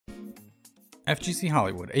FGC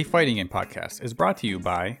Hollywood, a fighting game podcast, is brought to you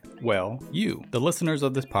by, well, you. The listeners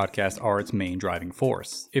of this podcast are its main driving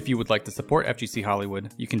force. If you would like to support FGC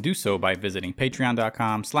Hollywood, you can do so by visiting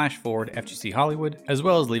patreon.com/FGC Hollywood, as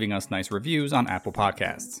well as leaving us nice reviews on Apple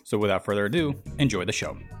Podcasts. So without further ado, enjoy the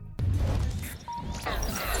show.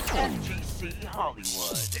 FGC Hollywood,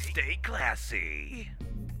 stay classy.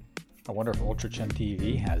 I wonder if Ultra Chin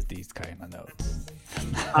TV has these kind of notes.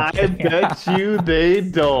 I bet you they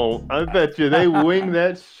don't. I bet you they wing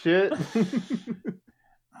that shit.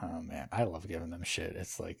 Oh man, I love giving them shit.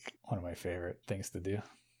 It's like one of my favorite things to do.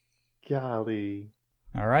 Golly.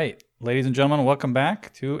 All right, ladies and gentlemen, welcome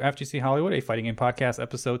back to FGC Hollywood, a fighting game podcast,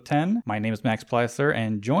 episode 10. My name is Max Pleister,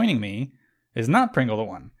 and joining me is not Pringle the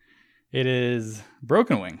One. It is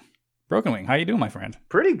Broken Wing. Broken Wing, how you doing, my friend?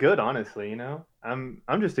 Pretty good, honestly, you know. I'm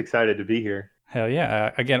just excited to be here. Hell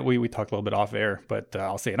yeah. Again, we talked a little bit off air, but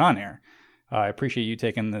I'll say it on air. I appreciate you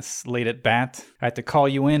taking this late at bat. I had to call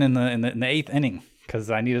you in the eighth inning because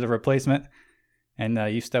I needed a replacement, and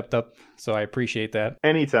you stepped up, so I appreciate that.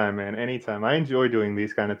 Anytime, man, anytime. I enjoy doing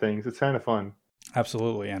these kind of things. It's kind of fun.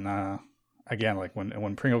 Absolutely, and again, like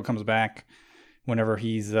when Pringle comes back, whenever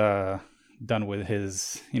he's done with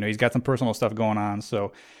his, he's got some personal stuff going on,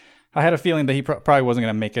 so I had a feeling that he probably wasn't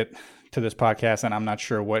going to make it to this podcast, and I'm not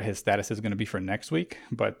sure what his status is going to be for next week,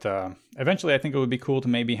 but eventually I think it would be cool to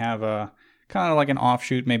maybe have a kind of like an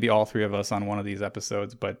offshoot, maybe all three of us on one of these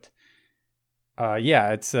episodes. But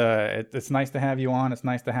yeah, it's nice to have you on. It's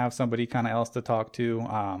nice to have somebody kind of else to talk to.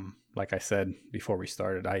 Like I said before we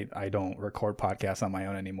started, I don't record podcasts on my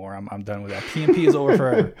own anymore. I'm done with that. PMP is over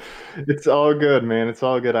forever. It's all good, man. It's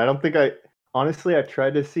all good. Honestly, I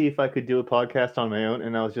tried to see if I could do a podcast on my own,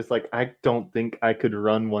 and I was just like, I don't think I could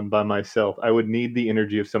run one by myself. I would need the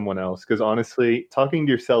energy of someone else, because honestly, talking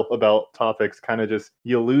to yourself about topics kind of just,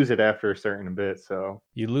 you lose it after a certain bit, so.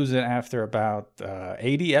 You lose it after about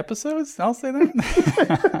 80 episodes, I'll say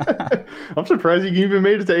that. I'm surprised you even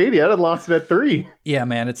made it to 80. I'd have lost it at 3. Yeah,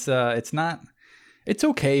 man, it's not... It's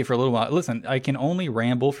okay for a little while. Listen, I can only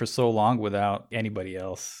ramble for so long without anybody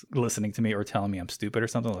else listening to me or telling me I'm stupid or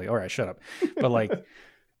something. Like, all right, shut up. But like,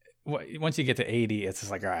 once you get to 80, it's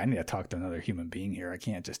just like, all right, I need to talk to another human being here. I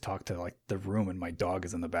can't just talk to like the room and my dog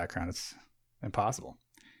is in the background. It's impossible.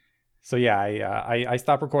 So yeah, I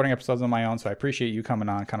stopped recording episodes on my own. So I appreciate you coming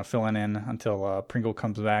on, kind of filling in until Pringle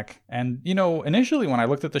comes back. And initially when I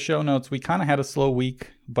looked at the show notes, we kind of had a slow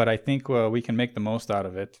week, but I think we can make the most out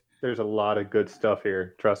of it. There's a lot of good stuff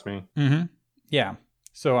here. Trust me. Mm-hmm. Yeah.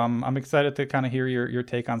 So I'm excited to kind of hear your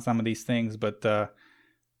take on some of these things. But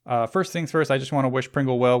first things first, I just want to wish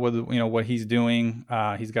Pringle well with what he's doing.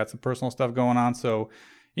 He's got some personal stuff going on. So,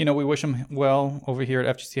 we wish him well over here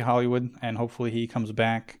at FGC Hollywood. And hopefully he comes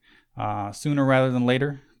back sooner rather than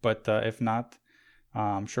later. But if not,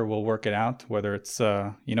 I'm sure we'll work it out. Whether it's,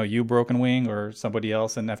 you, Broken Wing, or somebody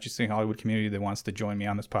else in the FGC Hollywood community that wants to join me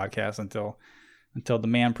on this podcast until the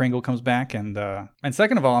man Pringle comes back. And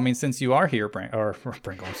second of all, I mean, since you are here, Pringle, I'm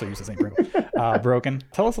so used to saying Pringle, Broken,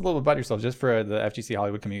 tell us a little bit about yourself, just for the FGC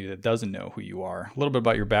Hollywood community that doesn't know who you are. A little bit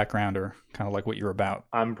about your background, or kind of like what you're about.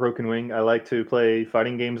 I'm Broken Wing. I like to play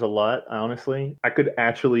fighting games a lot, honestly. I could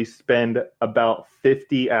actually spend about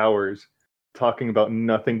 50 hours talking about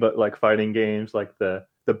nothing but like fighting games, like the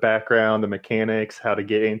background, the mechanics, how to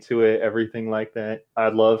get into it, everything like that. I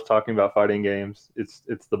love talking about fighting games. It's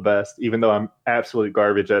the best, even though I'm absolute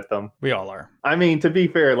garbage at them. We all are. I mean, to be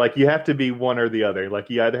fair, like you have to be one or the other. Like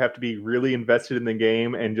you either have to be really invested in the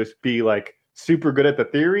game and just be like super good at the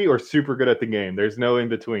theory, or super good at the game. There's no in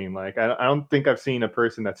between. Like I don't think I've seen a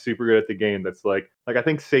person that's super good at the game that's like I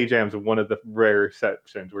think Sajam's one of the rare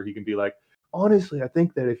exceptions where he can be like, honestly, I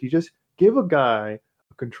think that if you just give a guy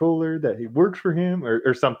controller that he works for him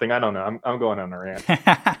or something. I don't know. I'm going on a rant.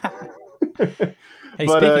 Hey,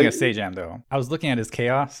 speaking of Sajam, though, I was looking at his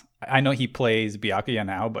chaos. I know he plays Byakuya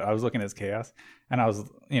now, but I was looking at his chaos, and I was,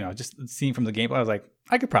 just seeing from the gameplay, I was like,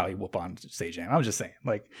 I could probably whoop on Sajam. I was just saying,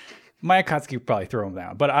 like, my Akatsuki would probably throw him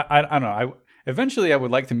down. But I don't know. Eventually I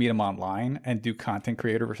would like to meet him online and do content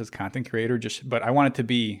creator versus content creator. But I want it to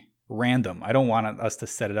be random. I don't want us to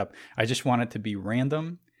set it up. I just want it to be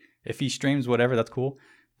random. If he streams whatever, that's cool.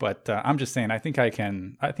 But I'm just saying, I think I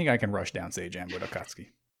can rush down Sajam with Akatsuki.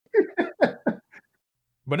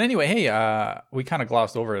 But anyway, hey, we kind of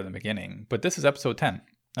glossed over it in the beginning, but this is episode 10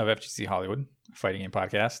 of FGC Hollywood, Fighting Game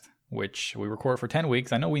Podcast, which we record for 10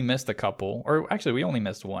 weeks. I know we missed a couple, or actually we only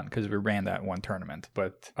missed one because we ran that one tournament.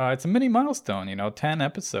 But it's a mini milestone, 10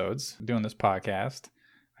 episodes doing this podcast.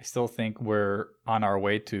 I still think we're on our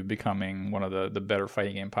way to becoming one of the better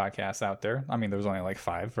fighting game podcasts out there. I mean, there's only like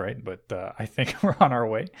 5, right? But I think we're on our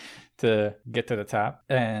way to get to the top.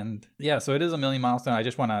 And yeah, so it is a million milestone. I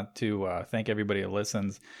just want to thank everybody that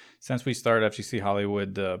listens. Since we started FGC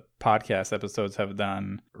Hollywood, the podcast episodes have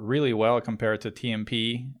done really well compared to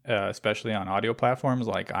TMP, especially on audio platforms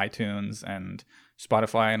like iTunes and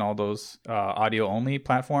Spotify and all those audio only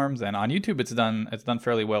platforms. And on YouTube, it's done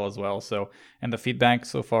fairly well as well. So, and the feedback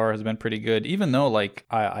so far has been pretty good, even though like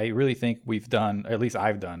I really think we've done, at least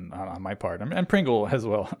I've done on my part, and Pringle as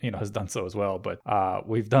well, has done so as well. But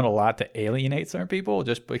we've done a lot to alienate certain people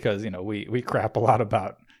just because, we crap a lot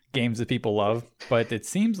about games that people love. But it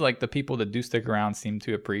seems like the people that do stick around seem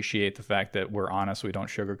to appreciate the fact that we're honest. We don't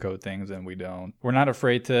sugarcoat things, and we're not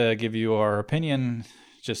afraid to give you our opinion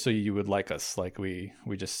just so you would like us. Like we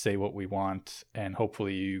just say what we want, and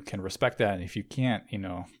hopefully you can respect that. And if you can't,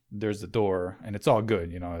 there's the door, and it's all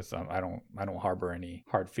good. I don't harbor any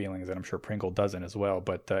hard feelings, and I'm sure Pringle doesn't as well.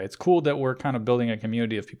 But it's cool that we're kind of building a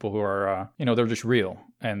community of people who are, they're just real,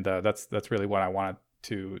 and that's really what I wanted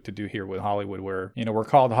to do here with Hollywood, where we're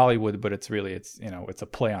called Hollywood, but it's a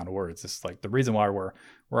play on words. It's like the reason why we're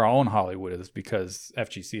our own Hollywood is because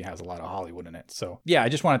FGC has a lot of Hollywood in it. So yeah, I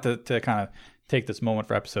just wanted to kind of take this moment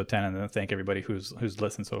for episode 10 and then thank everybody who's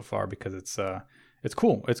listened so far, because it's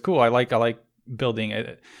cool. It's cool. I like building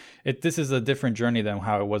it. This is a different journey than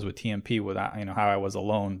how it was with TMP, with how I was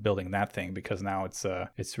alone building that thing, because now it's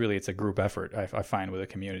a group effort, I find, with a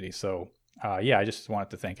community. So yeah, I just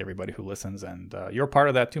wanted to thank everybody who listens, and you're part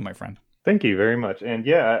of that too, my friend. Thank you very much. And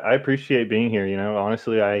yeah, I appreciate being here.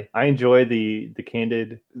 Honestly, I enjoy the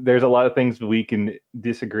candid. There's a lot of things we can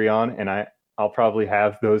disagree on, and I'll probably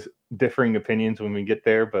have those differing opinions when we get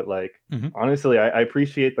there. But honestly, I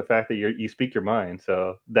appreciate the fact that you speak your mind.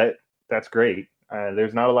 So that's great.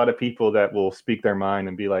 There's not a lot of people that will speak their mind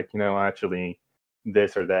and be like, actually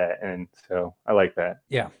this or that. And so I like that.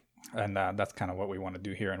 Yeah. And that's kind of what we want to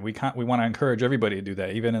do here. And we want to encourage everybody to do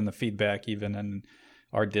that, even in the feedback, even in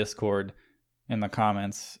our Discord, in the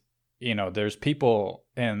comments. There's people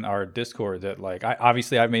in our Discord that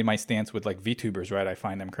I've made my stance with VTubers, right? I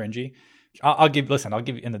find them cringy. I'll give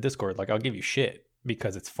you in the Discord, I'll give you shit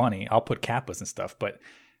because it's funny. I'll put kappas and stuff, but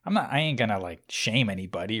I ain't gonna shame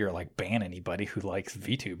anybody or ban anybody who likes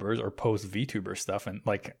VTubers or posts VTuber stuff. And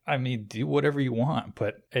do whatever you want,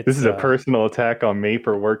 but this is a personal attack on me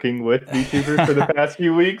for working with VTubers for the past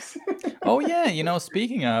few weeks. Oh yeah.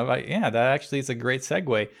 Speaking of, that actually is a great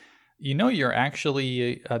segue. You're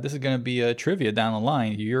actually, this is going to be a trivia down the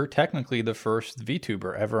line. You're technically the first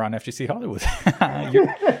VTuber ever on FGC Hollywood.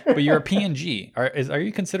 But you're a PNG. Are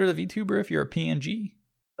you considered a VTuber if you're a PNG?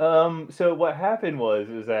 So what happened was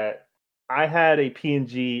that I had a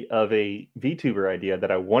PNG of a VTuber idea that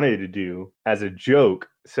I wanted to do as a joke.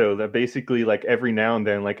 So that basically every now and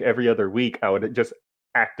then, every other week, I would just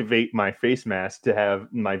activate my face mask to have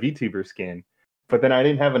my VTuber skin. But then I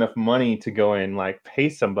didn't have enough money to go and pay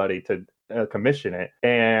somebody to commission it.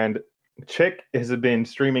 And Chick has been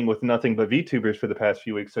streaming with nothing but VTubers for the past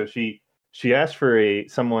few weeks. So she asked for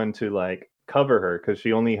someone to cover her, because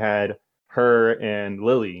she only had her and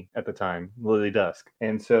Lily at the time, Lily Dusk.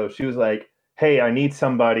 And so she was like, hey, I need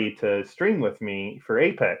somebody to stream with me for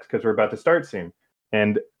Apex because we're about to start soon.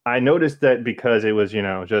 And I noticed that because it was,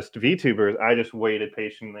 just VTubers, I just waited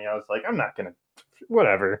patiently. I was like, I'm not going to,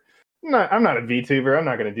 whatever. I'm not a VTuber. I'm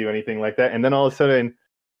not going to do anything like that. And then all of a sudden,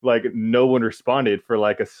 no one responded for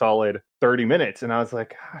a solid 30 minutes. And I was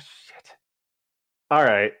like, oh, shit. All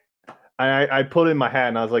right. I put in my hat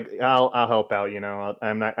and I was like, I'll help out.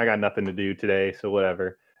 I got nothing to do today, so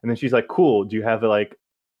whatever. And then she's like, cool. Do you have a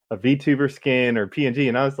VTuber skin or PNG?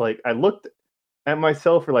 And I was like, I looked at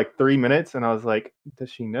myself for 3 minutes and I was like,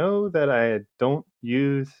 does she know that I don't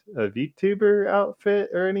use a VTuber outfit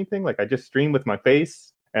or anything? I just stream with my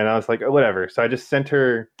face. And I was like, oh, whatever. So I just sent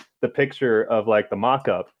her the picture of the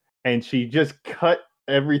mock-up, and she just cut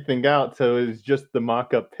everything out, so it was just the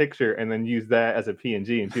mock-up picture, and then used that as a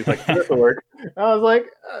PNG. And she was like, this'll work. I was like,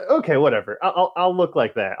 okay, whatever. I'll look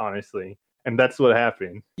like that, honestly. And that's what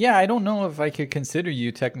happened. Yeah, I don't know if I could consider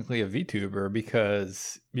you technically a VTuber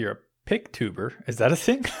because you're a PicTuber. Is that a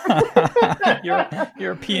thing?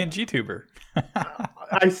 you're a PNG tuber.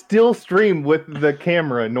 I still stream with the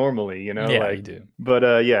camera normally, Yeah, you do.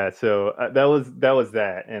 But yeah, so that was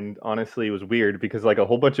that. And honestly, it was weird because a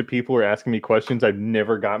whole bunch of people were asking me questions I've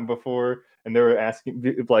never gotten before, and they were asking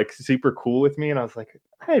super cool with me, and I was like,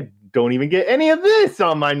 I don't even get any of this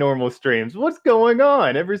on my normal streams. What's going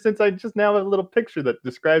on? Ever since I just now have a little picture that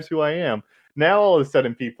describes who I am. now all of a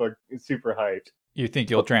sudden people are super hyped. You think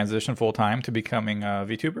you'll transition full time to becoming a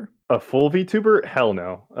VTuber? A full VTuber? Hell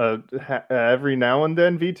no. Every now and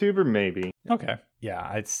then VTuber, maybe. Okay.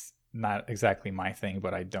 Yeah, it's not exactly my thing,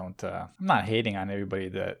 but I don't. I'm not hating on everybody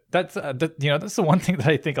that's that's the one thing that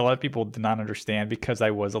I think a lot of people did not understand because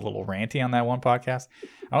I was a little ranty on that one podcast.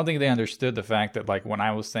 I don't think they understood the fact that like when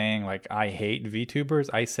I was saying like I hate VTubers,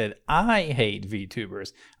 I said I hate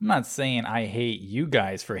VTubers. I'm not saying I hate you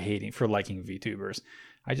guys for liking VTubers.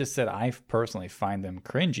 I just said I personally find them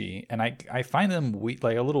cringy, and I find them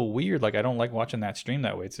like a little weird. Like I don't like watching that stream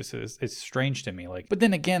that way. It's just it's strange to me. Like, but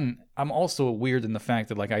then again, I'm also weird in the fact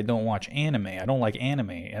that like I don't watch anime. I don't like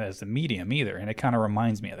anime as a medium either, and it kind of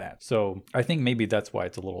reminds me of that. So I think maybe that's why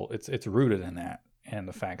it's rooted in that. And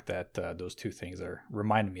the fact that those two things are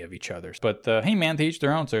reminding me of each other. But hey, man, to each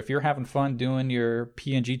their own. So if you're having fun doing your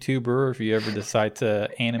PNG tuber, or if you ever decide to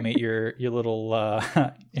animate your little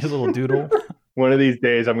your little doodle. One of these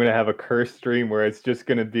days, I'm going to have a curse stream where it's just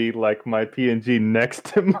going to be like my PNG next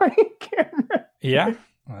to my camera. Yeah,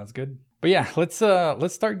 well, that's good. But yeah, let's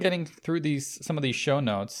start getting through some of these show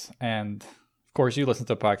notes. And of course, you listen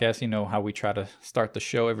to the podcast. You know how we try to start the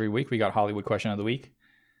show every week. We got Hollywood Question of the Week.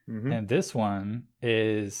 Mm-hmm. And this one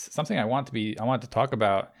is something I wanted to talk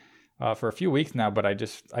about for a few weeks now, but I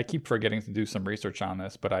keep forgetting to do some research on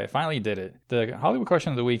this, but I finally did it. The Hollywood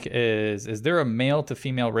Question of the Week is there a male to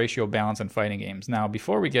female ratio balance in fighting games? Now,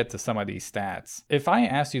 before we get to some of these stats, if I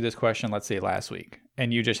asked you this question, let's say last week,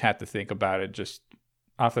 and you just had to think about it just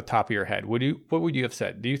off the top of your head, what would you have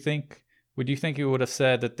said? Would you think you would have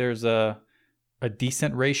said that there's a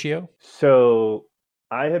decent ratio? So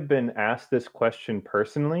I have been asked this question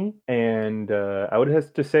personally, and I would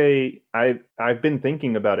have to say I've been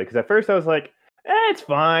thinking about it because at first I was like, it's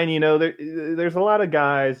fine, you know. There's a lot of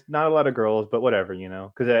guys, not a lot of girls, but whatever, you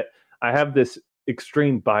know. Because I have this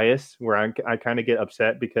extreme bias where I kind of get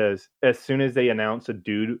upset because as soon as they announce a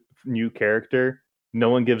new character, no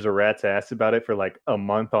one gives a rat's ass about it for like a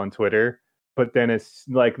month on Twitter. But then it's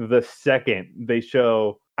like the second they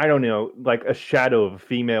show, I don't know, like a shadow of a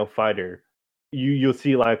female fighter, you'll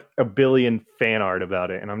see like a billion fan art about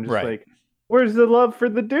it, and I'm just like, where's the love for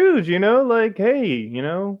the dudes, you know? Like, hey, you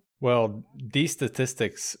know. Well, these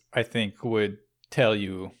statistics I think would tell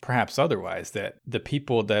you perhaps otherwise, that the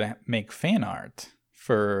people that make fan art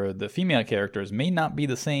for the female characters may not be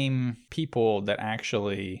the same people that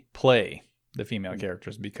actually play the female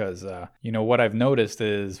characters, because what I've noticed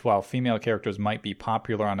is while female characters might be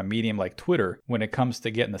popular on a medium like Twitter, when it comes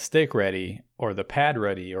to getting the stick ready or the pad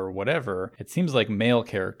ready or whatever, it seems like male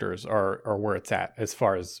characters are where it's at as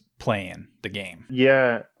far as playing the game.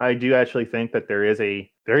 Yeah, I do actually think that there is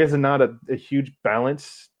not a huge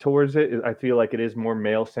balance towards it. I feel like it is more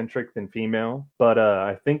male centric than female, but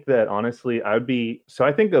I think that honestly I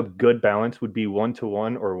think a good balance would be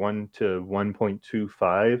 1-to-1 or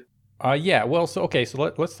 1-to-1.25. Yeah, well, so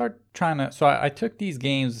let's start trying to. So I took these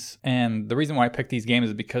games, and the reason why I picked these games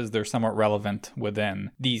is because they're somewhat relevant within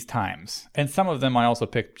these times, and some of them I also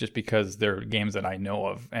picked just because they're games that I know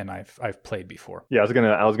of and I've played before. Yeah, I was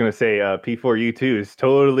gonna say P4U2 is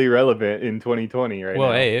totally relevant in 2020 right now.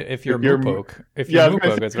 Well, hey, if you're Moopoke, it's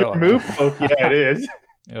relevant. Moopoke, yeah, it is.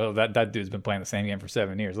 That dude's been playing the same game for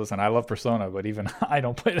 7 years. Listen, I love Persona, but even I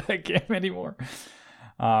don't play that game anymore.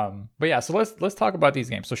 But yeah, so let's talk about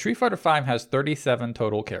these games. So Street Fighter V has 37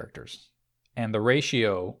 total characters, and the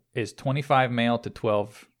ratio is 25 male to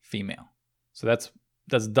 12 female. So that's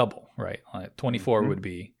double, right? 24 would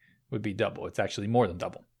be double. It's actually more than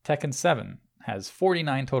double. Tekken 7 has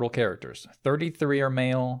 49 total characters. 33 are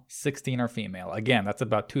male, 16 are female. Again, that's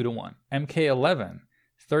about 2-to-1. MK11,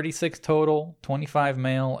 36 total, 25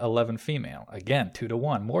 male, 11 female. Again,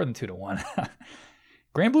 2-to-1, more than 2-to-1.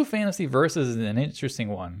 Grand Blue Fantasy Versus is an interesting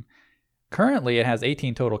one. Currently, it has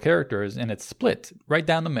 18 total characters, and it's split right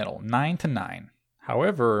down the middle, 9-to-9.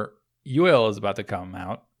 However, UL is about to come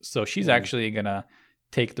out, so she's actually going to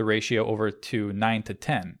take the ratio over to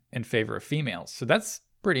 9-to-10 in favor of females. So that's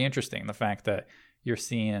pretty interesting, the fact that you're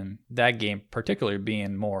seeing that game particularly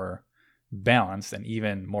being more balanced and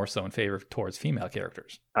even more so in favor towards female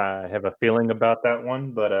characters. I have a feeling about that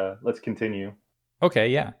one, but let's continue. Okay,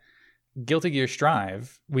 yeah. Guilty Gear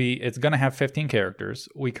Strive, it's going to have 15 characters.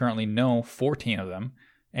 We currently know 14 of them,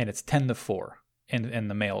 and it's 10-4 in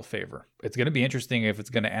the male favor. It's going to be interesting if it's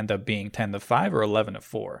going to end up being 10-5 or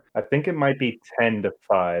 11-4. I think it might be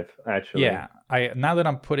 10-5, actually. Yeah, now that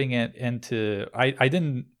I'm putting it into, I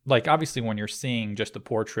didn't, like, obviously when you're seeing just the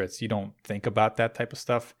portraits, you don't think about that type of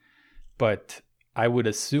stuff, but I would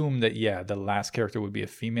assume that, yeah, the last character would be a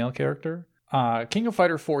female character. King of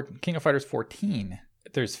Fighters 14,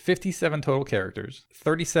 there's 57 total characters,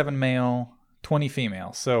 37 male, 20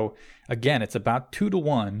 female. So again, it's about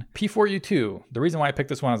 2-to-1. P4U2, the reason why I picked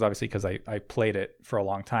this one is obviously because I played it for a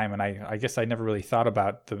long time, and I guess I never really thought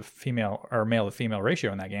about the female or male to female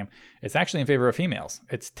ratio in that game. It's actually in favor of females.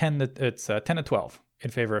 It's 10 to 12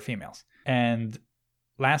 in favor of females. And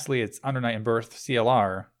lastly, it's Under Night and Birth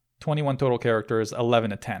CLR, 21 total characters,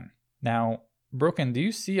 11 to 10. Now, Broken, do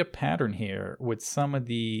you see a pattern here with some of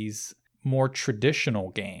these more traditional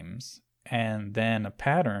games and then a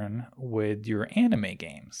pattern with your anime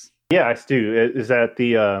games? Yeah, I do. Is that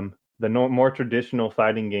the more traditional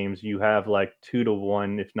fighting games, you have like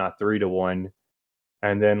 2-to-1, if not 3-to-1,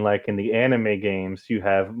 and then like in the anime games, you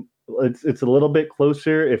have it's a little bit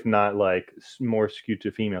closer, if not like more skewed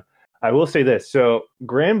to female. I will say this: so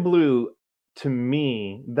Grand Blue, to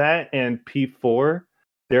me, that and P4,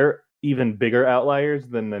 they're even bigger outliers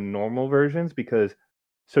than the normal versions because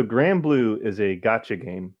so Grand Blue is a gacha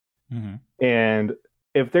game. Mm-hmm. And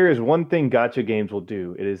if there is one thing gacha games will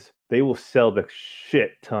do, it is they will sell the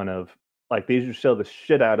shit ton of, like, they just sell the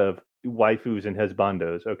shit out of waifus and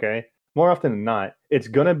husbandos, okay? More often than not, it's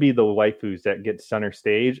going to be the waifus that get center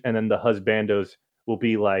stage, and then the husbandos will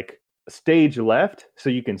be, like, stage left, so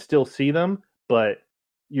you can still see them, but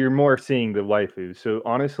you're more seeing the waifus. So,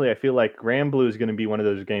 honestly, I feel like Grand Blue is going to be one of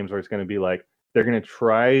those games where it's going to be, like, they're going to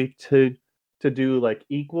try to do, like,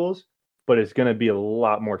 equals, but it's going to be a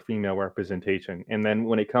lot more female representation. And then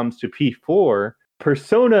when it comes to P4,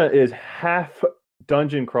 Persona is half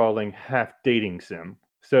dungeon crawling, half dating sim.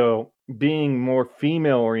 So being more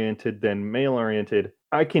female oriented than male oriented,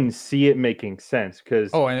 I can see it making sense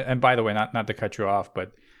because... Oh, and by the way, not to cut you off,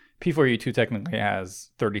 but P4U2 technically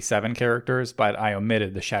has 37 characters, but I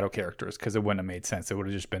omitted the shadow characters because it wouldn't have made sense. It would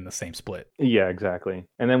have just been the same split. Yeah, exactly.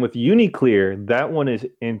 And then with Uniclear, that one is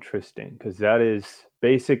interesting because that is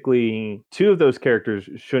basically 2 of those characters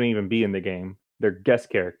shouldn't even be in the game. They're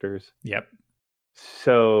guest characters. Yep.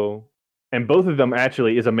 So, and both of them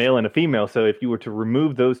actually is a male and a female. So if you were to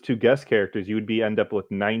remove those 2 guest characters, you would end up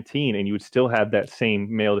with 19 and you would still have that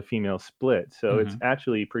same male to female split. So it's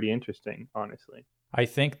actually pretty interesting, honestly. I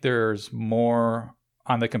think there's more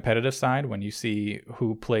on the competitive side when you see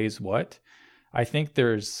who plays what. I think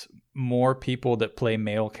there's more people that play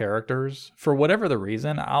male characters for whatever the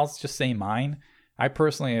reason. I'll just say mine. I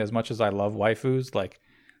personally, as much as I love waifus, like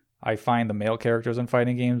I find the male characters in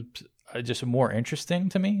fighting games just more interesting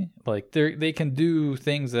to me. Like they can do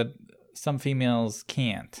things that some females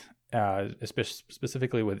can't, especially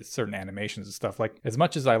specifically with certain animations and stuff. Like as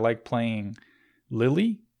much as I like playing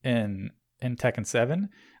Lily in Tekken 7,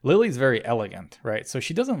 Lily's very elegant, right? So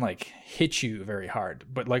she doesn't like hit you very hard.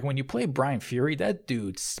 But like when you play Brian Fury, that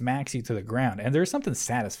dude smacks you to the ground. And there's something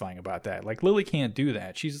satisfying about that. Like Lily can't do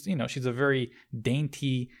that. She's a very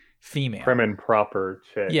dainty female. Prim and proper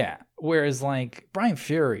chick. Yeah. Whereas like Brian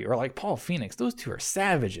Fury or like Paul Phoenix, those 2 are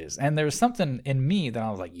savages. And there's something in me that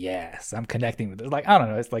I was like, yes, I'm connecting with it. Like, I don't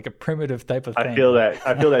know. It's like a primitive type of thing. I feel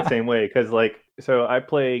that same way. Cause like, so I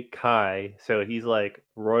play Kai. So he's like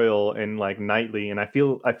royal and like knightly. And I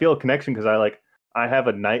feel a connection because I have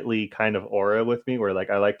a knightly kind of aura with me where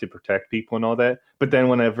like I like to protect people and all that. But then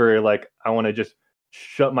whenever like I want to just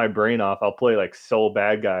shut my brain off, I'll play like Soul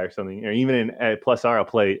Bad Guy or something, or even in Plus R I'll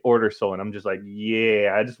play Order Soul, and I'm just like,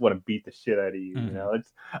 yeah, I just want to beat the shit out of you. You know,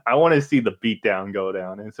 I want to see the beatdown go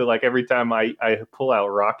down. And so like every time I pull out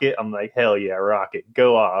Rocket, I'm like, hell yeah, Rocket,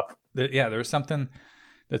 go off. Yeah, there's something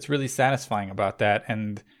that's really satisfying about that.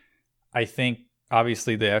 And I think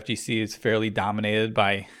obviously the FGC is fairly dominated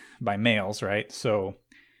by males, right? So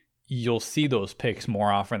you'll see those picks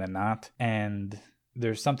more often than not. And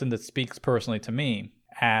there's something that speaks personally to me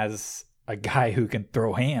as a guy who can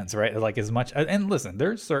throw hands, right? Like as much, and listen,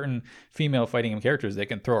 there's certain female fighting game characters that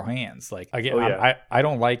can throw hands. Like again, I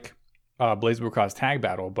don't like BlazBlue tag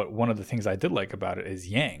battle, but one of the things I did like about it is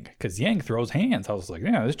Yang, because Yang throws hands. I was like,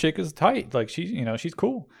 yeah, this chick is tight. Like she's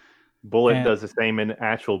cool. Bullet does the same in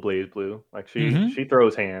actual BlazBlue. Like she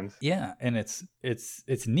throws hands. Yeah, and it's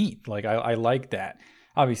neat. Like I like that.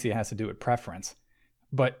 Obviously, it has to do with preference,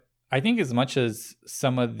 but I think as much as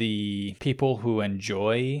some of the people who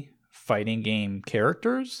enjoy fighting game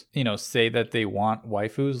characters, say that they want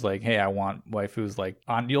waifus, like, hey, I want waifus, like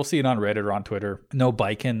you'll see it on Reddit or on Twitter, no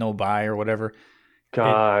bikin, no buy or whatever.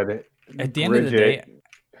 God, at the end of the day,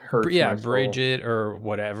 hurts yeah, my soul. Bridget or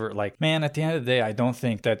whatever. Like, man, at the end of the day, I don't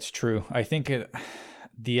think that's true. I think the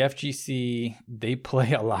FGC, they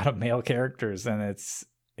play a lot of male characters, and it's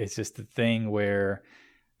just a thing where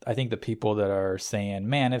I think the people that are saying,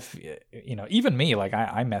 man, if, even me, like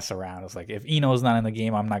I mess around. It's like, if Ino's not in the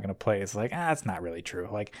game, I'm not going to play. It's like, it's not really true.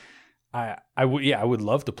 Like I would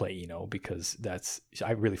love to play Ino because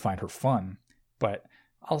I really find her fun. But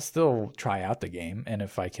I'll still try out the game, and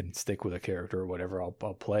if I can stick with a character or whatever, I'll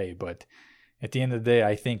play. But at the end of the day,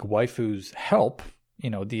 I think waifus help, the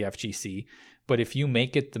FGC. But if you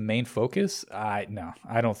make it the main focus, I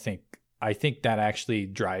don't think. I think that actually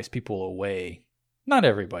drives people away. Not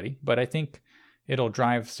everybody, but I think it'll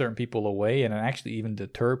drive certain people away and actually even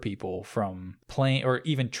deter people from playing or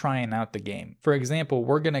even trying out the game. For example,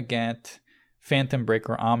 we're going to get Phantom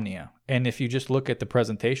Breaker Omnia. And if you just look at the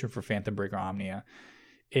presentation for Phantom Breaker Omnia,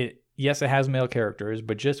 yes, it has male characters,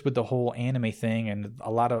 but just with the whole anime thing and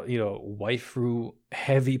a lot of, waifu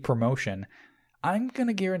heavy promotion, I'm going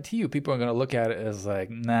to guarantee you people are going to look at it as like,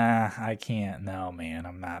 nah, I can't. No, man,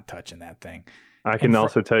 I'm not touching that thing. I can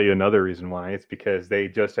also tell you another reason why. It's because they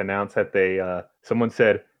just announced that someone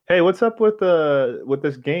said, "Hey, what's up with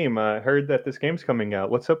this game? I heard that this game's coming out.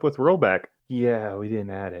 What's up with rollback?" Yeah, we didn't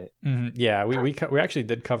add it. Mm-hmm. Yeah, we actually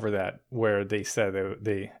did cover that, where they said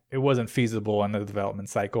it wasn't feasible in the development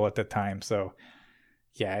cycle at the time. So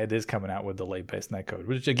yeah, it is coming out with delay-based netcode,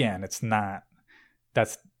 which again, it's not.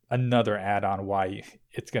 That's another add-on why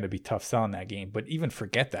it's going to be tough selling that game. But even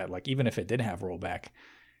forget that. Like, even if it did have rollback,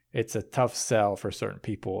 it's a tough sell for certain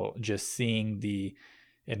people just seeing the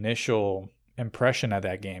initial impression of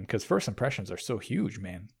that game, because first impressions are so huge,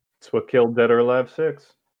 man. It's what killed Dead or Alive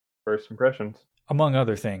 6. First impressions. Among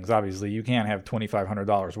other things, obviously, you can't have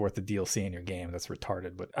 $2,500 worth of DLC in your game. That's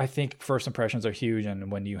retarded. But I think first impressions are huge,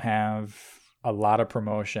 and when you have a lot of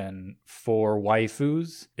promotion for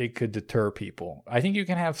waifus, it could deter people. I think you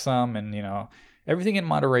can have some, and everything in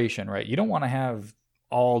moderation, right? You don't want to have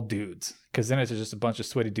all dudes, because then it's just a bunch of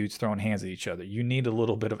sweaty dudes throwing hands at each other. You need a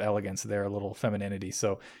little bit of elegance there, a little femininity.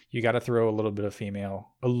 So you got to throw a little bit of female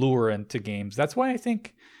allure into games. That's why I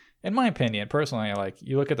think, in my opinion, personally, like,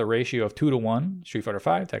 you look at the ratio of 2-to-1, Street Fighter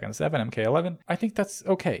 5, Tekken 7, MK11, I think that's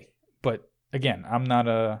okay. But again, I'm not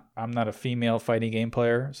a female fighting game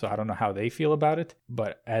player, so I don't know how they feel about it.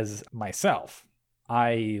 But as myself,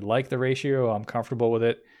 I like the ratio. I'm comfortable with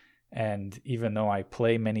it. And even though I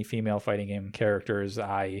play many female fighting game characters,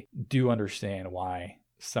 I do understand why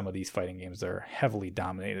some of these fighting games are heavily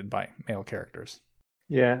dominated by male characters.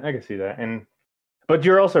 Yeah, I can see that. But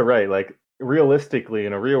you're also right. Like, realistically,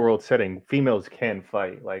 in a real world setting, females can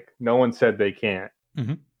fight. Like, no one said they can't.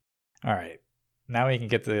 Mm-hmm. All right. Now we can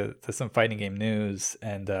get to some fighting game news.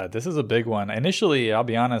 And this is a big one. Initially, I'll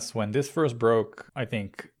be honest, when this first broke, I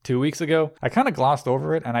think 2 weeks ago, I kind of glossed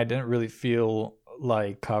over it and I didn't really feel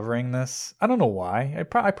like covering this. I don't know why. I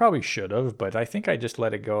probably should have, but I think I just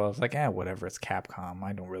let it go. I was like, whatever, it's Capcom,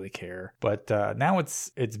 I don't really care. But now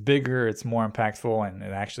it's bigger, it's more impactful, and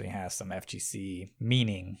it actually has some FGC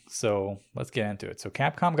meaning. So let's get into it. So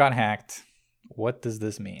Capcom got hacked. What does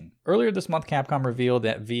this mean? Earlier this month, Capcom revealed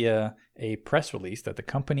that via a press release that the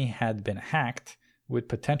company had been hacked with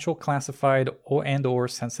potential classified or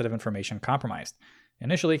sensitive information compromised.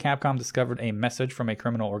 Initially, Capcom discovered a message from a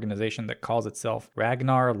criminal organization that calls itself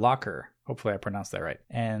Ragnar Locker. Hopefully I pronounced that right.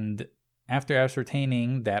 And after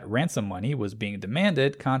ascertaining that ransom money was being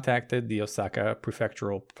demanded, contacted the Osaka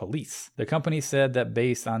Prefectural Police. The company said that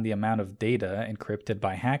based on the amount of data encrypted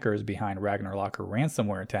by hackers behind Ragnar Locker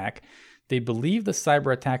ransomware attack, they believe the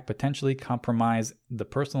cyber attack potentially compromised the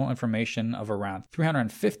personal information of around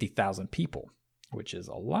 350,000 people, which is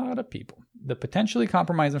a lot of people. The potentially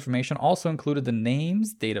compromised information also included the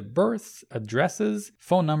names, date of birth, addresses,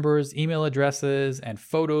 phone numbers, email addresses, and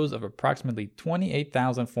photos of approximately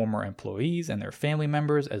 28,000 former employees and their family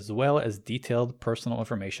members, as well as detailed personal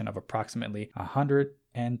information of approximately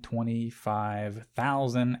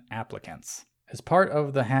 125,000 applicants. As part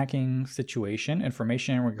of the hacking situation,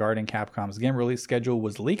 information regarding Capcom's game release schedule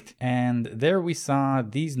was leaked, and there we saw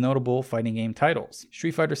these notable fighting game titles.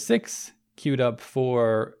 Street Fighter 6 queued up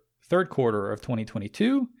for third quarter of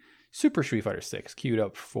 2022, Super Street Fighter 6 queued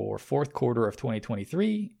up for fourth quarter of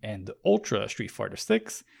 2023, and Ultra Street Fighter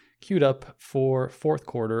 6 queued up for fourth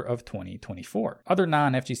quarter of 2024. Other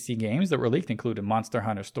non-FGC games that were leaked included Monster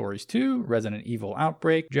Hunter Stories 2, Resident Evil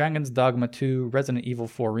Outbreak, Dragon's Dogma 2, Resident Evil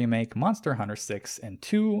 4 Remake, Monster Hunter 6, and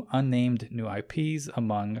 2 unnamed new IPs,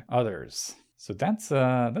 among others. So that's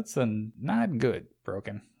not good,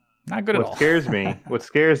 Broken. Not good at all. What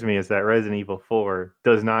scares me is that Resident Evil 4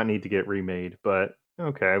 does not need to get remade, but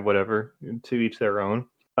okay, whatever. To each their own.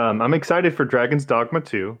 I'm excited for Dragon's Dogma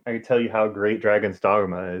 2. I can tell you how great Dragon's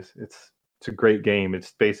Dogma is. It's a great game.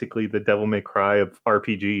 It's basically the Devil May Cry of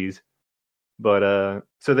RPGs. But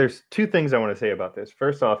so there's two things I want to say about this.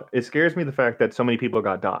 First off, it scares me the fact that so many people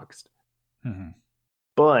got doxxed. Mm-hmm.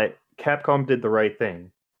 But Capcom did the right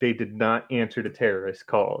thing. They did not answer the terrorist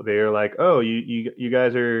call. They were like, "Oh, you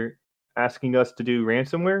guys are asking us to do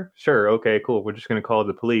ransomware? Sure, okay, cool. We're just going to call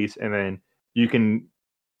the police, and then you can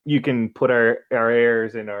you can put our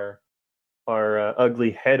airs and our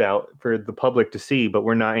ugly head out for the public to see, but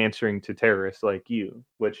we're not answering to terrorists like you,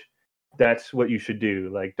 which that's what you should do.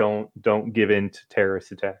 Like, don't give in to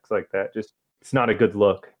terrorist attacks like that. Just, it's not a good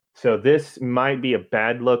look. So this might be a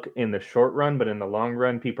bad look in the short run, but in the long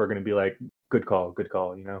run, people are going to be like, good call,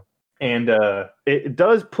 you know? And it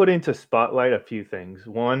does put into spotlight a few things.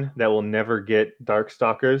 One, that will never get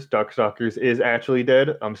Darkstalkers. Darkstalkers is actually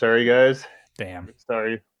dead. I'm sorry, guys. Damn.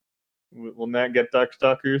 Sorry. Will not get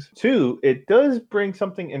Darkstalkers. Two, it does bring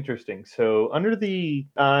something interesting. So, under the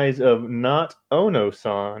eyes of not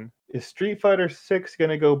Ono-san, is Street Fighter 6 going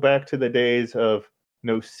to go back to the days of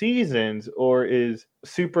no seasons, or is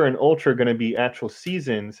Super and Ultra going to be actual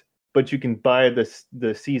seasons, but you can buy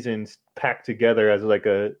the seasons packed together as like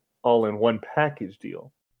a all-in-one package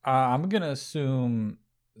deal? I'm going to assume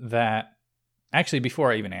that, actually,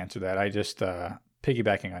 before I even answer that, I just,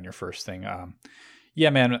 piggybacking on your first thing, yeah,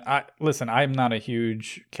 man, listen, I'm not a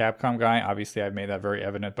huge Capcom guy. Obviously, I've made that very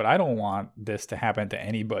evident, but I don't want this to happen to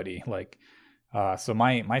anybody. Like, so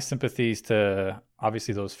my sympathies to,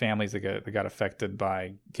 obviously, those families that got affected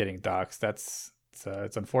by getting doxxed.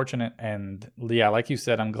 It's unfortunate. And yeah, like you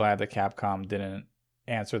said, I'm glad that Capcom didn't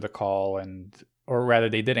answer the call, or rather,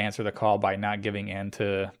 they did answer the call by not giving in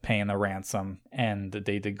to paying the ransom, and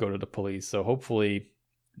they did go to the police. So hopefully,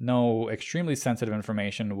 no extremely sensitive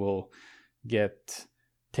information will get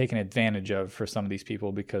taken advantage of for some of these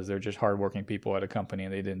people, because they're just hardworking people at a company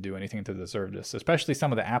and they didn't do anything to deserve this. Especially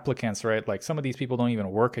some of the applicants, right? Like, some of these people don't even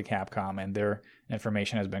work at Capcom and their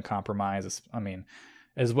information has been compromised. I mean,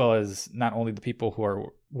 as well as not only the people who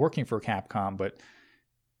are working for Capcom, but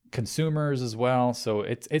consumers as well. So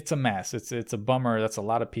it's a mess. It's a bummer. That's a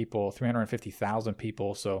lot of people, 350,000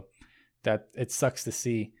 people. So that it sucks to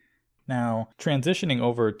see. Now, transitioning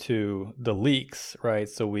over to the leaks, right?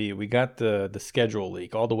 So we got the schedule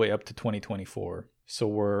leak all the way up to 2024.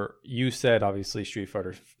 So you said obviously Street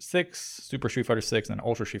Fighter 6, Super Street Fighter 6, and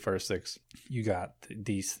Ultra Street Fighter 6. You got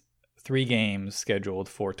these 3 games scheduled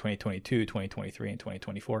for 2022, 2023, and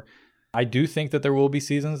 2024. I do think that there will be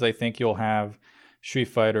seasons. I think you'll have Street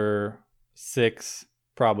Fighter 6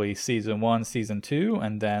 probably season 1, season 2,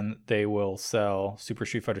 and then they will sell Super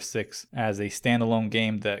Street Fighter 6 as a standalone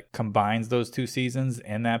game that combines those 2 seasons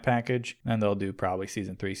in that package. And they'll do probably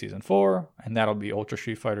season 3, season 4, and that'll be Ultra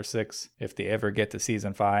Street Fighter 6. If they ever get to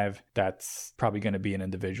season 5, that's probably going to be an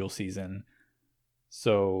individual season.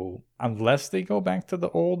 So unless they go back to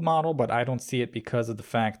the old model, but I don't see it because of the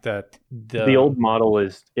fact that the old model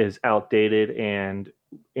is outdated, and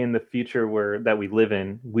in the future that we live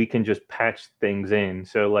in, we can just patch things in.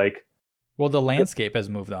 So like, well, the landscape has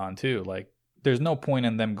moved on too. Like, there's no point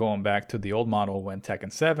in them going back to the old model when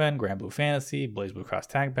Tekken 7, Grand Blue Fantasy, BlazBlue Cross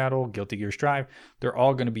Tag Battle, Guilty Gear Strive, they're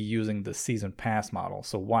all going to be using the season pass model.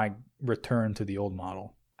 So why return to the old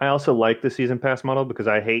model? I also like the season pass model because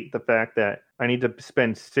I hate the fact that I need to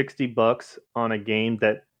spend $60 on a game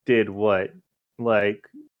that did what? Like,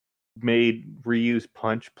 made Ryu's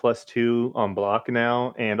Punch +2 on block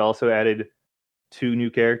now, and also added 2 new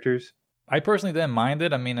characters. I personally didn't mind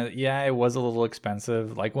it. I mean, yeah, it was a little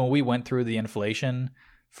expensive. Like, when we went through the inflation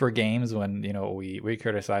for games, when, you know, we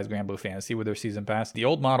criticized Grand Blue Fantasy with their season pass, the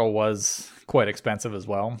old model was quite expensive as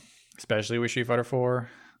well, especially with Street Fighter 4.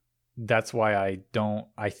 That's why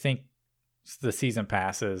I think the season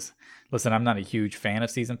passes. Listen, I'm not a huge fan of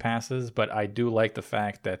season passes, but I do like the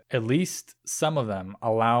fact that at least some of them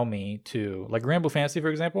allow me to, like Grand Blue Fantasy, for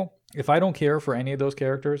example, if I don't care for any of those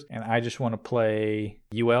characters and I just want to play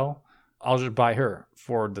UL, I'll just buy her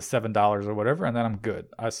for the $7 or whatever, and then I'm good.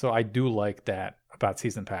 So I do like that about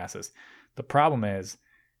season passes. The problem is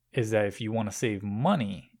that if you want to save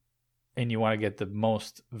money and you want to get the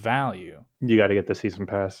most value, you got to get the season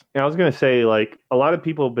pass. And I was going to say, like, a lot of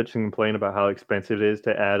people bitch and complain about how expensive it is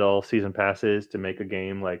to add all season passes to make a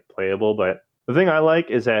game like playable. But the thing I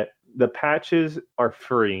like is that the patches are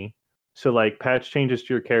free. So like, patch changes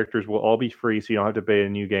to your characters will all be free, so you don't have to pay a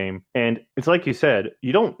new game. And it's like you said,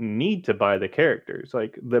 you don't need to buy the characters.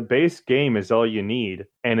 Like, the base game is all you need.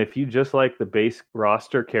 And if you just like the base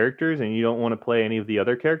roster characters and you don't want to play any of the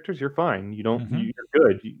other characters, you're fine. You're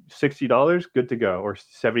good. $60, good to go. Or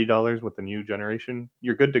 $70 with the new generation,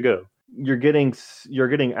 you're good to go. You're getting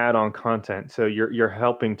add-on content, so you're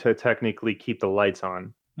helping to technically keep the lights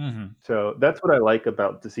on. Mm-hmm. So that's what I like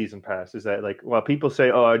about the season pass, is that, like, while people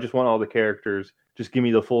say, oh, I just want all the characters, just give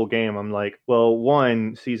me the full game, I'm like, well,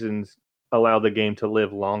 1, seasons allow the game to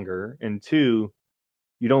live longer, and 2,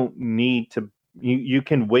 you don't need to, you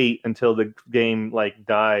can wait until the game like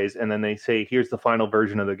dies and then they say, here's the final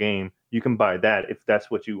version of the game. You can buy that if that's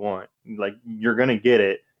what you want. Like, you're gonna get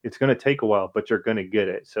it it's going to take a while, but you're going to get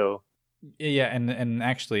it. So Yeah, and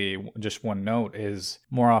actually, just one note is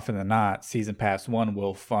more often than not, Season Pass 1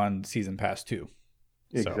 will fund Season Pass 2.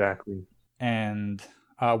 exactly. And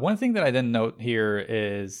one thing that I didn't note here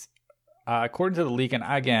is, according to the leak, and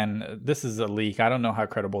again, this is a leak. I don't know how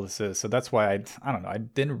credible this is, so that's why I don't know. I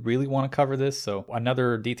didn't really want to cover this. So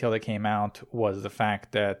another detail that came out was the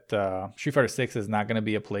fact that Street Fighter 6 is not going to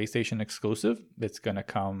be a PlayStation exclusive. It's going to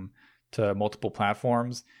come to multiple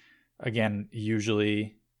platforms. Again,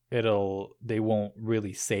 usually they won't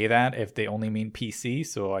really say that if they only mean PC.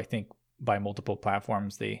 So I think by multiple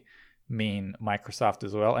platforms they mean Microsoft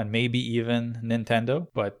as well, and maybe even Nintendo.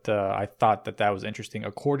 But I thought that was interesting.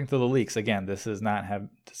 According to the leaks, again, this is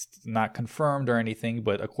not confirmed or anything,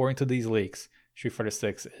 but according to these leaks, Street Fighter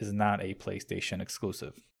 6 is not a PlayStation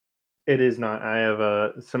exclusive. It is not. I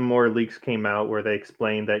have some more leaks came out where they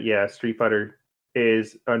explained that, yeah, Street Fighter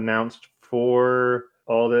is announced for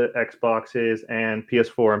all the Xboxes and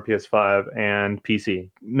PS4 and PS5 and PC.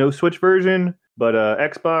 No Switch version, but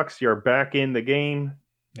Xbox, you're back in the game.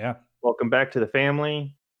 Yeah. Welcome back to the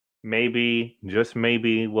family. Maybe, just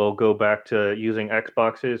maybe, we'll go back to using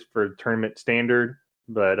Xboxes for tournament standard.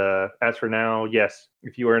 But as for now, yes,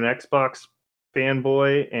 if you are an Xbox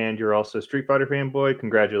fanboy and you're also a Street Fighter fanboy,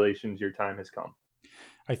 congratulations, your time has come.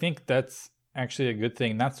 I think that's actually a good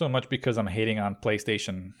thing. Not so much because I'm hating on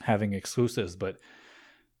PlayStation having exclusives, but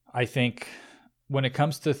I think when it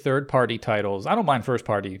comes to third-party titles, I don't mind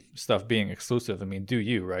first-party stuff being exclusive. I mean, do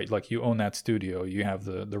you, right? Like, you own that studio. You have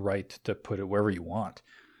the right to put it wherever you want.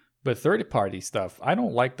 But third-party stuff, I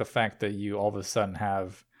don't like the fact that you all of a sudden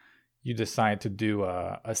you decide to do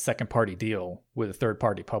a second-party deal with a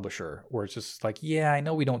third-party publisher, where it's just like, yeah, I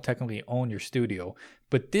know we don't technically own your studio,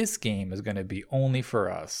 but this game is going to be only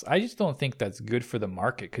for us. I just don't think that's good for the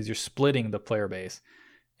market, because you're splitting the player base.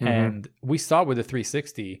 Mm-hmm. And we saw with the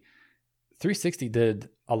 360 did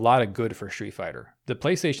a lot of good for Street Fighter. The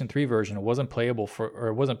PlayStation 3 version wasn't playable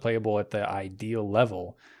at the ideal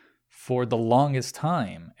level for the longest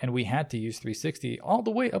time, and we had to use 360 all the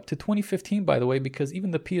way up to 2015, by the way, because even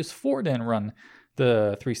the PS4 didn't run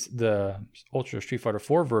the Ultra Street Fighter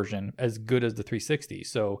 4 version as good as the 360.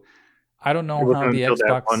 So I don't know how the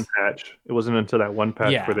Xbox. It wasn't until that one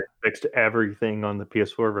patch where they fixed everything on the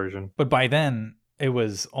PS4 version. But by then, it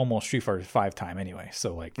was almost Street Fighter 5 time anyway,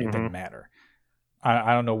 so like it didn't matter.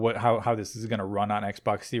 I don't know how this is going to run on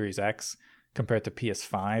Xbox Series X compared to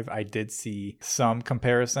PS5. I did see some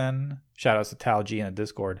comparison. Shout outs to Tal G in the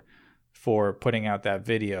Discord for putting out that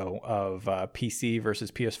video of PC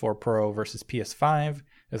versus PS4 Pro versus PS5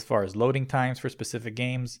 as far as loading times for specific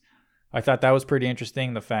games. I thought that was pretty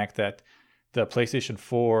interesting. The fact that the PlayStation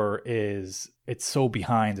 4 it's so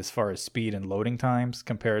behind as far as speed and loading times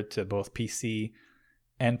compared to both PC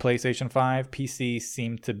and PlayStation 5. PC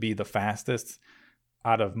seemed to be the fastest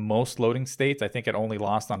out of most loading states. I think it only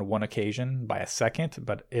lost on one occasion by a second,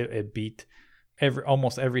 but it beat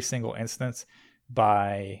almost every single instance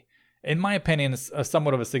by, in my opinion, it's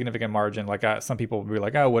somewhat of a significant margin. Like some people will be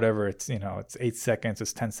like, oh, whatever, it's 8 seconds,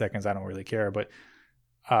 it's 10 seconds, I don't really care. But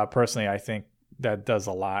personally, I think that does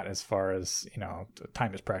a lot as far as,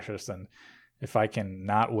 time is precious. And if I can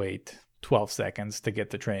not wait 12 seconds to get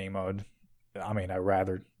to training mode, I mean, I'd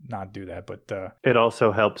rather not do that, but it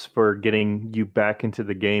also helps for getting you back into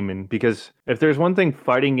the game. And because if there's one thing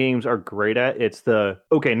fighting games are great at, it's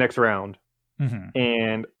okay, next round. Mm-hmm.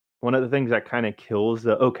 And one of the things that kind of kills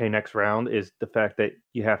the okay, next round is the fact that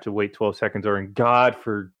you have to wait 12 seconds, or in God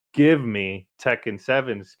forgive me, Tekken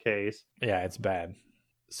 7's case. Yeah, it's bad.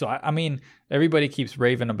 So, I mean, everybody keeps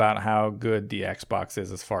raving about how good the Xbox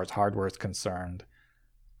is as far as hardware is concerned.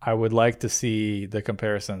 I would like to see the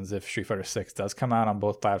comparisons if Street Fighter 6 does come out on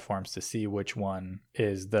both platforms to see which one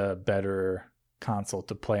is the better console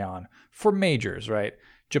to play on for majors, right?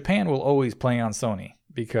 Japan will always play on Sony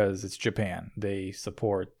because it's Japan. They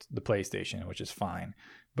support the PlayStation, which is fine.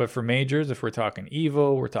 But for majors, if we're talking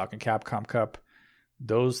EVO, we're talking Capcom Cup,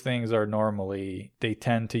 those things are they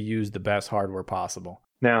tend to use the best hardware possible.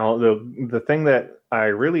 Now, the thing that I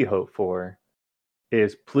really hope for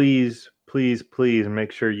is please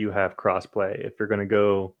make sure you have crossplay if you're going to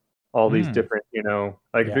go all these different,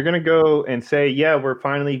 if you're going to go and say, yeah,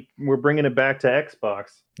 we're bringing it back to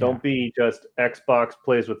Xbox. Don't be just Xbox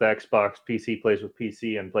plays with Xbox, PC plays with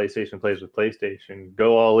PC, and PlayStation plays with PlayStation.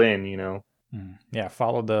 Go all in, Yeah,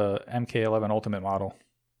 follow the MK11 Ultimate model.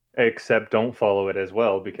 Except don't follow it as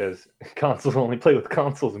well, because consoles only play with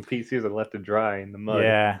consoles and PCs are left to dry in the mud.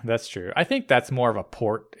 Yeah, that's true. I think that's more of a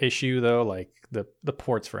port issue, though. Like the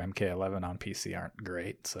ports for MK11 on PC aren't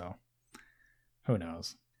great, so who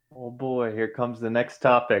knows? Oh boy, here comes the next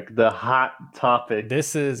topic, the hot topic.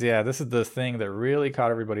 This is the thing that really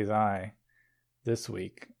caught everybody's eye this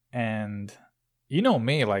week. And you know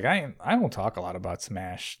me, like I don't talk a lot about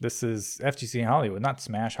Smash. This is FGC Hollywood, not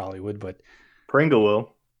Smash Hollywood, but Pringle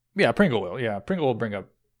will. yeah, Pringle will. Yeah, Pringle will bring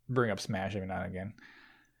up Smash every now and again.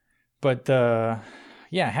 But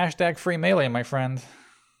yeah, hashtag free melee, my friend.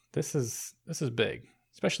 This is big,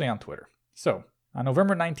 especially on Twitter. So on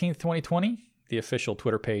November 19th, 2020, the official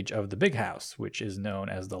Twitter page of the Big House, which is known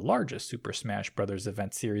as the largest Super Smash Bros.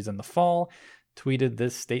 Event series in the fall, tweeted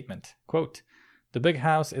this statement, quote, "The Big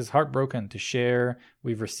House is heartbroken to share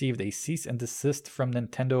we've received a cease and desist from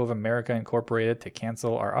Nintendo of America Incorporated to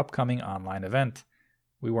cancel our upcoming online event.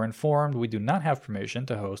 We were informed we do not have permission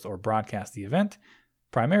to host or broadcast the event,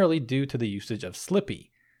 primarily due to the usage of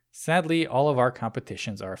Slippy. Sadly, all of our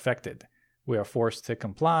competitions are affected. We are forced to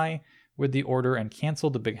comply with the order and cancel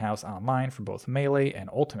the Big House online for both Melee and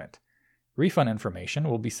Ultimate. Refund information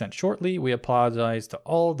will be sent shortly. We apologize to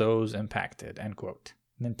all those impacted." End quote.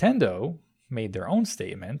 Nintendo made their own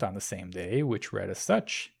statement on the same day, which read as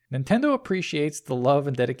such: "Nintendo appreciates the love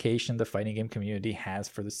and dedication the fighting game community has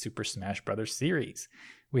for the Super Smash Bros. Series.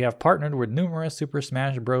 We have partnered with numerous Super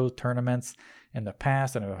Smash Bros. Tournaments in the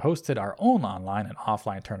past and have hosted our own online and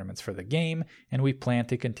offline tournaments for the game, and we plan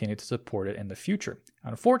to continue to support it in the future.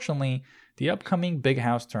 Unfortunately, the upcoming Big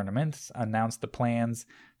House tournaments announced the plans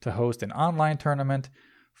to host an online tournament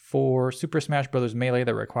for Super Smash Bros. Melee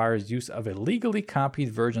that requires use of illegally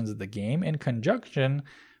copied versions of the game in conjunction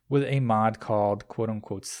with a mod called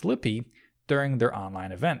quote-unquote Slippy during their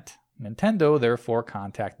online event. Nintendo therefore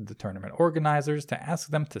contacted the tournament organizers to ask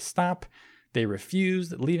them to stop. They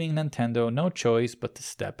refused, leaving Nintendo no choice but to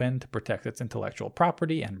step in to protect its intellectual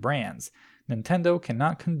property and brands. Nintendo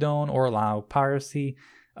cannot condone or allow piracy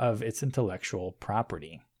of its intellectual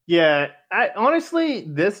property." Yeah, honestly,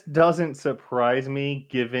 this doesn't surprise me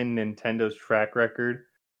given Nintendo's track record,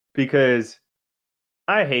 because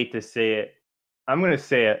I hate to say it. I'm going to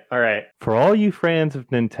say it. All right. For all you fans of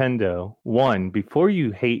Nintendo, one, before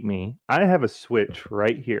you hate me, I have a Switch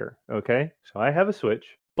right here. Okay? So I have a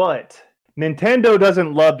Switch, but Nintendo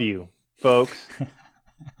doesn't love you, folks.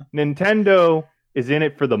 Nintendo is in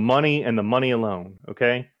it for the money and the money alone.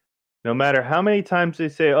 Okay? No matter how many times they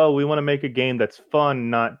say, "Oh, we want to make a game that's fun,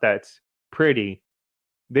 not that's pretty,"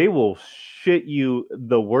 they will shit you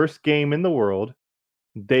the worst game in the world.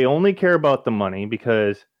 They only care about the money,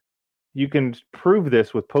 because you can prove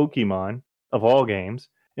this with Pokemon of all games,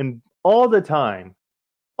 and all the time,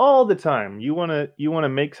 you want to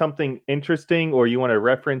make something interesting, or you want to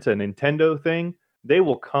reference a Nintendo thing, they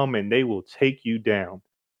will come and they will take you down.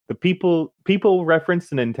 The people reference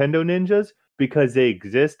the Nintendo ninjas because they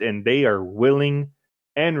exist and they are willing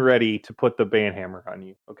and ready to put the banhammer on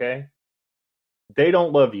you, okay? They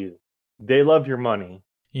don't love you. They love your money.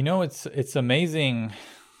 You know, it's amazing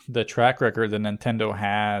the track record that Nintendo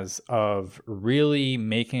has of really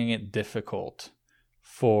making it difficult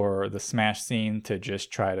for the Smash scene to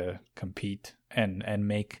just try to compete and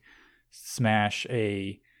make Smash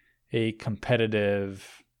a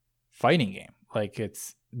competitive fighting game. Like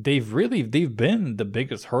they've been the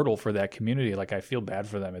biggest hurdle for that community. Like, I feel bad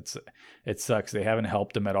for them. It sucks. They haven't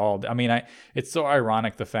helped them at all. I mean, it's so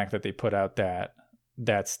ironic the fact that they put out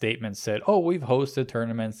that statement said, "Oh, we've hosted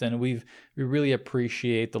tournaments and we really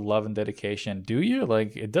appreciate the love and dedication." Do you?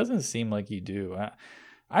 Like, it doesn't seem like you do.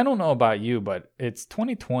 I don't know about you, but it's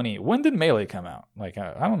 2020. When did Melee come out? Like,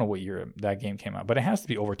 I don't know what year that game came out, but it has to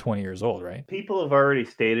be over 20 years old, right? People have already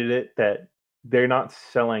stated it that they're not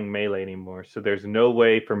selling Melee anymore, so there's no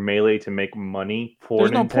way for Melee to make money for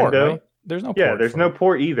There's Nintendo. no port, right? There's no port. Yeah, there's no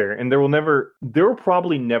port either, and there will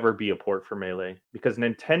probably never be a port for Melee, because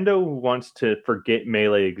Nintendo wants to forget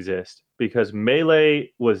Melee exists, because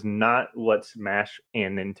Melee was not what Smash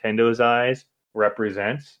in Nintendo's eyes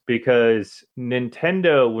represents. Because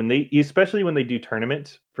Nintendo, especially when they do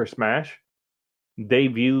tournaments for Smash, they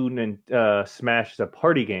view Smash as a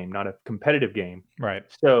party game, not a competitive game. Right.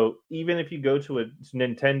 So even if you go to a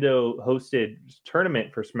Nintendo hosted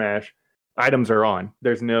tournament for Smash, items are on.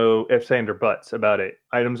 There's no ifs, ands, or buts about it.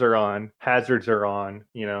 Items are on. Hazards are on.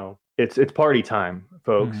 You know, it's party time,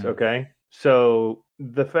 folks. Mhm. Okay. So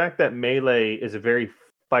the fact that Melee is a very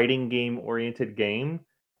fighting game oriented game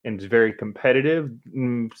and is very competitive,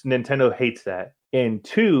 Nintendo hates that. And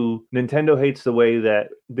two, Nintendo hates the way that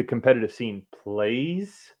the competitive scene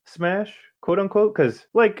plays Smash, quote unquote, because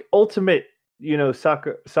like Ultimate, you know,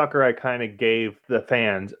 Sakurai kind of gave the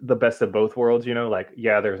fans the best of both worlds, you know, like,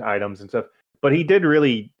 yeah, there's items and stuff, but he did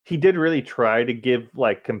really try to give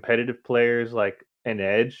like competitive players like an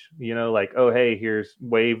edge, you know, like, oh hey, here's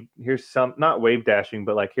some, not wave dashing,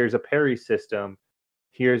 but like here's a parry system,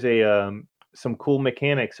 here's a some cool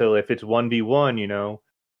mechanics. So if it's 1v1, you know,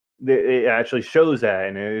 it actually shows that,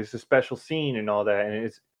 and it's a special scene and all that, and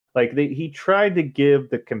it's like he tried to give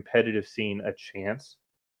the competitive scene a chance,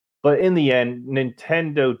 but in the end,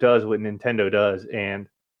 Nintendo does what Nintendo does, and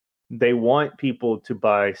they want people to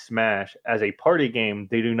buy Smash as a party game.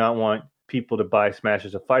 They do not want people to buy Smash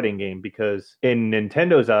as a fighting game, because in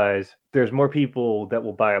Nintendo's eyes, there's more people that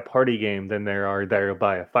will buy a party game than there are that will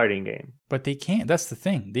buy a fighting game. But they can't. That's the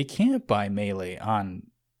thing. They can't buy Melee on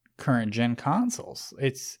current gen consoles.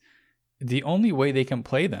 It's the only way they can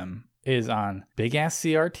play them is on big ass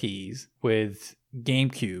CRTs with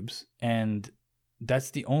GameCubes, and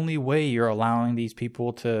that's the only way you're allowing these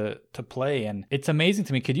people to play. And it's amazing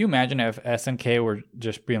to me. Could you imagine if SNK were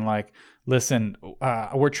just being like, listen,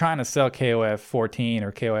 we're trying to sell KOF 14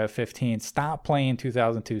 or KOF 15. Stop playing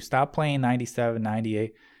 2002. Stop playing 97,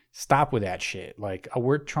 98. Stop with that shit. Like,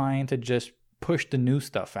 we're trying to just push the new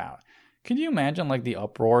stuff out. Can you imagine like the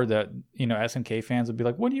uproar that, you know, SNK fans would be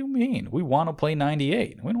like, what do you mean? We want to play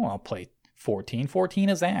 98. We don't want to play 14. 14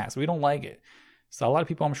 is ass. We don't like it. So a lot of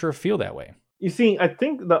people, I'm sure, feel that way. You see, I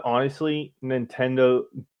think that honestly, Nintendo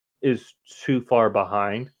is too far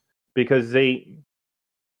behind, because they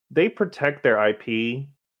protect their IP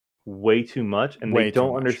way too much, and they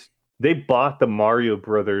don't understand. They bought the Mario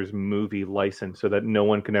Brothers movie license so that no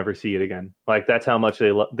one can ever see it again. Like, that's how much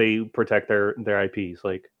they protect their IPs.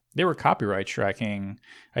 Like, they were copyright striking,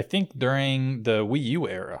 I think, during the Wii U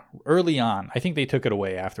era, early on. I think they took it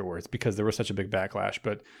away afterwards because there was such a big backlash.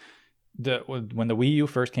 But when the Wii U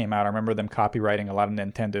first came out, I remember them copywriting a lot of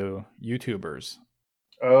Nintendo YouTubers.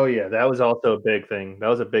 Oh yeah, that was also a big thing. That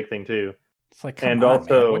was a big thing too. It's like, come on,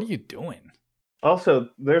 also, man, what are you doing? Also,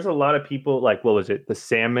 there's a lot of people, like, what was it, the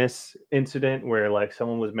Samus incident, where like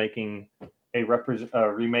someone was making a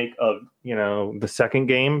remake of, you know, the second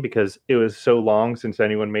game, because it was so long since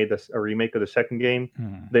anyone made a remake of the second game.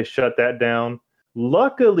 They shut that down.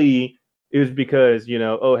 Luckily, it was because, you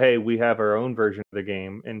know, oh hey, we have our own version of the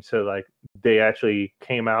game, and so like they actually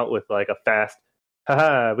came out with like a fast,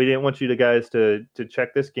 haha, we didn't want you guys to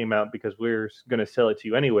check this game out because we're going to sell it to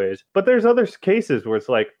you anyways. But there's other cases where it's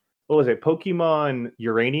like, what was it, Pokemon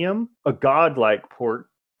Uranium, a godlike port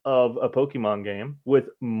of a Pokemon game with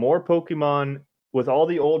more Pokemon, with all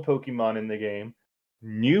the old Pokemon in the game,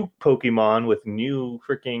 new Pokemon with new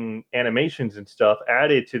freaking animations and stuff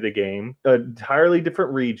added to the game, an entirely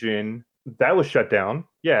different region. That was shut down.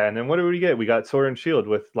 Yeah, and then what did we get? We got Sword and Shield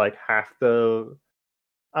with like half the,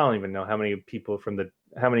 I don't even know how many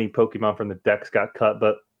Pokemon from the decks got cut,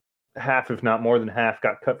 but half, if not more than half,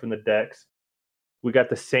 got cut from the decks. We got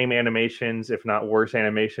the same animations, if not worse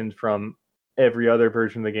animations, from every other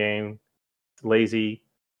version of the game. It's lazy.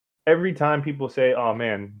 Every time people say, oh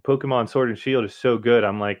man, Pokemon Sword and Shield is so good,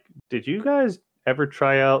 I'm like, did you guys ever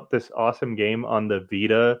try out this awesome game on the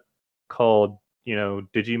Vita called, you know,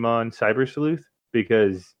 Digimon Cyber Sleuth?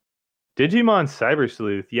 Because Digimon Cyber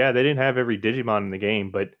Sleuth, yeah, they didn't have every Digimon in the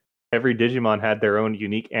game, but every Digimon had their own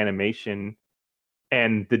unique animation,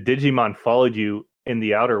 and the Digimon followed you in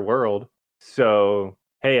the outer world. So,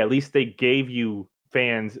 hey, at least they gave you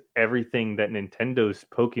fans everything that Nintendo's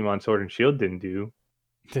Pokemon Sword and Shield didn't do.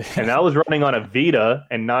 And that was running on a Vita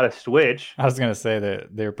and not a Switch. I was going to say that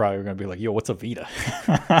they're probably going to be like, yo, what's a Vita?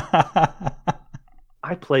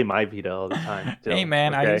 I play my Vita all the time. Still. Hey,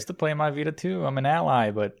 man, okay? I used to play my Vita too. I'm an ally,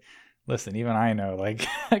 but listen, even I know, like,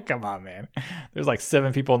 come on, man. There's like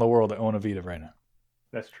 7 people in the world that own a Vita right now.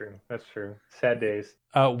 That's true. That's true. Sad days.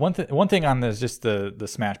 One thing on this, just the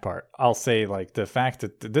Smash part, I'll say, like, the fact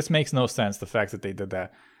that this makes no sense, the fact that they did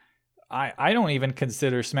that. I don't even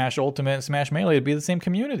consider Smash Ultimate and Smash Melee to be the same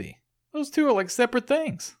community. Those two are like separate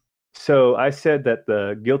things. So I said that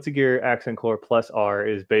the Guilty Gear Accent Core Plus R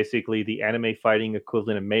is basically the anime fighting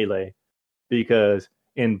equivalent of Melee, because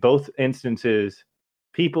in both instances,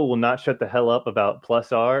 people will not shut the hell up about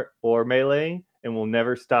Plus R or Melee, and will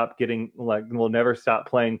never stop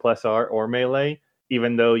playing Plus R or Melee,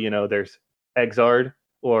 even though, you know, there's Exard,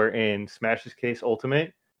 or in Smash's case,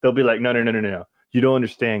 Ultimate. They'll be like, no. You don't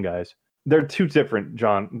understand, guys. They're two different,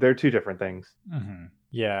 John. They're two different things. Mm-hmm.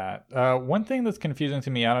 Yeah. One thing that's confusing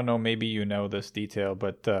to me, I don't know, maybe you know this detail,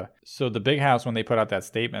 but so the Big House, when they put out that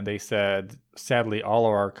statement, they said, sadly, all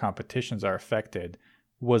of our competitions are affected.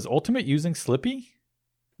 Was Ultimate using Slippy?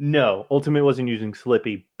 No, Ultimate wasn't using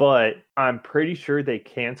Slippy, but I'm pretty sure they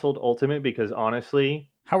canceled Ultimate because, honestly...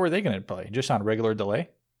 How are they going to play? Just on regular delay?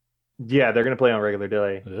 Yeah, they're going to play on regular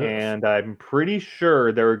delay. Ugh. And I'm pretty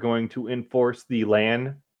sure they're going to enforce the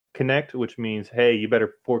LAN connect, which means, hey, you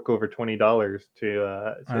better fork over $20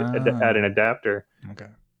 to add an adapter. Okay.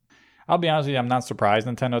 I'll be honest with you, I'm not surprised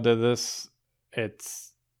Nintendo did this.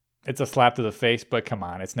 It's a slap to the face, but come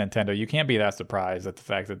on, it's Nintendo. You can't be that surprised at the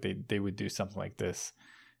fact that they would do something like this.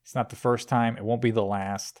 It's not the first time. It won't be the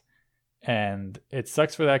last. And it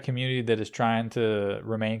sucks for that community that is trying to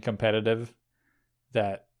remain competitive,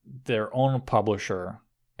 that their own publisher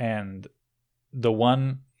and the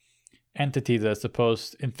one entity that's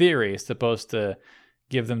in theory, is supposed to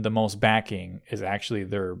give them the most backing is actually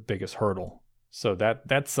their biggest hurdle. So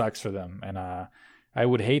that sucks for them. And I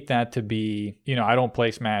would hate that to be, I don't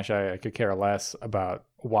play Smash. I could care less about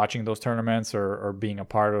watching those tournaments or being a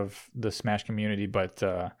part of the Smash community, but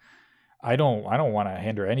I don't want to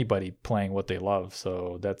hinder anybody playing what they love.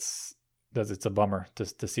 So it's a bummer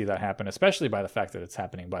to see that happen, especially by the fact that it's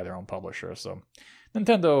happening by their own publisher. So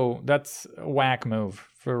Nintendo, that's a whack move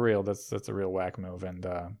for real. That's a real whack move, and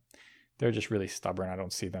they're just really stubborn. I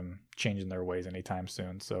don't see them changing their ways anytime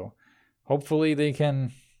soon. So hopefully they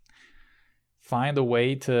can find a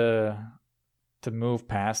way to move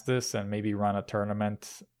past this and maybe run a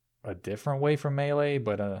tournament a different way from Melee.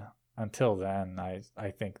 But until then,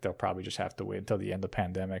 I think they'll probably just have to wait until the end of the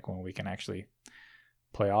pandemic when we can actually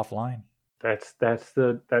play offline. That's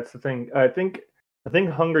the thing. I think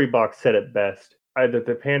Hungrybox said it best. Either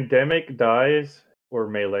the pandemic dies or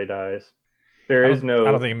Melee dies. I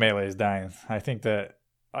don't think Melee is dying. I think that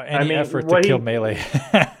any effort to kill Melee.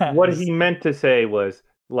 What he meant to say was,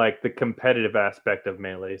 like, the competitive aspect of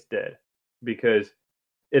Melee is dead, because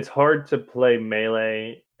it's hard to play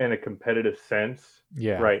Melee in a competitive sense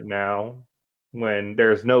right now when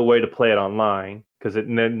there's no way to play it online, because it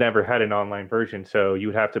never had an online version. So you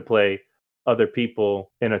would have to play other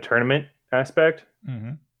people in a tournament aspect.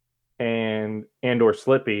 Mm-hmm. and or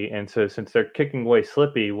Slippy. And so since they're kicking away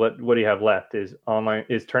Slippy, what do you have left is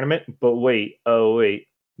tournament. But wait,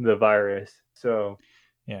 the virus. So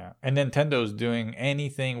yeah, and Nintendo's doing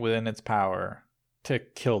anything within its power to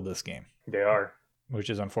kill this game. They are, which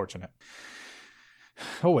is unfortunate.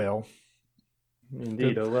 Oh well.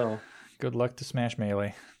 Indeed. Good luck to Smash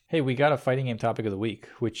Melee. Hey, we got a fighting game topic of the week,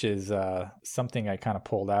 which is something I kind of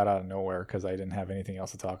pulled out of nowhere because I didn't have anything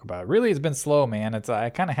else to talk about. Really, it's been slow, man. I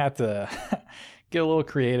kind of had to get a little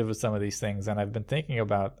creative with some of these things, and I've been thinking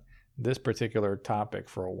about this particular topic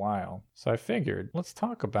for a while. So I figured, let's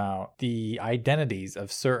talk about the identities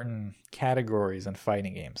of certain categories in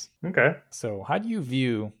fighting games. Okay. So how do you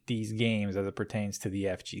view these games as it pertains to the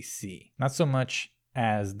FGC? Not so much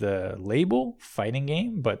as the label fighting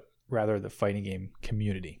game, but rather the fighting game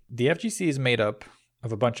community. The FGC is made up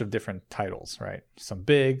of a bunch of different titles, right? Some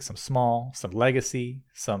big, some small, some legacy,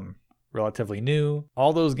 some relatively new.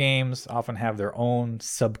 All those games often have their own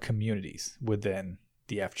sub-communities within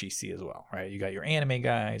the FGC as well, right? You got your anime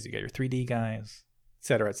guys, you got your 3D guys,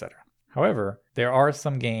 etc., etc. However, there are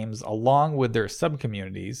some games along with their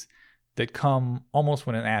sub-communities that come almost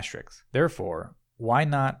with an asterisk. Therefore, why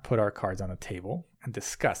not put our cards on the table and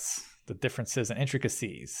discuss the differences and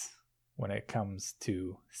intricacies when it comes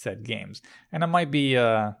to said games? And I might be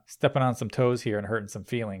stepping on some toes here and hurting some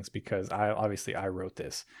feelings because I wrote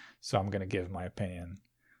this, so I'm going to give my opinion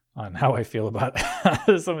on how I feel about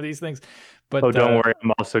some of these things. But don't worry,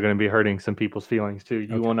 I'm also going to be hurting some people's feelings too.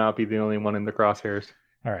 You will not be the only one in the crosshairs.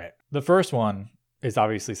 All right. The first one is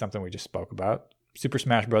obviously something we just spoke about. Super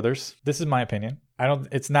Smash Brothers. This is my opinion.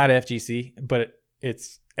 It's not FGC, but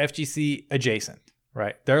it's FGC adjacent.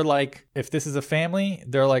 Right. They're like, if this is a family,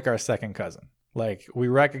 they're like our second cousin. Like, we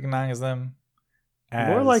recognize them as...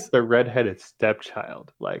 More like the redheaded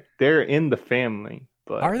stepchild. Like, they're in the family,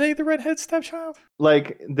 but... Are they the redheaded stepchild?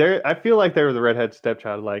 Like, I feel like they're the redheaded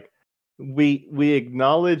stepchild. Like, we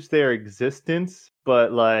acknowledge their existence,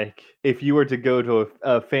 but, like, if you were to go to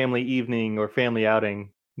a family evening or family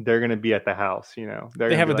outing, they're going to be at the house, you know?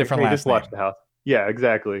 They have a different last just name. Watch the house. Yeah,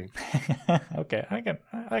 exactly. Okay,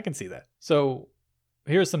 I can see that. So...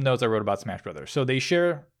 here's some notes I wrote about Smash Brothers. So they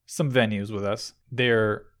share some venues with us.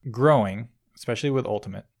 They're growing, especially with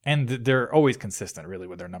Ultimate. And they're always consistent, really,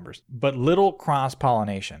 with their numbers. But little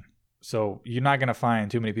cross-pollination. So you're not going to find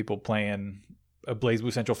too many people playing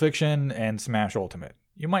BlazBlue Central Fiction and Smash Ultimate.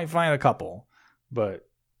 You might find a couple, but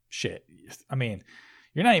shit. I mean,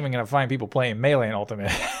 you're not even going to find people playing Melee and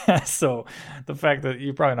Ultimate. So the fact that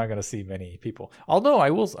you're probably not going to see many people. Although I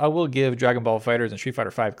will give Dragon Ball FighterZ and Street Fighter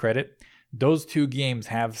V credit. Those two games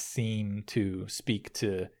have seemed to speak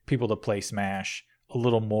to people that play Smash a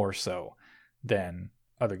little more so than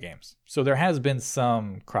other games. So there has been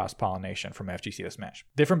some cross-pollination from FGC to Smash.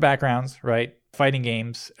 Different backgrounds, right? Fighting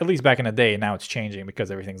games, at least back in the day, now it's changing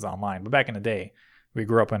because everything's online. But back in the day, we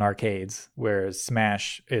grew up in arcades, whereas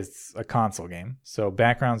Smash is a console game. So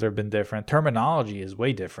backgrounds have been different. Terminology is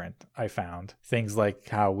way different, I found. Things like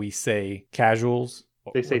how we say casuals.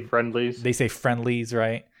 They say friendlies. They say friendlies,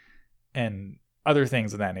 right? And other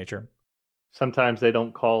things of that nature. Sometimes they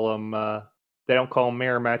don't call them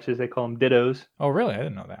mirror matches. They call them dittos. Oh, really? I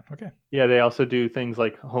didn't know that. Okay. Yeah, they also do things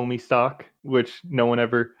like homie stock, which no one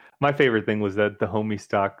ever. My favorite thing was the homie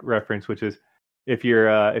stock reference, which is if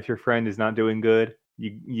your friend is not doing good,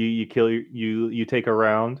 you kill you take a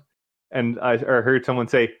round. And I heard someone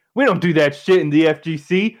say, "We don't do that shit in the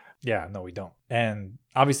FGC." Yeah, no, we don't. And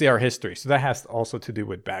obviously our history. So that has also to do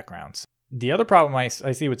with backgrounds. The other problem I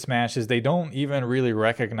see with Smash is they don't even really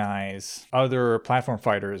recognize other platform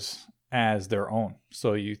fighters as their own.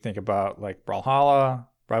 So you think about like Brawlhalla,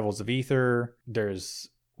 Rivals of Aether, there's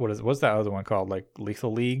what's that other one called, like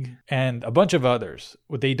Lethal League, and a bunch of others.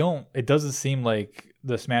 It doesn't seem like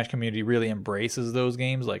the Smash community really embraces those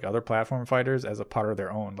games like other platform fighters as a part of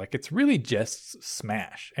their own. Like it's really just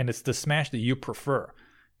Smash, and it's the Smash that you prefer.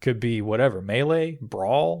 Could be whatever, Melee,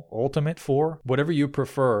 Brawl, Ultimate 4, whatever you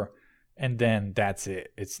prefer, and then that's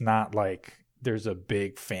it. It's not like there's a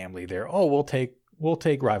big family there. Oh, we'll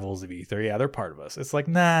take Rivals of Aether. Yeah, they're part of us. It's like,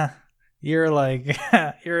 nah, you're like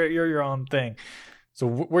you're your own thing. So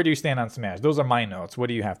where do you stand on Smash? Those are my notes. What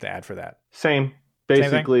do you have to add for that? Same.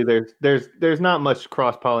 Basically, there's not much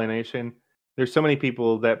cross pollination. There's so many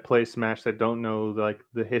people that play Smash that don't know like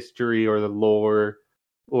the history or the lore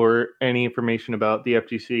or any information about the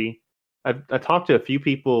FGC. I talked to a few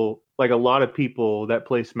people, like a lot of people that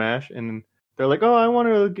play Smash, and they're like, "Oh, I want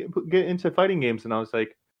to get into fighting games," and I was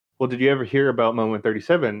like, "Well, did you ever hear about Moment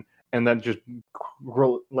 37?" And that just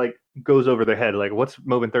like goes over their head. Like, what's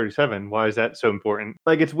Moment 37? Why is that so important?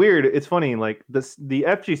 Like, it's weird. It's funny. Like the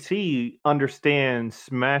FGC understands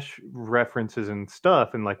Smash references and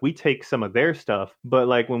stuff, and like we take some of their stuff, but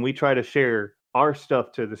like when we try to share our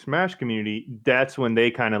stuff to the Smash community, that's when they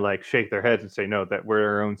kind of like shake their heads and say, no, that we're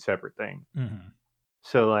our own separate thing. Mm-hmm.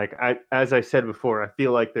 So like as I said before, I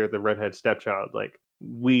feel like they're the redhead stepchild. Like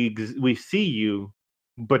we see you,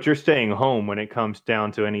 but you're staying home when it comes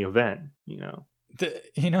down to any event, you know.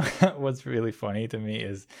 What's really funny to me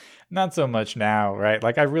is not so much now, right?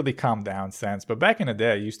 Like I've really calmed down since, but back in the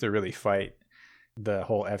day I used to really fight the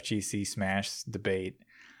whole FGC Smash debate.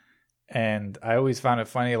 And I always found it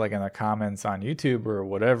funny, like in the comments on YouTube or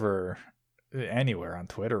whatever, anywhere on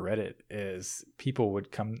Twitter, Reddit, is people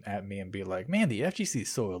would come at me and be like, man, the FGC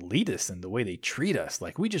is so elitist in the way they treat us.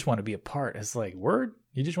 Like, we just want to be a part. It's like, word?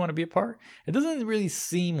 You just want to be a part? It doesn't really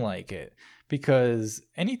seem like it, because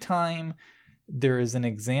anytime there is an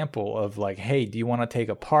example of like, hey, do you want to take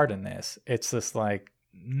a part in this? It's just like,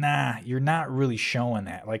 nah, you're not really showing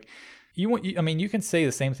that. Like, you can say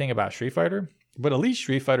the same thing about Street Fighter, but at least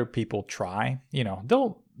Street Fighter people try. You know,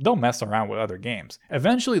 they'll mess around with other games.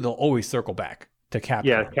 Eventually, they'll always circle back to Capcom.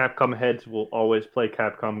 Yeah, Capcom heads will always play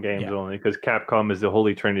Capcom games only because Capcom is the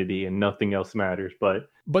holy trinity and nothing else matters. But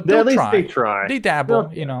at least they try. They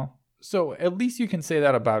dabble, you know. So at least you can say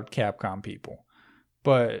that about Capcom people.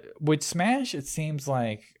 But with Smash, it seems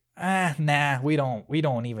like, nah, we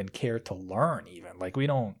don't even care to learn even. Like,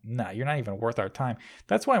 you're not even worth our time.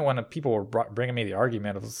 That's why when people were bringing me the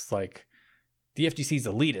argument, it was like, the FGC's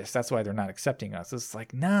elitist, that's why they're not accepting us. It's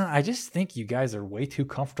like, nah, I just think you guys are way too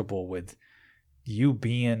comfortable with you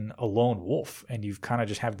being a lone wolf, and you've kind of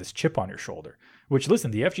just have this chip on your shoulder. Which,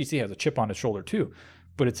 listen, the FGC has a chip on its shoulder too,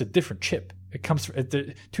 but it's a different chip. It comes from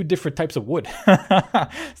two different types of wood.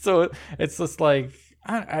 So it's just like,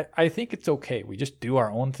 I think it's okay. We just do our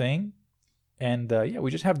own thing. And we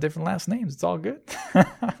just have different last names. It's all good.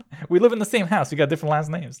 We live in the same house. We got different last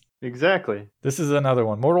names. Exactly. This is another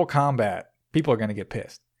one. Mortal Kombat. People are going to get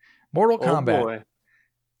pissed. Mortal Kombat,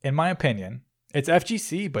 in my opinion, it's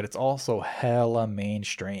FGC, but it's also hella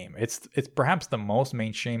mainstream. It's perhaps the most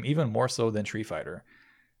mainstream, even more so than Street Fighter,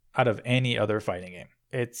 out of any other fighting game.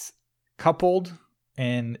 It's coupled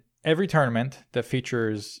in every tournament that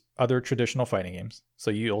features other traditional fighting games.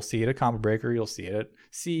 So you'll see it at Combo Breaker, you'll see it at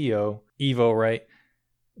CEO, Evo, right?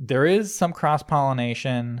 There is some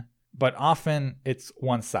cross-pollination, but often it's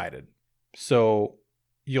one-sided. So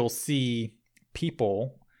you'll see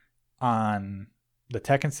people on the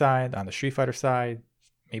Tekken side, on the Street Fighter side,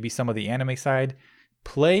 maybe some of the anime side,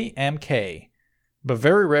 play MK, but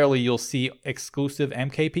very rarely you'll see exclusive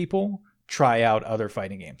MK people try out other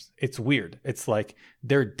fighting games. It's weird. It's like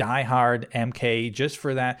they're diehard MK just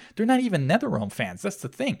for that. They're not even NetherRealm fans. That's the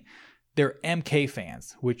thing. They're MK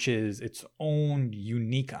fans, which is its own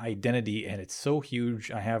unique identity, and it's so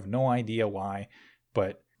huge. I have no idea why,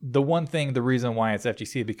 but the one thing, the reason why it's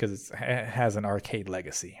FGC, because it has an arcade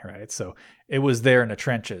legacy, right? So it was there in the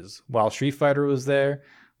trenches while Street Fighter was there,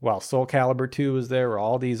 while Soul Calibur 2 was there, where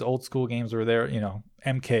all these old school games were there.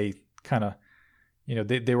 MK kind of,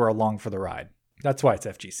 they were along for the ride. That's why it's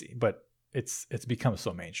FGC, but it's become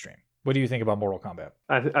so mainstream. What do you think about Mortal Kombat?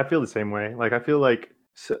 I feel the same way. Like, I feel like,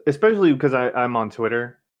 especially because I'm on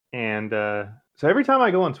Twitter, and so every time I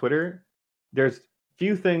go on Twitter, there's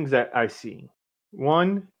few things that I see.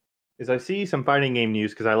 One is I see some fighting game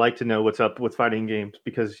news because I like to know what's up with fighting games,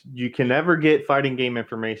 because you can never get fighting game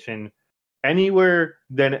information anywhere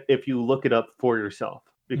than if you look it up for yourself,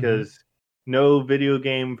 because no video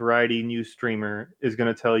game variety news streamer is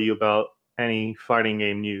going to tell you about any fighting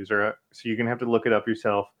game news, or so you're going to have to look it up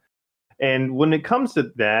yourself. And when it comes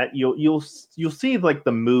to that, you'll see like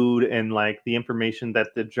the mood and like the information that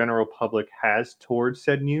the general public has towards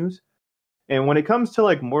said news. And when it comes to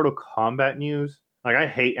like Mortal Kombat news, like, I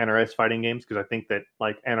hate NRS fighting games because I think that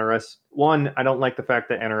like NRS, one, I don't like the fact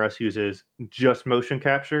that NRS uses just motion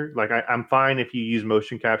capture. Like, I'm fine if you use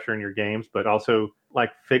motion capture in your games, but also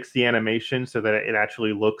like fix the animation so that it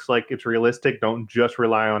actually looks like it's realistic. Don't just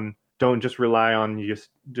rely on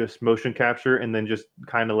just motion capture and then just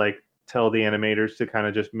kind of like tell the animators to kind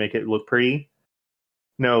of just make it look pretty.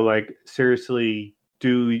 No, like, seriously,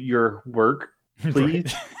 do your work,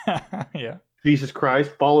 please. Yeah. Jesus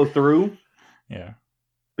Christ, follow through. Yeah.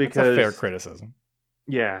 Because that's a fair criticism.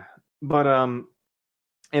 Yeah. But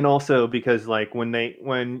and also because like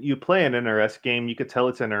when you play an NRS game, you could tell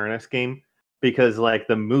it's an NRS game because like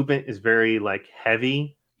the movement is very like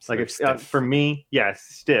heavy. It's like it's for me,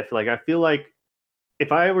 stiff. Like, I feel like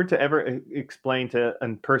if I were to ever explain to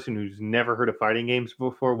a person who's never heard of fighting games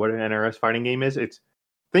before what an NRS fighting game is, it's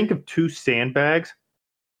think of two sandbags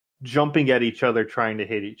jumping at each other, trying to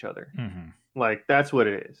hit each other. Mm-hmm. Like, that's what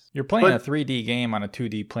it is. You're playing a 3D game on a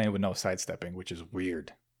 2D plane with no sidestepping, which is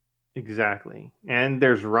weird. Exactly. And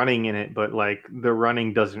there's running in it, but like the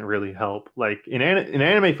running doesn't really help. Like in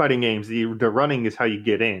anime fighting games, the running is how you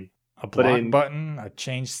get in. A block button, a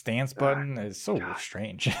change stance button is so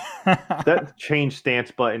strange. That change stance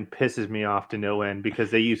button pisses me off to no end because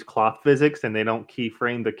they use cloth physics and they don't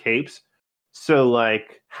keyframe the capes. So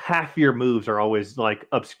like half your moves are always like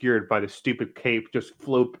obscured by the stupid cape just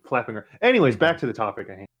flapping around. Anyways, back to the topic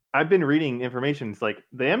at hand. I've been reading information. It's like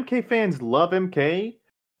the MK fans love MK,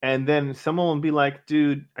 and then someone will be like,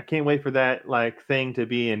 "Dude, I can't wait for that like thing to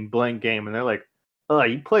be in blank game," and they're like, "Oh,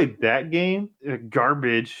 you played that game?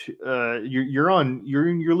 Garbage.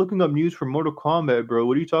 You're looking up news for Mortal Kombat, bro.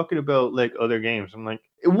 What are you talking about? Like other games?" I'm like,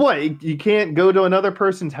 "What? You can't go to another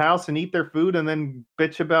person's house and eat their food and then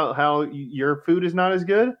bitch about how your food is not as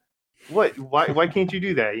good? What? Why can't you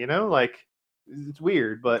do that? Like, it's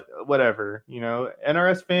weird, but whatever.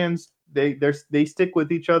 NRS fans, they stick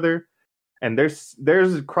with each other, and there's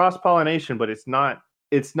cross pollination, but it's not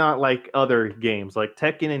like other games like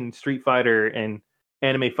Tekken and Street Fighter and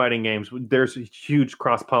anime fighting games. There's a huge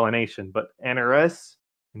cross-pollination, but NRS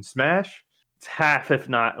and Smash, it's half, if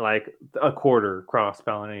not like a quarter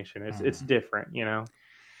cross-pollination. It's different,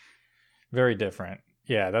 Very different.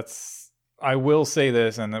 Yeah, I will say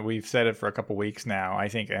this, and that we've said it for a couple weeks now. I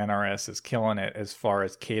think NRS is killing it as far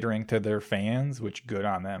as catering to their fans, which good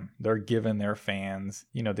on them. They're giving their fans,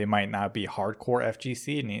 they might not be hardcore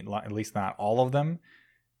FGC, at least not all of them,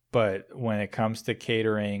 but when it comes to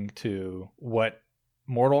catering to what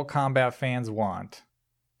Mortal Kombat fans want,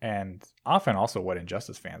 and often also what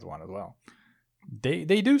Injustice fans want as well, they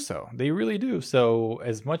do so. They really do. So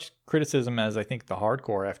as much criticism as I think the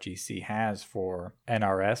hardcore FGC has for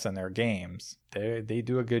NRS and their games, they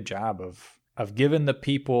do a good job of giving the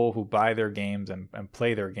people who buy their games and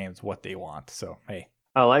play their games what they want. So hey,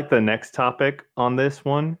 I like the next topic on this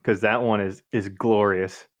one because that one is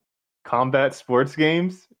glorious. Combat sports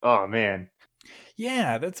games. Oh man.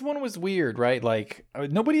 Yeah, that's one was weird, right? Like,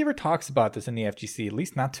 nobody ever talks about this in the FGC, at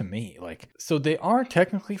least not to me. Like, so they are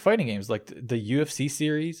technically fighting games, like the UFC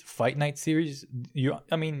series, Fight Night series.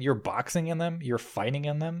 You're boxing in them, you're fighting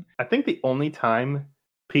in them. I think the only time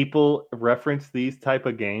people reference these type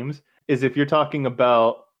of games is if you're talking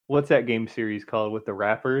about, what's that game series called with the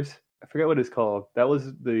rappers? I forget what it's called. That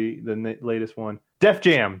was the latest one. Def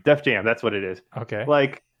Jam, that's what it is. Okay.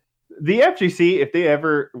 Like, the FGC, if they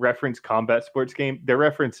ever reference combat sports game, they're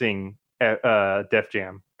referencing Def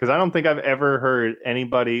Jam. Because I don't think I've ever heard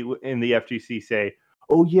anybody in the FGC say,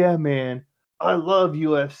 "Oh yeah, man, I love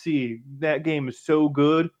UFC. That game is so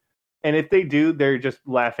good." And if they do, they're just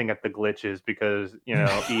laughing at the glitches because,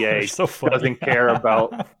 EA so doesn't care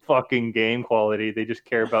about fucking game quality. They just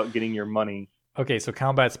care about getting your money. Okay, so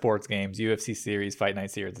combat sports games, UFC series, Fight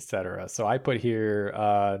Night series, etc. So I put here,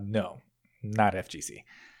 no, not FGC.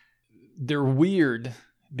 They're weird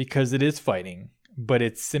because it is fighting, but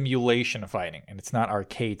it's simulation fighting, and it's not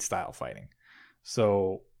arcade style fighting.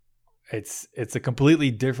 So it's a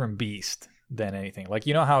completely different beast than anything. Like,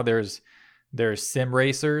 you know how there's sim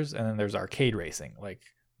racers and then there's arcade racing. Like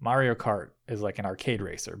Mario Kart is like an arcade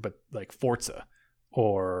racer, but like Forza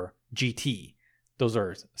or GT, those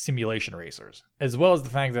are simulation racers. As well as the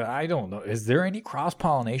fact that I don't know, is there any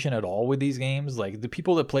cross-pollination at all with these games? Like the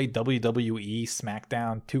people that play WWE,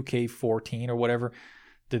 SmackDown, 2K14 or whatever,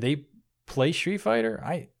 do they play Street Fighter?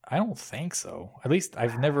 I don't think so. At least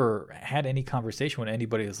I've never had any conversation with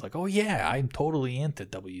anybody that's like, oh yeah, I'm totally into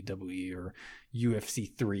WWE or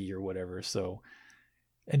UFC 3 or whatever. So,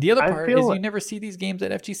 and the other part is you never see these games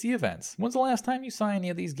at FGC events. When's the last time you saw any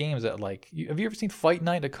of these games at like, have you ever seen Fight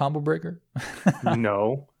Night at Combo Breaker?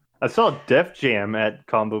 No. I saw Def Jam at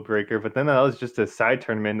Combo Breaker, but then that was just a side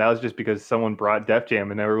tournament. That was just because someone brought Def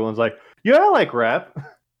Jam and everyone's like, yeah, I like rap.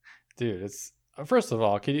 Dude, it's, first of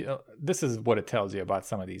all, this is what it tells you about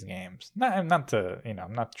some of these games. I'm not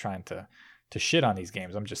trying to shit on these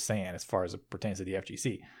games. I'm just saying, as far as it pertains to the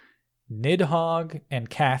FGC, Nidhogg and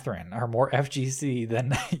Catherine are more FGC than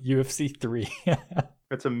UFC 3.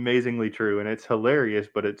 That's amazingly true, and it's hilarious,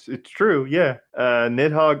 but it's true. Yeah,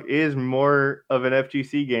 Nidhogg is more of an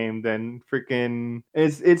FGC game than freaking.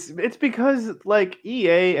 It's because like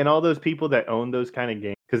EA and all those people that own those kind of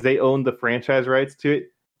games, because they own the franchise rights to it.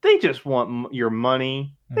 They just want your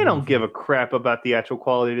money. They don't give a crap about the actual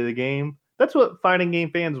quality of the game. That's what fighting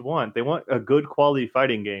game fans want. They want a good quality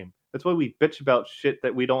fighting game. That's why we bitch about shit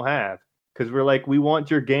that we don't have. Because we're like, we want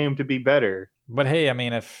your game to be better. But hey, I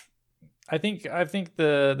mean, if I think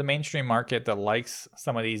the mainstream market that likes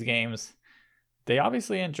some of these games, they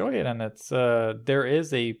obviously enjoy it, and it's there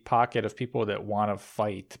is a pocket of people that want to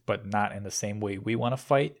fight, but not in the same way we want to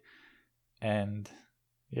fight. And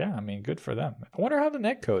yeah, I mean, good for them. I wonder how the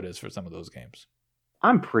netcode is for some of those games.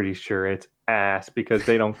 I'm pretty sure it's ass because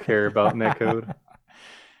they don't care about netcode.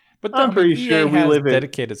 But I'm pretty sure we live in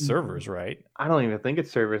dedicated servers, right? I don't even think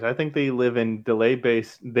it's servers. I think they live in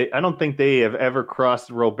delay-based. I don't think they have ever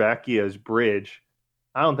crossed Robakia's bridge.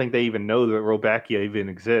 I don't think they even know that Robakia even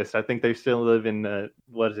exists. I think they still live in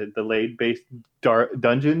delayed-based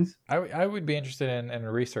dungeons. I would be interested in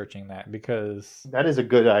researching that, because that is a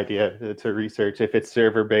good idea to research if it's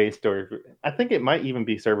server-based, or I think it might even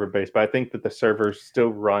be server-based, but I think that the servers still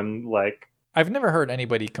run like. I've never heard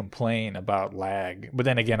anybody complain about lag, but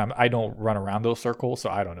then again, I don't run around those circles, so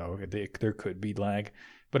I don't know. There could be lag,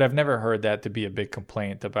 but I've never heard that to be a big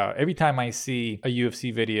complaint about. Every time I see a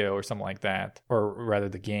UFC video or something like that, or rather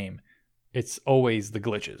the game, it's always the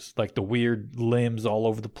glitches, like the weird limbs all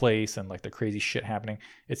over the place and like the crazy shit happening.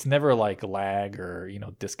 It's never like lag or,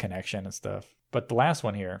 disconnection and stuff. But the last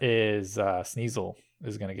one here is Sneasel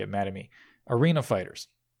is going to get mad at me. Arena Fighters.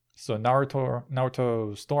 So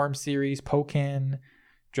Naruto Storm series, Pokken,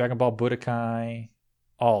 Dragon Ball Budokai,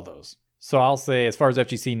 all those. So I'll say, as far as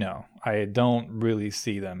FGC, no, I don't really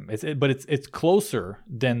see them. But it's closer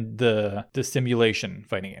than the simulation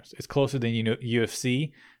fighting games. It's closer than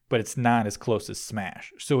UFC, but it's not as close as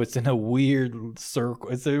Smash. So it's in a weird circle.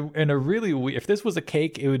 It's in a really weird. If this was a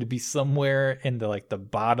cake, it would be somewhere in the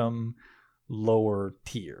bottom lower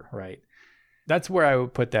tier, right? That's where I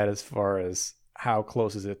would put that as far as how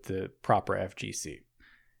close is it to proper FGC.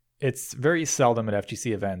 It's very seldom at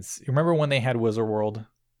FGC events. You remember when they had Wizard World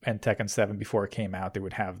and Tekken 7 before it came out? They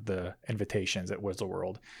would have the invitations at Wizard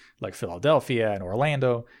World, like Philadelphia and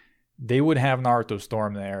Orlando. They would have Naruto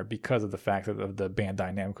Storm there because of the fact of the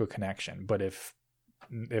Bandai Namco connection. But if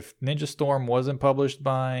Ninja Storm wasn't published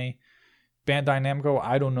by Bandai Namco,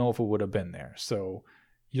 I don't know if it would have been there. So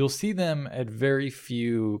you'll see them at very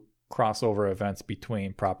few crossover events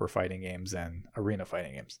between proper fighting games and arena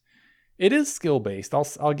fighting games. It is skill based,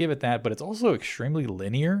 I'll give it that, but it's also extremely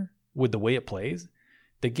linear with the way it plays.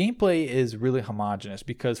 The gameplay is really homogenous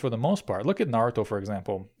because, for the most part, look at Naruto, for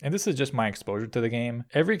example, and this is just my exposure to the game.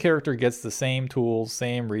 Every character gets the same tools,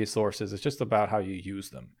 same resources. It's just about how you use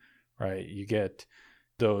them, right? You get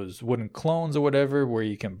those wooden clones or whatever where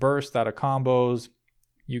you can burst out of combos.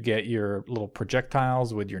 You get your little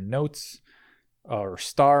projectiles with your notes or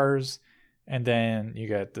stars, and then you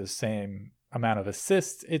get the same amount of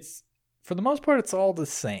assists. It's, for the most part, it's all the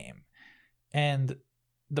same. And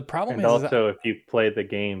the problem is also, if you play the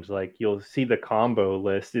games, like, you'll see the combo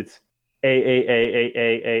list. It's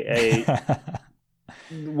A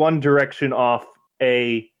one direction off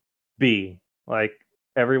A, B. Like,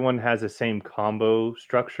 everyone has the same combo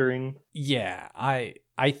structuring. Yeah, I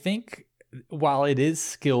think while it is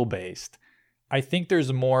skill based, I think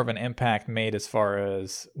there's more of an impact made as far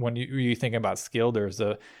as when you think about skill. There's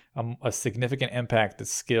a significant impact that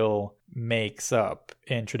skill makes up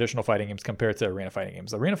in traditional fighting games compared to arena fighting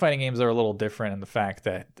games. Arena fighting games are a little different in the fact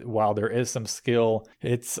that while there is some skill,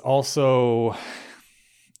 it's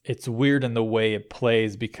weird in the way it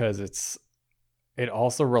plays because it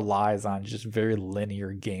also relies on just very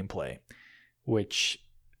linear gameplay, which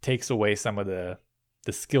takes away some of the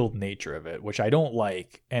skilled nature of it, which I don't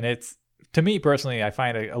like. And it's, to me personally, I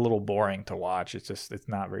find it a little boring to watch. It's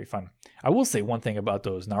not very fun. I will say one thing about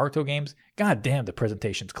those Naruto games. God damn, the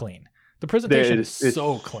presentation's clean. The presentation is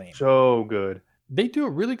so clean. So good. They do a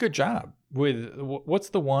really good job with, what's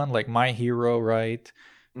the one, like My Hero, right?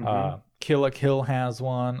 Mm-hmm. Kill la Kill has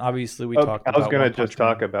one. Obviously, we talked about... I was going to just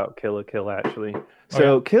talk about Kill la Kill, actually.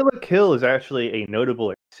 So Kill la Kill is actually a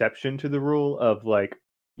notable exception to the rule of, like,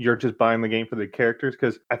 you're just buying the game for the characters,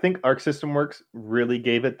 because I think Arc System Works really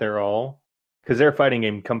gave it their all, because they're a fighting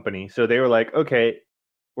game company. So they were like, okay,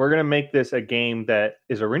 we're going to make this a game that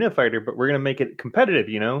is Arena Fighter, but we're going to make it competitive,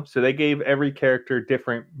 you know? So they gave every character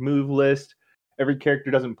different move list. Every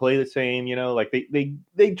character doesn't play the same, you know? Like,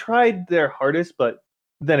 they tried their hardest, but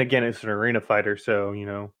then again, it's an Arena Fighter, so, you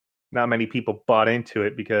know, not many people bought into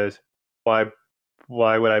it, because why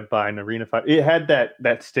would I buy an Arena Fighter? It had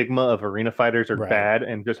that stigma of Arena Fighters are bad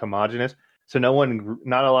and just homogenous. So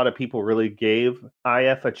not a lot of people really gave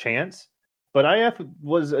IF a chance. But IF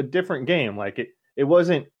was a different game. Like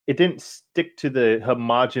it didn't stick to the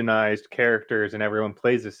homogenized characters and everyone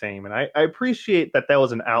plays the same. And I appreciate that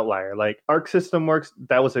was an outlier. Like Arc System Works,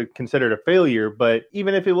 that was considered a failure. But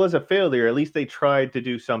even if it was a failure, at least they tried to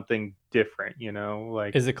do something different, you know?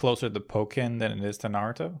 Like, is it closer to Pokken than it is to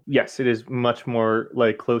Naruto? Yes, it is much more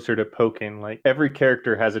like closer to Pokken. Like every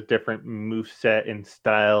character has a different moveset and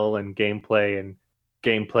style and gameplay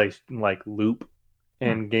like loop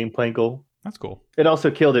and gameplay goal. That's cool. It also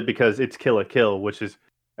killed it because it's Kill la Kill, which is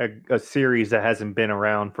a series that hasn't been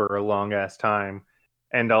around for a long ass time,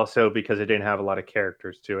 and also because it didn't have a lot of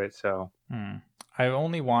characters to it. So I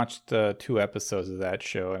only watched 2 episodes of that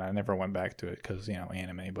show, and I never went back to it because, you know,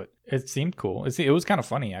 anime. But it seemed cool. It was kind of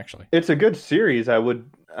funny, actually. It's a good series. I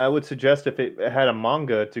would suggest if it had a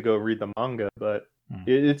manga to go read the manga, but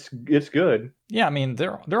it's good. Yeah, I mean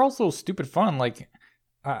they're also stupid fun. Like,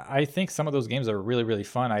 I think some of those games are really, really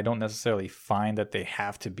fun. I don't necessarily find that they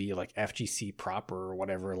have to be like FGC proper or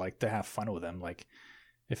whatever, like to have fun with them. Like,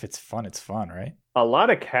 if it's fun, right? A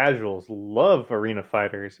lot of casuals love Arena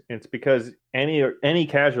Fighters. It's because any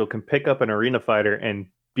casual can pick up an Arena Fighter and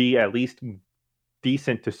be at least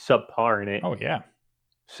decent to subpar in it. Oh yeah.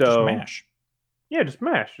 So just mash. Yeah, just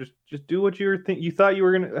mash. Just do what you thought you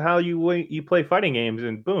were gonna, how you play fighting games,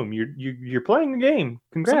 and boom, you're playing the game.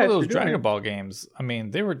 Congrats. Some of those Dragon Ball games, I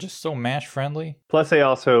mean, they were just so mash friendly. Plus, they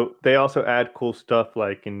also add cool stuff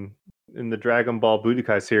like in the Dragon Ball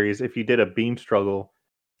Budokai series. If you did a beam struggle,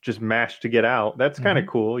 just mash to get out. That's kind of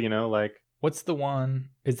cool, you know. Like, what's the one?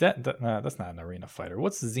 Is that's not an Arena Fighter.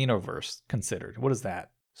 What's Xenoverse considered? What is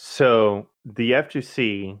that? So the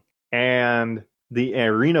FGC and the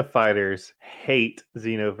Arena Fighters hate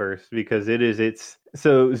Xenoverse because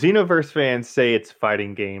so Xenoverse fans say it's a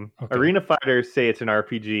fighting game. Okay. Arena Fighters say it's an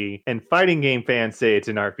RPG, and fighting game fans say it's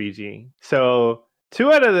an RPG. So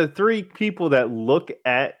 2 out of the 3 people that look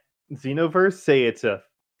at Xenoverse say it's a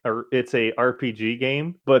RPG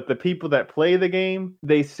game, but the people that play the game,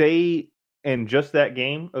 they say, and just that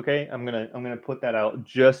game, okay, I'm gonna put that out,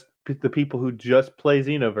 just the people who just play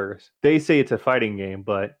Xenoverse, they say it's a fighting game,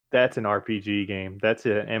 but that's an RPG game. That's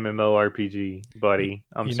an MMORPG, buddy.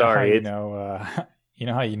 I'm sorry. You know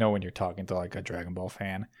how you know when you're talking to like a Dragon Ball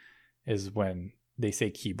fan is when they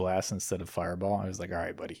say Ki Blast instead of Fireball. I was like, all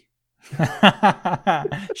right, buddy.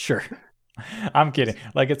 Sure. I'm kidding.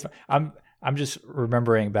 Like, I'm just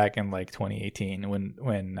remembering back in like 2018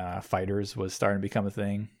 when Fighters was starting to become a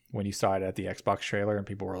thing. When you saw it at the Xbox trailer and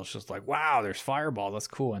people were just like, wow, there's Fireball, that's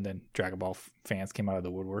cool. And then Dragon Ball fans came out of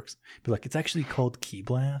the woodworks. Be like, it's actually called Ki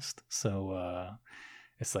Blast. So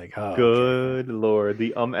it's like, oh, good okay. Lord,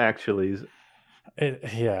 the actuallys.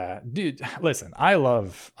 Yeah, dude, listen,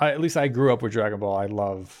 at least I grew up with Dragon Ball. I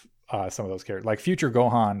love some of those characters. Like Future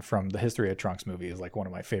Gohan from the History of Trunks movie is like one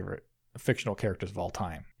of my favorite fictional characters of all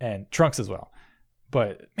time. And Trunks as well.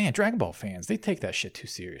 But man, Dragon Ball fans, they take that shit too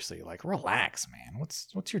seriously. Like, relax, man.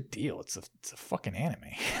 What's your deal? It's a fucking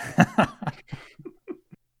anime. All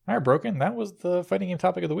right, Broken. That was the fighting game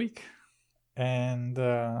topic of the week. And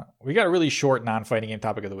we got a really short non-fighting game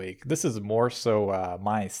topic of the week. This is more so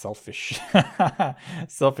my selfish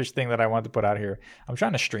thing that I wanted to put out here. I'm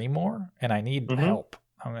trying to stream more, and I need help.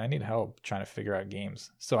 I mean, I need help trying to figure out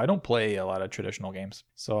games. So I don't play a lot of traditional games.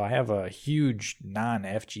 So I have a huge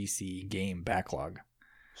non-FGC game backlog.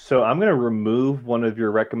 So I'm going to remove one of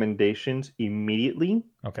your recommendations immediately,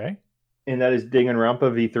 Okay. and that is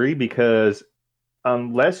Danganronpa V3, because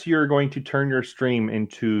unless you're going to turn your stream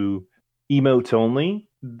into emotes only,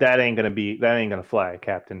 that ain't gonna fly,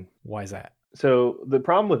 Captain. Why is that? So the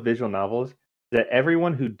problem with visual novels is that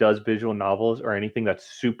everyone who does visual novels or anything that's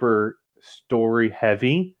super story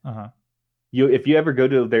heavy, Uh-huh. if you ever go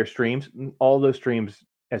to their streams, all those streams,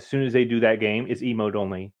 as soon as they do that game, is emote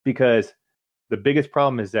only. Because the biggest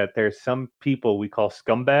problem is that there's some people we call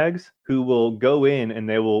scumbags who will go in and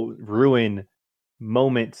they will ruin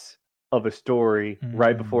moments of a story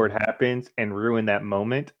right before it happens and ruin that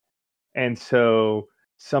moment. And so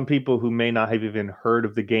some people who may not have even heard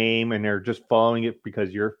of the game and they're just following it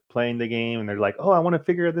because you're playing the game and they're like, oh, I want to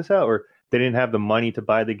figure this out. Or they didn't have the money to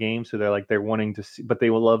buy the game. So they're wanting to see, but they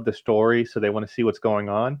will love the story. So they want to see what's going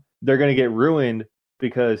on. They're going to get ruined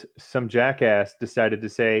because some jackass decided to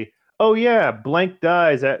say, oh yeah, blank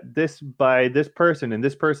dies by this person and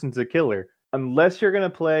this person's a killer. Unless you're going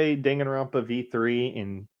to play Danganronpa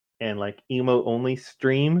V3 and like emo only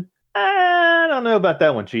stream, I don't know about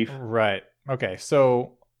that one, Chief. Right. Okay.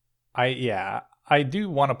 So I do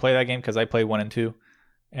want to play that game because I played 1 and 2.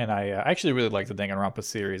 And I actually really like the Danganronpa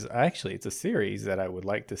series. Actually, it's a series that I would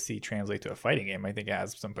like to see translate to a fighting game. I think it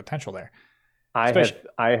has some potential there. I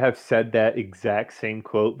have said that exact same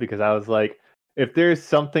quote because I was like, if there's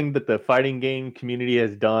something that the fighting game community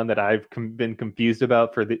has done that I've been confused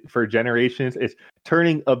about for generations, it's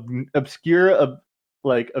turning obscure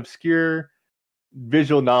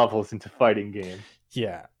visual novels into fighting games.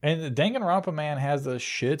 Yeah, and Danganronpa, man, has a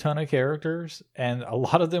shit ton of characters, and a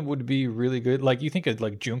lot of them would be really good. Like, you think of,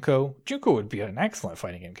 like, Junko. Junko would be an excellent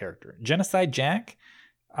fighting game character. Genocide Jack?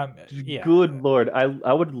 Yeah. Good lord.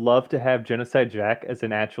 I would love to have Genocide Jack as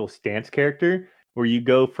an actual stance character, where you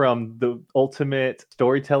go from the ultimate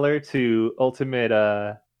storyteller to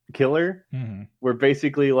ultimate killer, where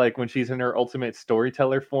basically, like, when she's in her ultimate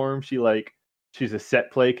storyteller form, she's a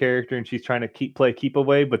set play character, and she's trying to keep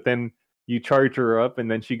away, but then you charge her up, and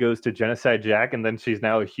then she goes to Genocide Jack, and then she's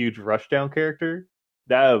now a huge rushdown character.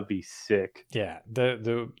 That would be sick. Yeah,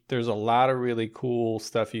 there's a lot of really cool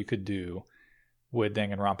stuff you could do with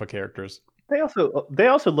Danganronpa characters. They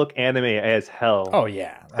also look anime as hell. Oh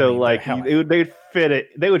yeah, so like they'd fit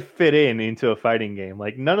into a fighting game.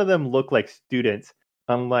 Like none of them look like students,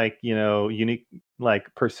 unlike unique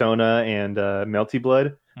like Persona and Melty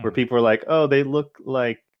Blood, where people are like, oh, they look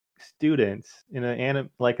like students in an anime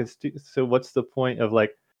so what's the point of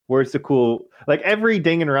like where's the cool, like every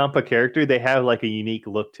Danganronpa character, they have like a unique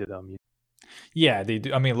look to them. Yeah, they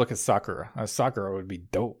do. I mean, look at Sakura. Sakura would be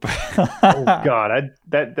dope. Oh god,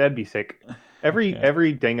 that'd be sick. Every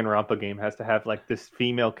Danganronpa game has to have like this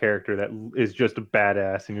female character that is just a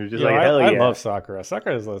badass, and you're just hell yeah. I love Sakura.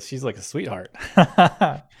 She's like a sweetheart.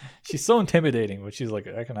 She's so intimidating, but she's like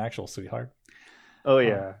an actual sweetheart. Oh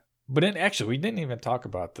yeah. But actually, we didn't even talk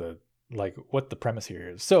about what the premise here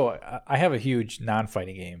is. So I have a huge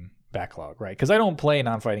non-fighting game backlog, right? Because I don't play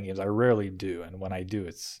non-fighting games. I rarely do, and when I do,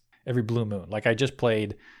 it's every blue moon. Like I just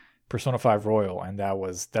played Persona 5 Royal, and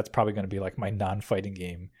that's probably going to be like my non-fighting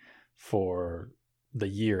game for the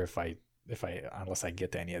year unless I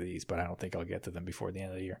get to any of these, but I don't think I'll get to them before the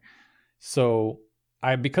end of the year. So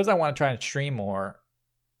because I want to try and stream more,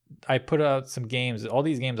 I put out some games. All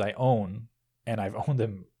these games I own, and I've owned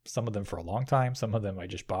them. Some of them for a long time. Some of them I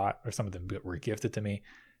just bought, or some of them were gifted to me.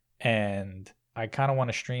 And I kind of want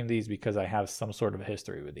to stream these because I have some sort of a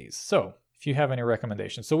history with these. So if you have any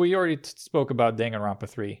recommendations. So we already spoke about Danganronpa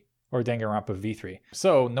 3 or Danganronpa V3.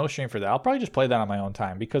 So no stream for that. I'll probably just play that on my own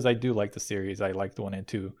time because I do like the series. I like the 1 and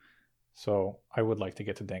 2. So I would like to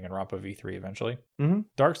get to Danganronpa V3 eventually.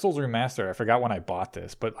 Dark Souls Remastered. I forgot when I bought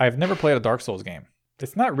this, but I've never played a Dark Souls game.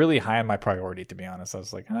 It's not really high on my priority, to be honest. I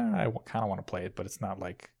was like, I kind of want to play it, but it's not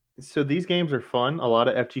like... So these games are fun. A lot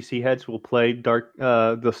of FGC heads will play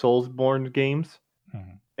the Soulsborne games.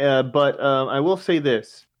 But I will say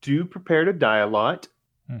this. Do prepare to die a lot.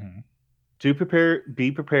 Be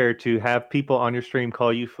prepared to have people on your stream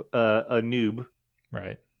call you a noob.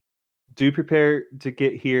 Right. Do prepare to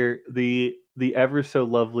hear the ever so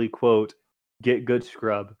lovely quote, "Get good,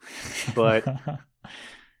 scrub." But...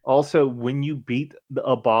 Also, when you beat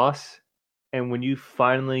a boss and when you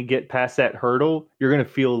finally get past that hurdle, you're going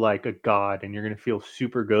to feel like a god and you're going to feel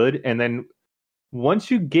super good. And then once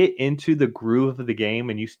you get into the groove of the game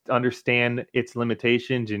and you understand its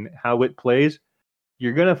limitations and how it plays,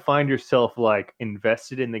 you're going to find yourself like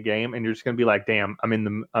invested in the game, and you're just going to be like, damn, I'm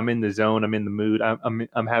in the zone. I'm in the mood.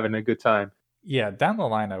 I'm having a good time. Yeah, down the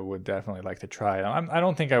line, I would definitely like to try it. I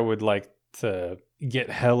don't think I would like to get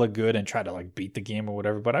hella good and try to like beat the game or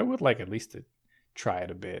whatever, but I would like at least to try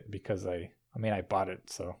it a bit because I mean, I bought it,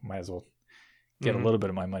 so might as well get a little bit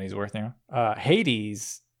of my money's worth now.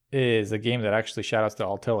 Hades is a game that actually, shout outs to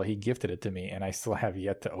Altilla, he gifted it to me, and I still have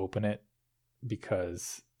yet to open it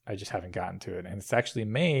because I just haven't gotten to it. And it's actually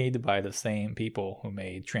made by the same people who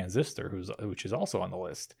made Transistor, which is also on the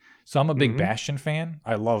list. So I'm a big Bastion fan.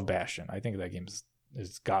 I love Bastion. I think that game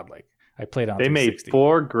is godlike. I played on. They made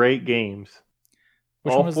 4 great games.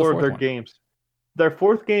 Which All one was 4 the of their fourth one? games. Their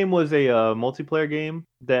 4th game was a multiplayer game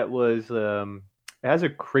that was it has a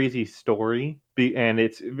crazy story, and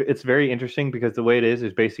it's very interesting because the way it is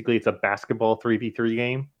basically it's a basketball 3v3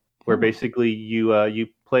 game where basically you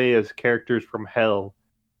play as characters from hell,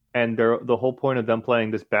 and the whole point of them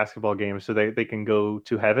playing this basketball game is so they can go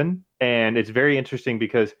to heaven. And it's very interesting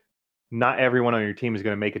because not everyone on your team is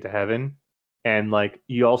going to make it to heaven. And like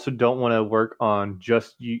you also don't want to work on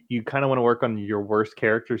just you kind of want to work on your worst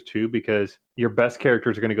characters too, because your best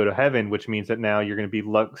characters are going to go to heaven, which means that now you're going to be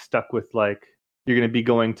stuck with like you're going to be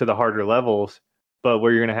going to the harder levels, but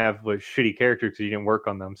where you're going to have shitty characters because you didn't work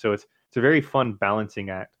on them. So it's a very fun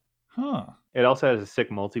balancing act. Huh. It also has a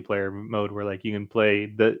sick multiplayer mode where like you can play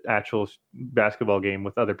the actual basketball game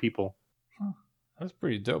with other people. Huh. That's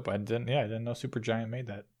pretty dope. I didn't know Supergiant made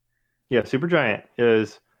that. Yeah, Supergiant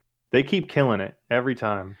they keep killing it every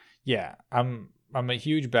time. Yeah, I'm a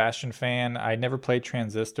huge Bastion fan. I never played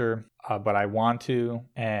Transistor, but I want to.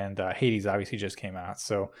 And Hades obviously just came out,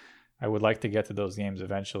 so I would like to get to those games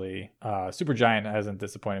eventually. Supergiant hasn't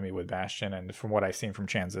disappointed me with Bastion, and from what I've seen from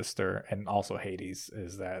Transistor and also Hades,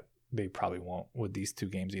 is that they probably won't with these 2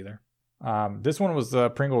 games either. This one was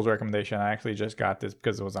Pringle's recommendation. I actually just got this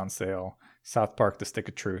because it was on sale. South Park: The Stick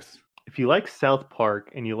of Truth. If you like South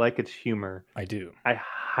Park and you like its humor, I do. I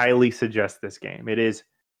highly suggest this game. It is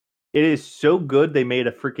so good they made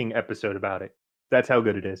a freaking episode about it. That's how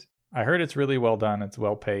good it is. I heard it's really well done. It's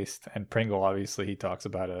well paced, and Pringle obviously he talks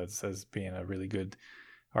about it as being a really good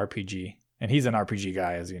RPG, and he's an RPG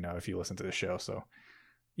guy, as you know, if you listen to the show. So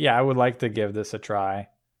yeah, I would like to give this a try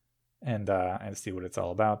and see what it's all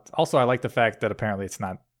about. Also, I like the fact that apparently it's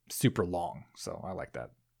not super long, so I like that.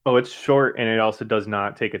 Oh, it's short, and it also does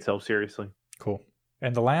not take itself seriously. Cool.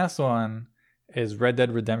 And the last one is Red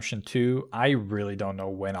Dead Redemption 2. I really don't know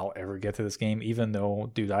when I'll ever get to this game, even though,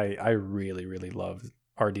 dude, I really, really love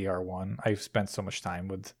RDR1. I've spent so much time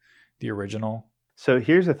with the original. So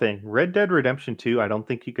here's the thing. Red Dead Redemption 2, I don't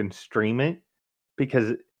think you can stream it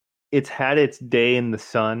because it's had its day in the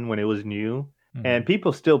sun when it was new. Mm-hmm. And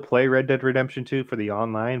people still play Red Dead Redemption 2 for the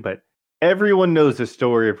online, but everyone knows the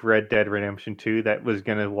story of Red Dead Redemption 2 that was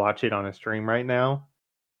going to watch it on a stream right now.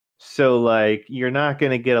 So, like, you're not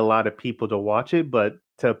going to get a lot of people to watch it, but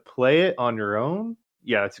to play it on your own,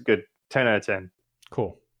 yeah, it's a good 10 out of 10.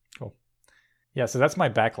 Cool. Yeah, so that's my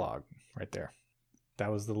backlog right there. That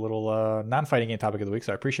was the little non-fighting game topic of the week,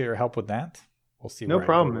 so I appreciate your help with that. We'll see no where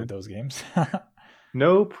problem I go with those games.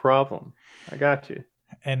 No problem. I got you.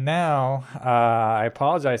 And now, I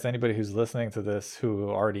apologize to anybody who's listening to this who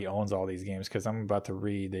already owns all these games, because I'm about to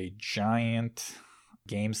read a giant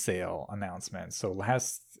game sale announcement. So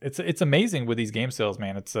it's amazing with these game sales,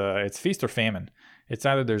 man. It's feast or famine. It's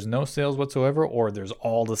either there's no sales whatsoever or there's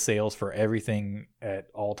all the sales for everything at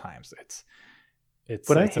all times.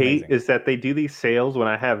 What I hate is that they do these sales when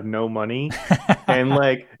I have no money and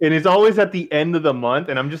it's always at the end of the month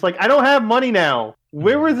and I'm just like, I don't have money now.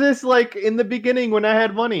 Where was this like in the beginning when I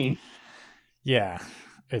had money? Yeah.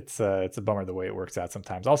 It's a bummer the way it works out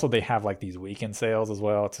sometimes. Also, they have like these weekend sales as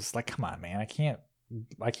well. It's just like, come on, man, I can't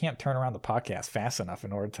turn around the podcast fast enough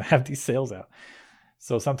in order to have these sales out.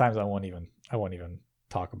 So sometimes I won't even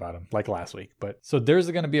talk about them, like last week. But so there's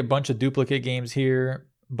going to be a bunch of duplicate games here,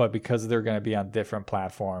 but because they're going to be on different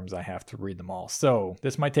platforms, I have to read them all. So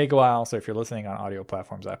this might take a while. So if you're listening on audio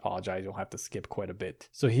platforms, I apologize. You'll have to skip quite a bit.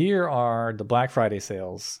 So here are the Black Friday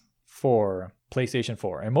sales for PlayStation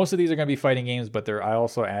 4. And most of these are going to be fighting games, but I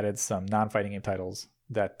also added some non-fighting game titles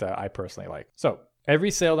that I personally like. So every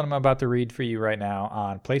sale that I'm about to read for you right now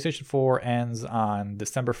on PlayStation 4 ends on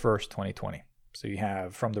December 1st, 2020. So you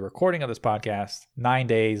have, from the recording of this podcast, 9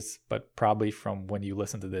 days, but probably from when you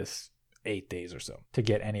listen to this, 8 days or so to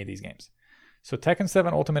get any of these games. So Tekken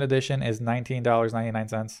 7 Ultimate Edition is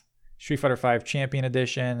 $19.99. Street Fighter V Champion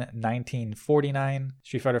Edition, $19.49.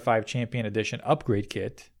 Street Fighter V Champion Edition Upgrade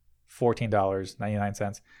Kit,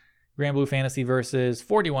 $14.99. Grand Blue Fantasy Versus,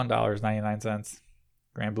 $41.99.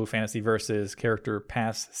 Grand Blue Fantasy Versus Character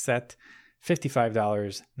Pass Set,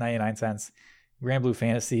 $55.99. Grand Blue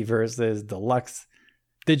Fantasy Versus Deluxe,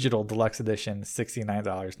 Digital Deluxe Edition,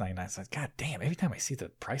 $69.99. God damn, every time I see the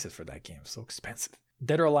prices for that game, it's so expensive.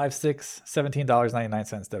 Dead or Alive 6,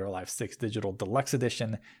 $17.99. Dead or Alive 6 Digital Deluxe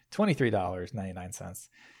Edition, $23.99.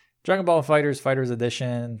 Dragon Ball Fighters Fighters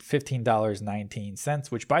Edition,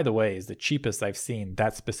 $15.19, which, by the way, is the cheapest I've seen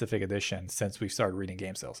that specific edition since we started reading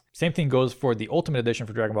game sales. Same thing goes for the Ultimate Edition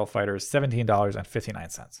for Dragon Ball Fighters,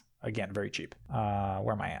 $17.59. Again, very cheap.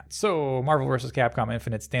 Where am I at? So, Marvel vs. Capcom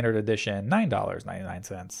Infinite Standard Edition,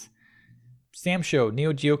 $9.99. Sam Show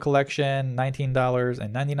Neo Geo Collection,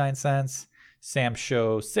 $19.99. Sam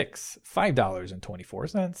Show 6,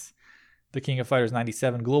 $5.24. The King of Fighters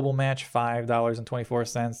 97 Global Match,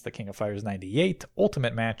 $5.24. The King of Fighters 98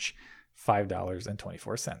 Ultimate Match,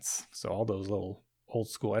 $5.24. So all those little old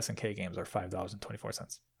school SNK games are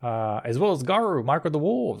 $5.24. As well as Garu, Mark of the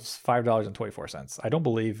Wolves, $5.24. I don't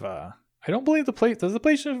believe does the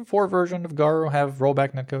PlayStation 4 version of Garu have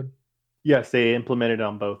rollback netcode? Yes, they implemented it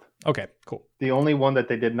on both. Okay, cool. The only one that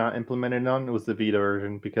they did not implement it on was the Vita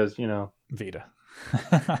version because, Vita.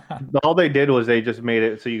 all they did was they just made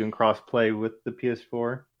it so you can cross play with the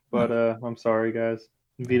PS4. But I'm sorry, guys.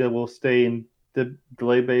 Vita will stay in the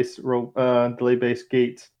delay-based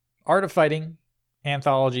gates. Art of Fighting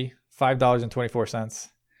Anthology, $5.24.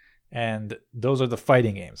 And those are the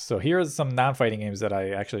fighting games. So here's some non-fighting games that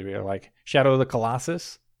I actually really like. Shadow of the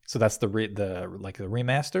Colossus. So that's the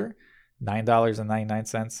remaster,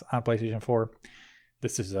 $9.99 on PlayStation 4.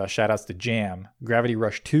 This is shout-outs to Jam. Gravity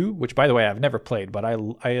Rush 2, which, by the way, I've never played, but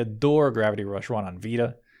I adore Gravity Rush 1 on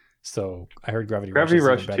Vita. So I heard Gravity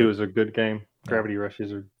Rush 2 is a good game. Yeah. Gravity Rush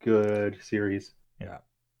is a good series. Yeah.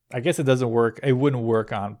 I guess it doesn't work. It wouldn't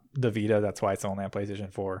work on the Vita. That's why it's only on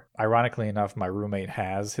PlayStation 4. Ironically enough, my roommate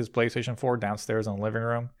has his PlayStation 4 downstairs in the living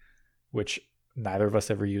room, which neither of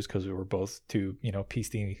us ever used because we were both two,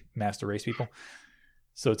 PC Master Race people.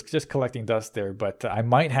 So it's just collecting dust there, but I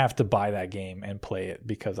might have to buy that game and play it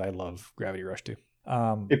because I love Gravity Rush 2.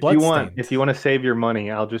 If you want to save your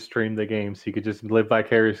money, I'll just stream the game so you could just live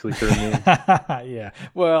vicariously through me. Yeah.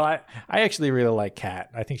 Well, I actually really like Kat.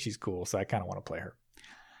 I think she's cool, so I kind of want to play her.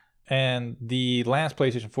 And the last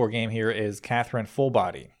PlayStation 4 game here is Catherine Full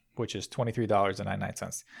Body, which is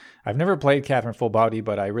 $23.99. I've never played Catherine Full Body,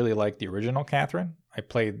 but I really like the original Catherine. I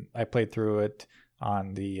played through it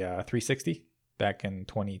on the 360 back in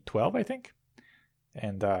 2012, I think.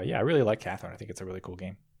 And I really like Catherine. I think it's a really cool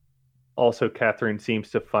game. Also, Catherine seems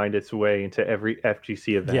to find its way into every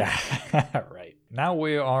FGC event. Yeah, right. Now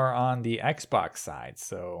we are on the Xbox side.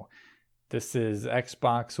 So this is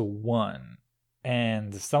Xbox One.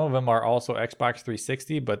 And some of them are also Xbox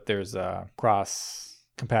 360, but there's cross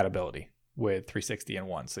compatibility with 360 and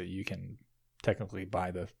One. So you can technically buy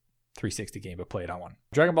the 360 game, but play it on one.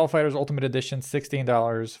 Dragon Ball FighterZ Ultimate Edition,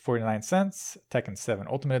 $16.49. Tekken 7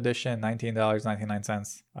 Ultimate Edition,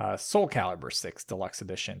 $19.99. Soul Calibur 6 Deluxe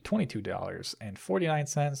Edition,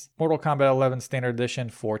 $22.49. Mortal Kombat 11 Standard Edition,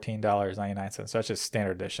 $14.99. So that's just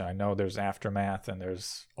Standard Edition. I know there's Aftermath and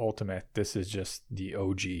there's Ultimate. This is just the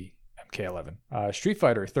OG MK11. Street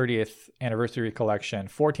Fighter 30th Anniversary Collection,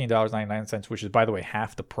 $14.99, which is, by the way,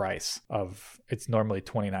 half the price of it's normally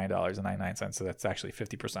 $29.99. So that's actually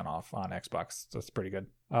 50% off on Xbox. So that's pretty good.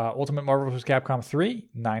 Ultimate Marvel vs. Capcom 3,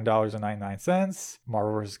 $9.99.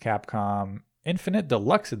 Marvel vs. Capcom Infinite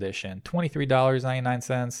Deluxe Edition,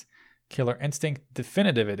 $23.99. Killer Instinct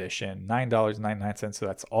Definitive Edition, $9.99. So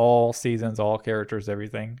that's all seasons, all characters,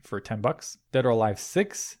 everything for $10. Dead or Alive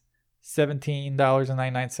 6,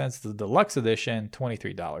 $17.99. The Deluxe Edition,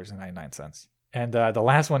 $23.99. And the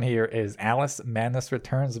last one here is Alice Madness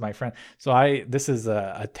Returns, my friend. So this is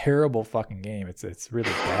a terrible fucking game. It's really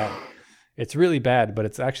bad. It's really bad, but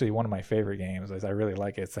it's actually one of my favorite games. I really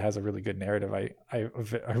like it. It has a really good narrative. I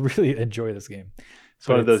really enjoy this game. It's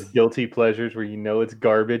one of those guilty pleasures where you know it's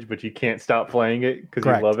garbage, but you can't stop playing it because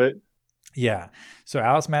you love it. Yeah. So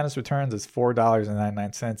Alice Madness Returns is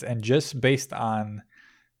 $4.99. And just based on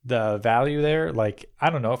the value there, like, I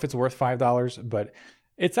don't know if it's worth $5, but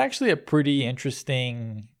it's actually a pretty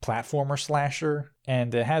interesting platformer slasher,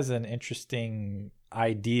 and it has an interesting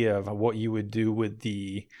idea of what you would do with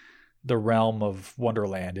the realm of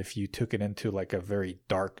Wonderland if you took it into like a very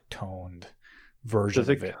dark toned version of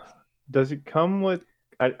it. Does it come with,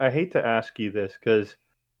 I hate to ask you this because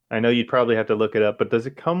I know you'd probably have to look it up, but does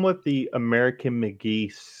it come with the American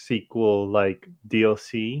McGee sequel, like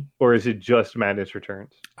DLC, or is it just Madness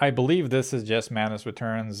Returns? I believe this is just Madness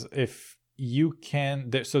Returns. If you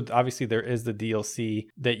can, so obviously there is the DLC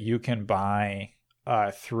that you can buy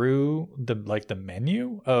through the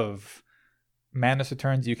menu of Madness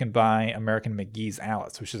Returns. You can buy American McGee's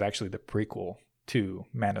Alice, which is actually the prequel to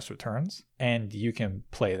Manus Returns, and you can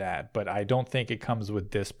play that, but I don't think it comes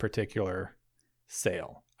with this particular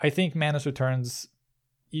sale. I think Manus Returns,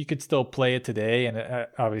 you could still play it today, and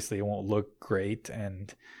obviously it won't look great,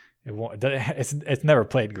 and it's never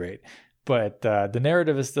played great, but the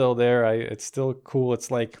narrative is still there. It's still cool.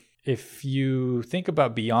 It's like if you think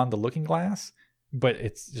about Beyond the Looking Glass, but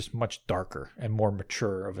it's just much darker and more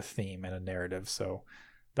mature of a theme and a narrative. So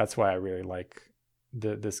that's why I really like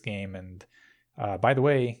this game. And by the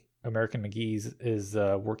way, American McGee's is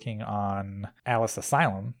working on Alice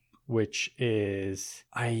Asylum, which is,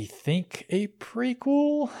 I think, a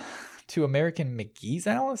prequel to American McGee's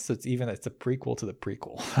Alice. So it's a prequel to the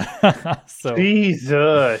prequel. So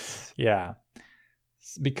Jesus. yeah,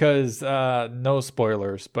 because no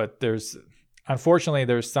spoilers, but unfortunately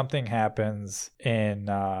there's something happens in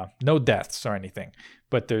no deaths or anything,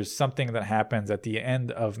 but there's something that happens at the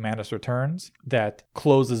end of Manus Returns that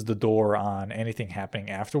closes the door on anything happening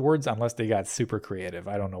afterwards, unless they got super creative.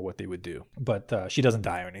 I don't know what they would do, but she doesn't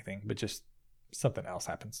die or anything, but just something else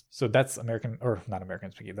happens. So that's not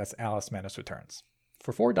American Spaghetti. That's Alice Manus Returns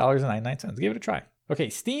for $4.99. Give it a try. Okay,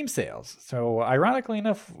 Steam sales. So ironically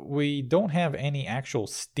enough, we don't have any actual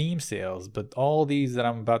Steam sales, but all these that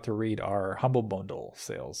I'm about to read are Humble Bundle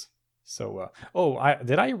sales. So,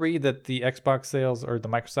 did I read that the Xbox sales or the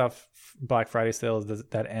Microsoft Black Friday sales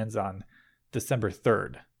that ends on December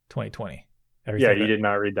 3rd, 2020? Yeah, you did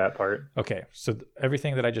not read that part. Okay, so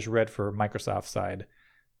everything that I just read for Microsoft side,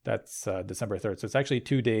 that's December 3rd. So it's actually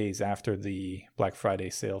 2 days after the Black Friday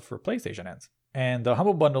sale for PlayStation ends. And the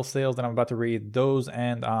Humble Bundle sales that I'm about to read, those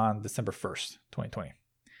end on December 1st, 2020.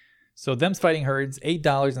 So Them's Fighting Herds,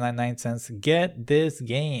 $8.99. Get this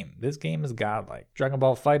game. This game is godlike. Dragon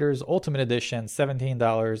Ball FighterZ Ultimate Edition,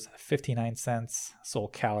 $17.59. Soul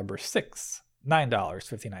Calibur 6,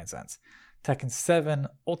 $9.59. Tekken 7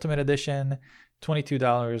 Ultimate Edition,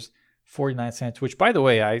 $22.49. Which, by the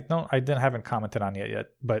way, haven't commented on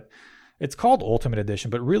yet, but it's called Ultimate Edition,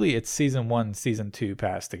 but really it's Season 1, Season 2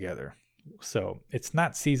 pass together. So it's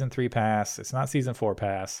not Season 3 pass. It's not Season 4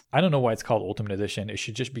 pass. I don't know why it's called Ultimate Edition. It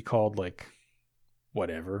should just be called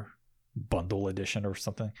Bundle Edition or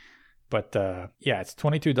something. But it's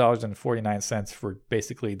 $22.49 for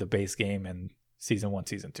basically the base game and Season 1,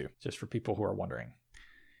 Season 2, just for people who are wondering.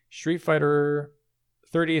 Street Fighter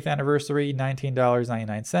 30th Anniversary,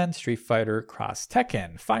 $19.99. Street Fighter Cross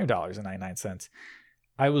Tekken, $5.99.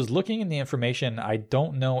 I was looking in the information. I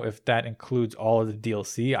don't know if that includes all of the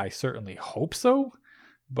DLC. I certainly hope so,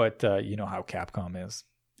 but you know how Capcom is.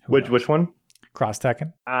 Which one? Cross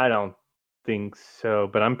Tekken? I don't think so,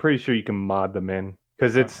 but I'm pretty sure you can mod them in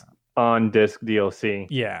because it's on disc DLC.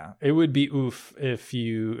 Yeah, it would be oof if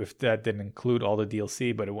that didn't include all the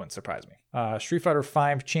DLC, but it wouldn't surprise me. Street Fighter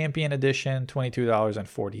V Champion Edition,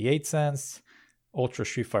 $22.48. Ultra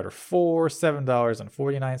Street Fighter 4,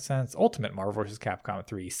 $7.49. Ultimate Marvel vs. Capcom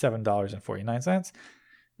 3, $7.49.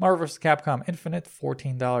 Marvel vs. Capcom Infinite,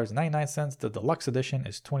 $14.99. The Deluxe Edition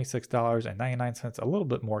is $26.99, a little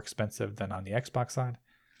bit more expensive than on the Xbox side.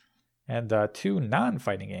 And two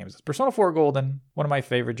non-fighting games. Persona 4 Golden, one of my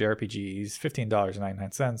favorite JRPGs,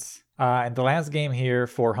 $15.99. And the last game here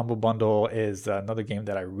for Humble Bundle is another game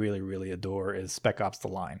that I really, really adore, is Spec Ops: The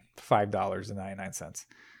Line, $5.99.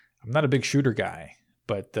 I'm not a big shooter guy,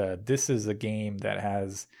 but this is a game that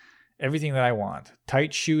has everything that I want.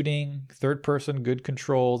 Tight shooting, third person, good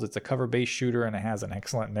controls. It's a cover-based shooter, and it has an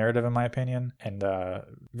excellent narrative, in my opinion, and a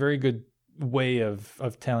very good way of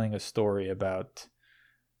telling a story about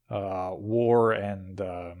war. And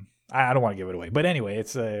I don't want to give it away, but anyway,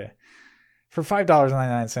 it's for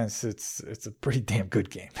 $5.99. It's a pretty damn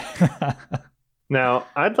good game. Now,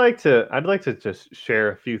 I'd like to just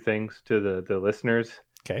share a few things to the listeners.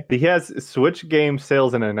 Okay. He has Switch game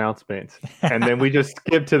sales and announcements, and then we just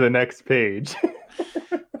skip to the next page.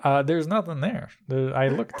 There's nothing there. I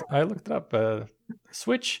looked it up.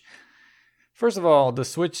 Switch. First of all, the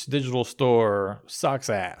Switch digital store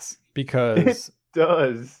sucks ass because It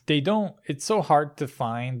does. they don't. It's so hard to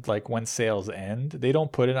find when sales end. They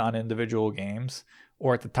don't put it on individual games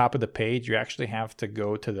or at the top of the page. You actually have to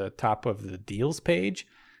go to the top of the deals page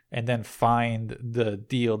and then find the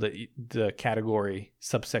deal that the category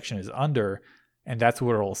subsection is under, and that's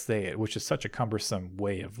where it'll say it, which is such a cumbersome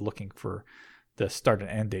way of looking for the start and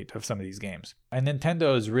end date of some of these games. And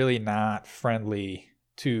Nintendo is really not friendly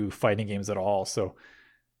to fighting games at all, so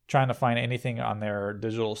trying to find anything on their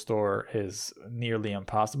digital store is nearly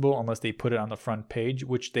impossible unless they put it on the front page,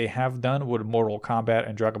 which they have done with Mortal Kombat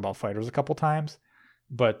and Dragon Ball FighterZ a couple times,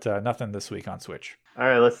 but nothing this week on Switch. All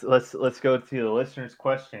right, let's go to the listeners'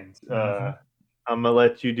 questions. I'm gonna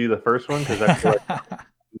let you do the first one because I feel like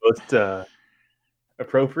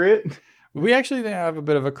appropriate. We actually have a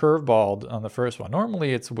bit of a curveball on the first one.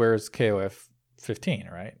 Normally it's where's KOF 15,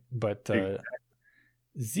 right? But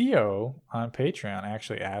Zio on Patreon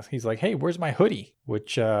actually asked, he's like, hey, where's my hoodie?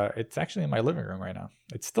 Which it's actually in my living room right now.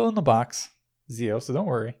 It's still in the box, Zio, so don't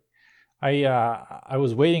worry. I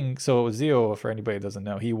was waiting. So Zio, for anybody who doesn't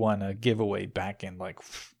know, he won a giveaway back in like,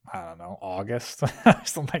 I don't know, August,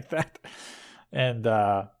 something like that. And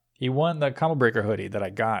he won the Combo Breaker hoodie that I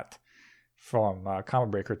got from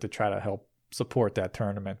Combo Breaker to try to help support that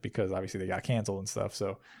tournament because obviously they got canceled and stuff.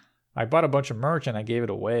 So I bought a bunch of merch and I gave it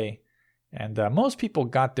away. And most people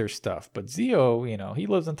got their stuff, but Zio, he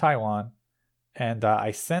lives in Taiwan, and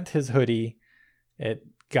I sent his hoodie. It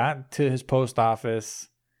got to his post office,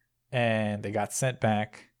 and it got sent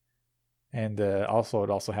back. And it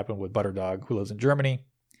also happened with Butterdog, who lives in Germany.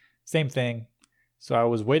 Same thing. So I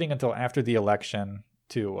was waiting until after the election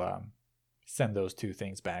to send those two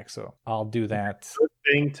things back. So I'll do that.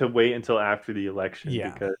 Good thing to wait until after the election,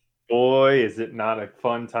 Yeah. because boy, is it not a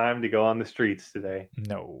fun time to go on the streets today.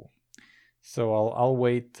 No. So I'll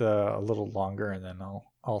wait a little longer and then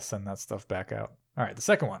I'll send that stuff back out. All right, the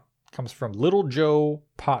second one comes from Little Joe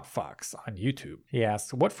Potfox on YouTube. He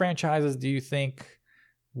asks, what franchises do you think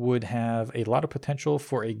would have a lot of potential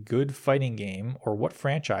for a good fighting game, or what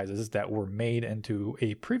franchises that were made into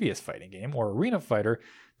a previous fighting game or arena fighter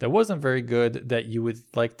that wasn't very good that you would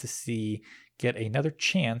like to see get another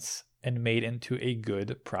chance and made into a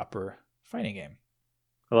good, proper fighting game?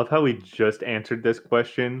 I love how we just answered this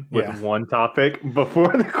question with Yeah. one topic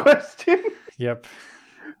before the question. Yep.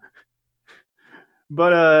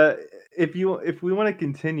 But if we want to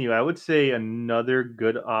continue, I would say another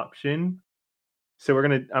good option. So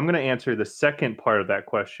I'm gonna answer the second part of that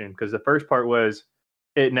question, because the first part was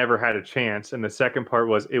it never had a chance, and the second part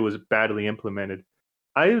was it was badly implemented.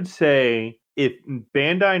 I would say if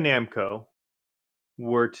Bandai Namco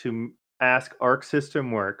were to ask Arc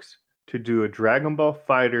System Works to do a Dragon Ball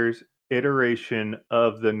FighterZ iteration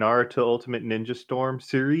of the Naruto Ultimate Ninja Storm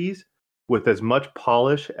series with as much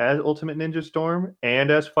polish as Ultimate Ninja Storm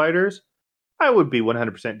and as fighters, I would be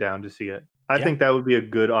 100% down to see it. I think that would be a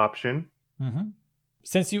good option. Mm-hmm.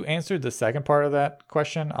 Since you answered the second part of that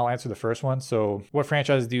question, I'll answer the first one. So what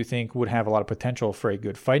franchises do you think would have a lot of potential for a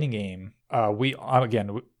good fighting game? We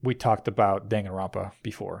talked about Danganronpa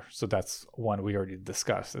before, so that's one we already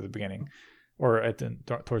discussed at the beginning, or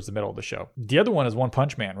towards the middle of the show. The other one is One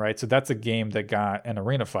Punch Man, right? So that's a game that got an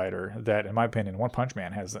arena fighter that, in my opinion, One Punch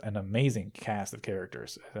Man has an amazing cast of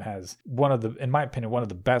characters. It has in my opinion, one of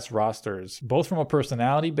the best rosters, both from a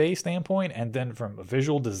personality-based standpoint and then from a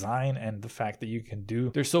visual design, and the fact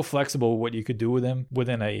that they're so flexible what you could do with them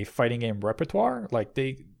within a fighting game repertoire. Like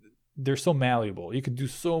they're so malleable. You could do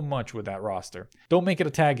so much with that roster. Don't make it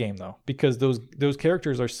a tag game though, because those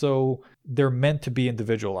characters they're meant to be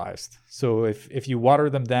individualized. So if you water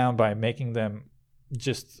them down by making them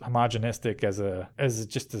just homogenistic as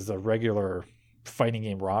a regular fighting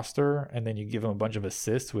game roster, and then you give them a bunch of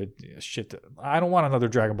assists with shit. I don't want another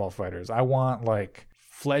Dragon Ball FighterZ. I want like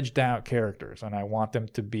fledged out characters, and I want them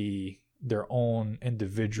to be their own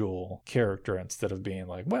individual character instead of being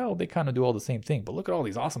like, well, they kind of do all the same thing, but look at all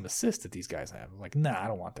these awesome assists that these guys have. Like, nah, I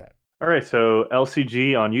don't want that. All right, so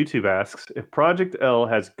LCG on YouTube asks, if Project L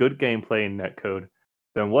has good gameplay and netcode,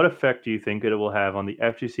 then what effect do you think it will have on the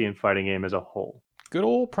FGC and fighting game as a whole? Good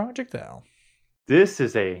old Project L. This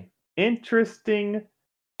is a interesting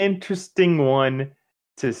one,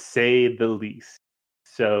 to say the least.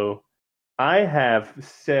 So I have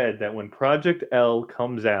said that when Project L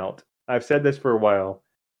comes out, I've said this for a while,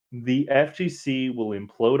 the FGC will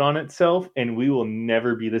implode on itself and we will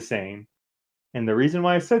never be the same. And the reason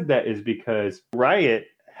why I said that is because Riot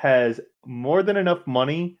has more than enough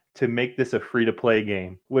money to make this a free-to-play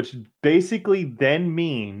game, which basically then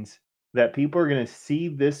means that people are going to see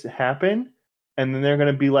this happen, and then they're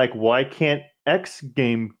going to be like, why can't X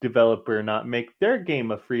game developer not make their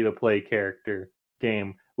game a free-to-play character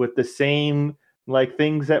game with the same like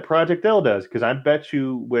things that Project L does? Because I can bet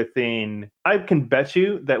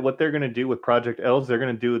you that what they're going to do with Project L is they're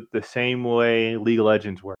going to do it the same way League of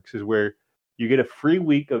Legends works, is where you get a free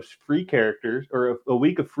week of free characters, or a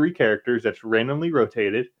week of free characters that's randomly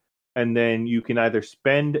rotated, and then you can either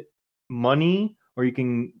spend money or you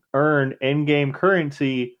can earn in-game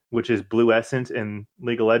currency, which is Blue Essence in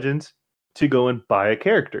League of Legends, to go and buy a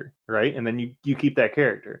character, right? And then you keep that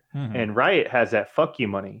character. Mm-hmm. And Riot has that fuck you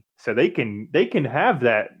money, so they can have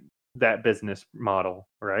that business model,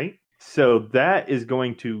 right? So that is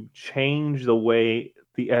going to change the way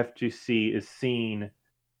the FGC is seen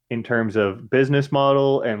in terms of business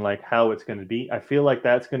model and like how it's going to be. I feel like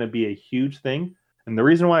that's going to be a huge thing, And the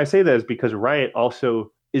reason why I say that is because Riot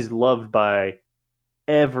also is loved by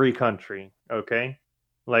every country, okay?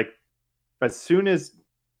 Like, as soon as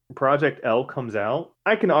Project L comes out,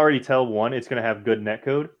 I can already tell, one, it's going to have good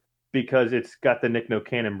netcode because it's got the Nick No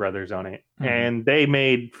Cannon brothers on it. Mhm. And they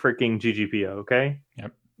made freaking GGPO, okay?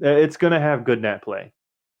 Yep. It's going to have good net play.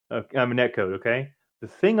 Netcode, okay? The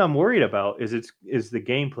thing I'm worried about is the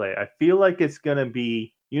gameplay. I feel like it's going to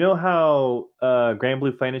be, you know how Grand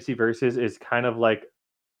Blue Fantasy Versus is kind of like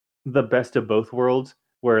the best of both worlds,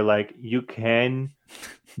 where like you can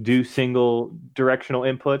do single directional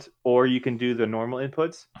inputs or you can do the normal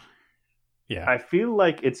inputs. Yeah. I feel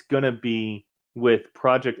like it's going to be with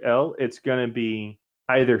Project L, it's going to be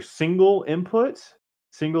either single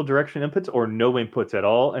direction inputs, or no inputs at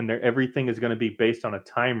all. And everything is going to be based on a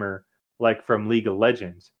timer, like from League of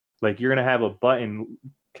Legends. Like you're going to have a button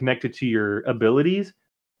connected to your abilities,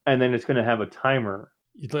 and then it's going to have a timer.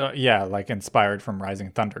 Yeah, like inspired from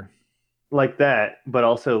Rising Thunder. Like that, but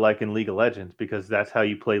also like in League of Legends, because that's how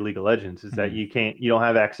you play League of Legends, is that you don't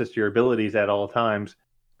have access to your abilities at all times,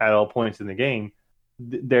 at all points in the game.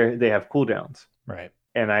 They have cooldowns. Right.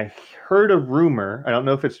 And I heard a rumor, I don't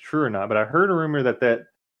know if it's true or not, but I heard a rumor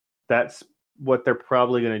that's what they're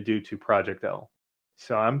probably going to do to Project L.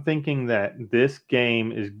 So I'm thinking that this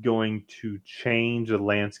game is going to change the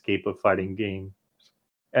landscape of fighting games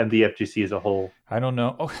and the FGC as a whole. I don't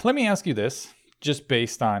know. Oh, let me ask you this, just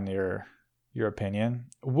based on your opinion.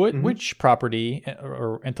 Which property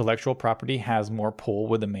or intellectual property has more pull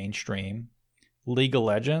with the mainstream, League of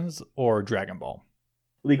Legends or Dragon Ball?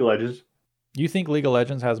 League of Legends. You think League of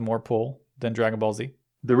Legends has more pull than Dragon Ball Z?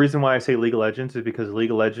 The reason why I say League of Legends is because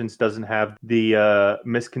League of Legends doesn't have the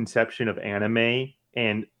misconception of anime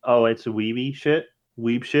and, oh, it's weeb shit.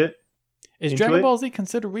 Is Dragon Ball Z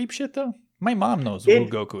considered weeb shit, though? My mom knows who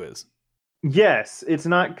Goku is. Yes, it's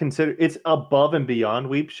not considered. It's above and beyond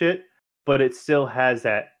weeb shit, but it still has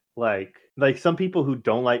that, like some people who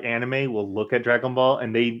don't like anime will look at Dragon Ball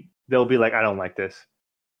and they'll be like, I don't like this.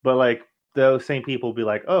 But like those same people will be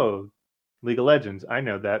like, oh, League of Legends, I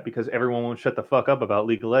know that because everyone won't shut the fuck up about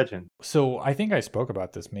League of Legends. So I think I spoke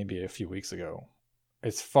about this maybe a few weeks ago.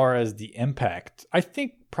 As far as the impact, I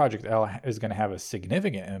think Project L is going to have a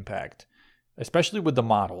significant impact, especially with the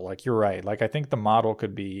model. Like, you're right. Like, I think the model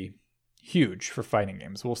could be huge for fighting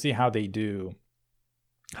games. We'll see how they do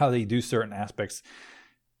certain aspects,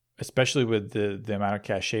 especially with the amount of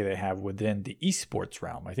cachet they have within the esports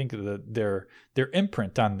realm. I think their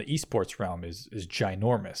imprint on the esports realm is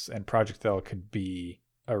ginormous, and Project L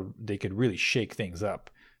they could really shake things up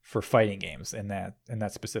for fighting games in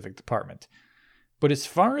that specific department. But as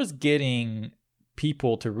far as getting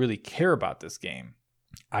people to really care about this game,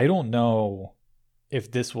 I don't know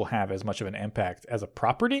if this will have as much of an impact as a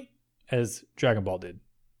property as Dragon Ball did.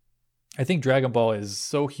 I think Dragon Ball is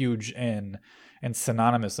so huge and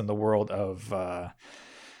synonymous in the world of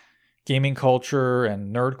gaming culture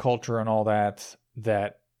and nerd culture and all that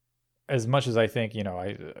as much as I think,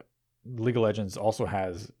 League of Legends also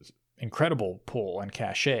has incredible pull and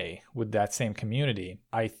cachet with that same community,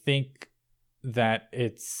 I think that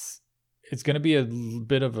it's going to be a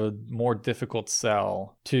bit of a more difficult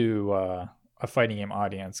sell to a fighting game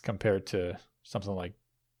audience compared to something like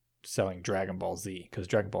selling Dragon Ball Z, because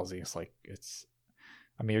Dragon Ball Z is like,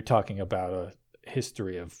 you're talking about a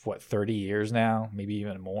history of 30 years now, maybe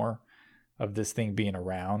even more, of this thing being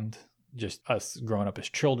around, just us growing up as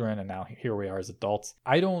children, and now here we are as adults.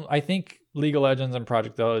 I think League of Legends and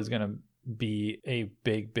Project L is going to be a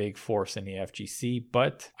big force in the FGC,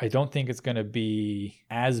 but I don't think it's going to be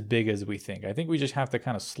as big as we think. I think we just have to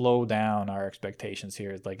kind of slow down our expectations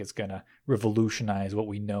here. It's like it's going to revolutionize what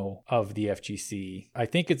we know of the FGC. I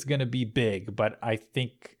think it's going to be big, but I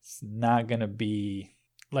think it's not going to be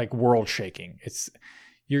like world shaking.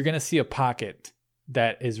 You're going to see a pocket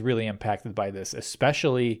that is really impacted by this,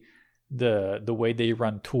 especially the way they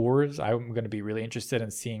run tours. I'm going to be really interested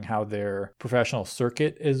in seeing how their professional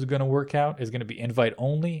circuit is going to work out. Is it going to be invite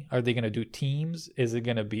only? Are they going to do teams? Is it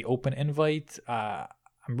going to be open invite? I'm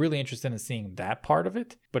really interested in seeing that part of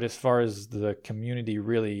it. But as far as the community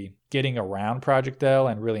really getting around Project L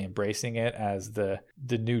and really embracing it as the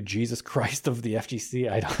new Jesus Christ of the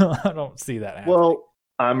FGC, I don't see that happening. Well,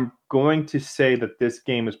 I'm going to say that this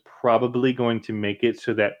game is probably going to make it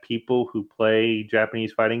so that people who play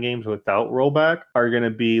Japanese fighting games without rollback are going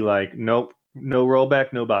to be like, nope, no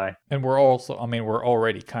rollback, no buy. And we're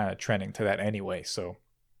already kind of trending to that anyway, so.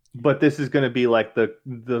 But this is going to be like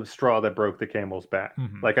the straw that broke the camel's back.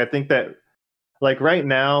 Mm-hmm. Like, I think that, like, right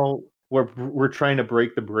now we're trying to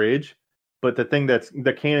break the bridge, but the thing that's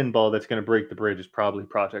the cannonball that's going to break the bridge is probably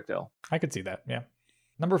Project L. I could see that, yeah.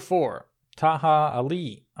 Number 4. Taha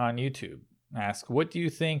Ali on YouTube asks, what do you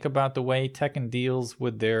think about the way Tekken deals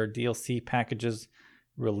with their DLC packages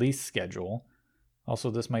release schedule? Also,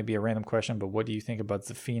 this might be a random question, but what do you think about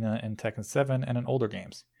Zafina in Tekken 7 and in older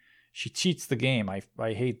games? She cheats the game. I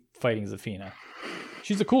hate fighting Zafina.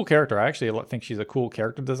 She's a cool character. I actually think she's a cool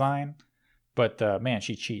character design, but man,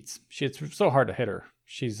 she cheats. It's so hard to hit her.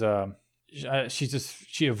 She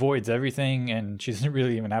avoids everything, and she doesn't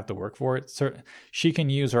really even have to work for it. So she can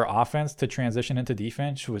use her offense to transition into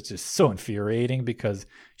defense, which is so infuriating because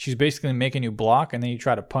she's basically making you block, and then you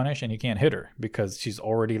try to punish, and you can't hit her because she's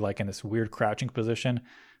already like in this weird crouching position.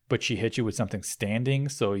 But she hits you with something standing,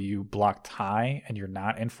 so you blocked high, and you're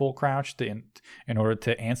not in full crouch in order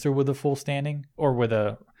to answer with a full standing or with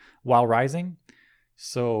a while rising.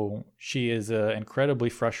 So she is incredibly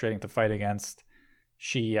frustrating to fight against.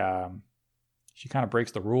 She kind of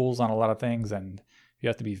breaks the rules on a lot of things, and you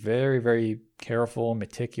have to be very, very careful,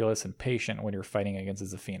 meticulous, and patient when you're fighting against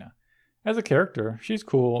Zafina. As a character, she's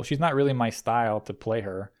cool. She's not really my style to play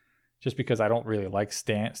her, just because I don't really like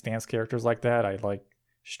stance characters like that. I like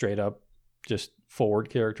straight up just forward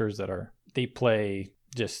characters they play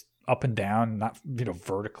just up and down, not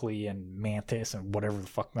vertically, and mantis and whatever the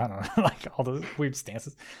fuck, I don't know, like all those weird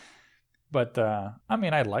stances. But I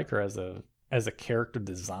mean, I like her as a character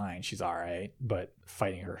design. She's all right, but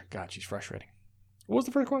fighting her, God, she's frustrating. What was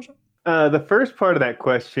the first question? The first part of that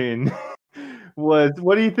question was,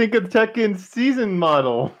 what do you think of Tekken's season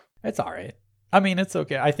model? It's all right. I mean, it's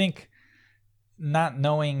okay. I think not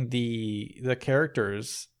knowing the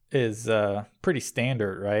characters is pretty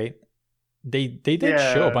standard, right? They did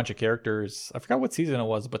show a bunch of characters. I forgot what season it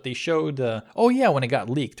was, but they showed when it got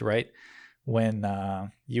leaked, right? When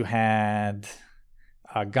you had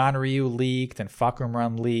Ganryu leaked and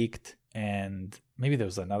Fakumran leaked, and maybe there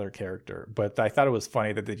was another character, but I thought it was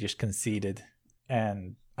funny that they just conceded,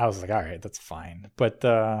 and I was like, all right, that's fine. But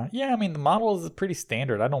yeah, I mean, the model is pretty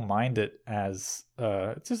standard. I don't mind it as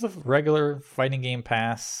it's just a regular fighting game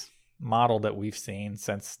pass model that we've seen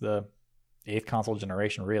since the 8th console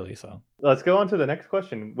generation, really. So let's go on to the next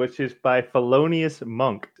question, which is by Felonious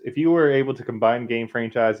Monk. If you were able to combine game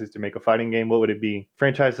franchises to make a fighting game, what would it be?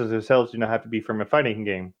 Franchises themselves do not have to be from a fighting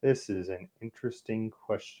game. This is an interesting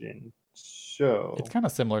question. So it's kind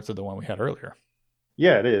of similar to the one we had earlier.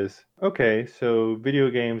 Yeah, it is. Okay, so video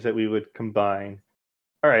games that we would combine.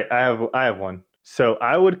 All right, I have one. So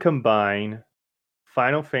I would combine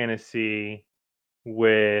Final Fantasy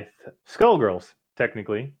with Skullgirls,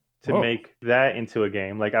 technically, to make that into a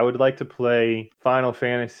game. Like, I would like to play Final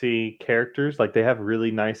Fantasy characters. Like, they have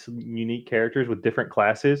really nice, unique characters with different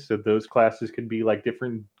classes. So those classes could be like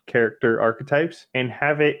different character archetypes, and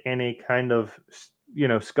have it in a kind of,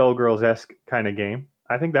 Skullgirls-esque kind of game.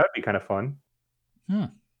 I think that would be kind of fun.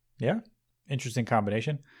 Yeah. Interesting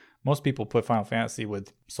combination. Most people put Final Fantasy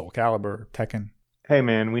with Soul Calibur, Tekken. Hey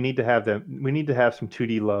man, we need to have them. We need to have some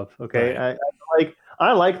 2D love, okay? Right.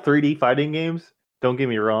 I like 3D fighting games. Don't get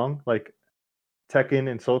me wrong. Like Tekken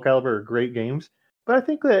and Soul Calibur are great games, but I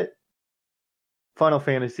think that Final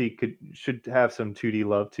Fantasy should have some 2D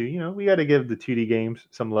love too. We got to give the 2D games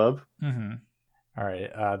some love. Mm-hmm. All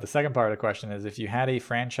right. The second part of the question is, if you had a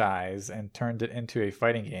franchise and turned it into a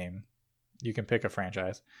fighting game, you can pick a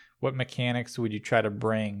franchise. What mechanics would you try to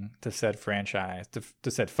bring to said franchise,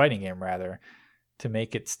 to said fighting game rather, to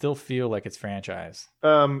make it still feel like it's franchise?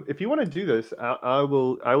 If you want to do this, I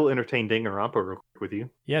will entertain Danganronpa real quick with you.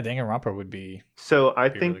 Yeah, Danganronpa would be. So I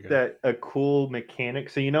think really that a cool mechanic.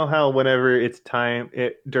 So you know how whenever it's time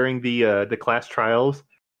during the class trials,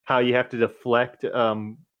 how you have to deflect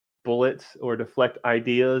bullets or deflect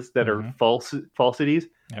ideas that are falsities.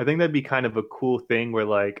 Yep. I think that'd be kind of a cool thing where,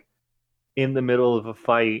 like, in the middle of a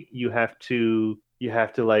fight, you have to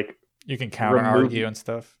like, you can counter argue and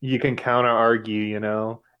stuff. You can counter argue,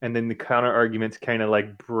 and then the counter arguments kind of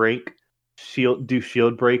like do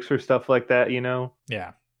shield breaks or stuff like that,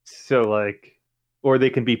 Yeah. So like, or they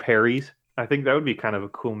can be parries. I think that would be kind of a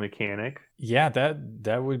cool mechanic. Yeah,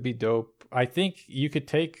 that would be dope. I think you could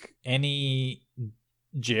take any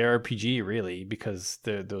JRPG really, because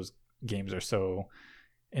those games are so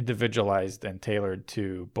individualized and tailored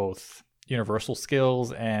to both universal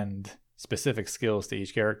skills and specific skills to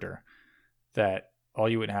each character, that all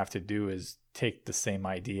you would have to do is take the same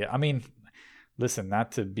idea. I mean, listen,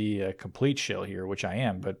 not to be a complete shill here, which I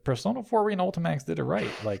am, but Persona 4 Arena Ultimax did it right.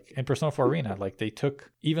 Like in Persona 4 Arena, like they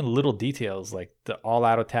took even little details like the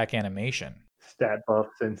all-out attack animation, stat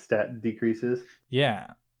buffs and stat decreases. Yeah,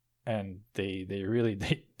 and they really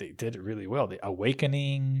did it really well. The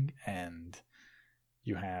awakening, and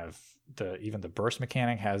you have even the burst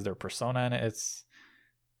mechanic has their persona in it.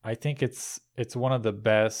 I think it's one of the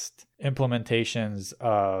best implementations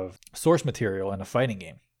of source material in a fighting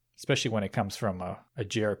game, especially when it comes from a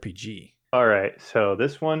JRPG. All right, so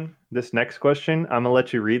this next question, I'm gonna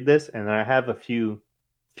let you read this, and I have a few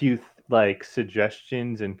like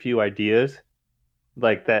suggestions and few ideas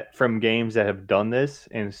like that from games that have done this,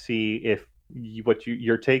 and see if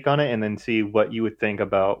your take on it, and then see what you would think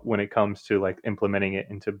about when it comes to like implementing it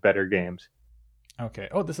into better games. Okay.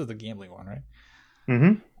 Oh, this is the gambling one, right?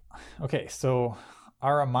 Mm-hmm. Okay, so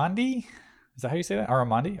Aramandi, is that how you say that?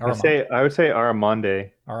 Aramandi? I would say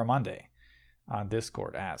Aramonde. Aramande on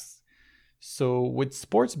Discord asks, so with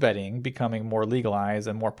sports betting becoming more legalized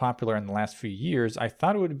and more popular in the last few years, I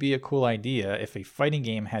thought it would be a cool idea if a fighting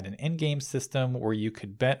game had an in-game system where you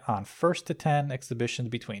could bet on first to 10 exhibitions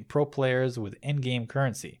between pro players with in-game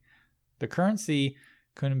currency. The currency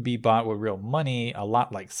couldn't be bought with real money, a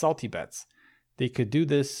lot like salty bets. They could do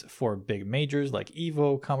this for big majors like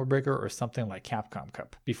EVO, Combo Breaker, or something like Capcom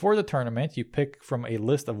Cup. Before the tournament, you pick from a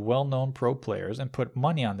list of well-known pro players and put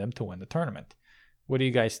money on them to win the tournament. What do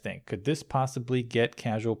you guys think? Could this possibly get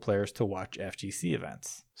casual players to watch FGC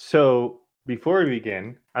events? So before we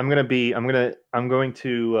begin, I'm going to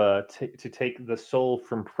take the soul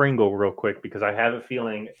from Pringle real quick, because I have a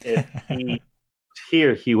feeling if he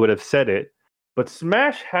here he would have said it. But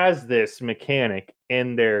Smash has this mechanic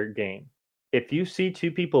in their game. If you see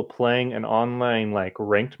two people playing an online like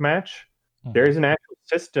ranked match, there's an actual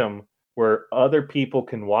system where other people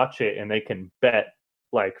can watch it and they can bet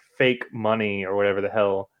like fake money or whatever the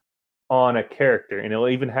hell on a character, and it'll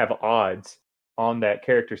even have odds on that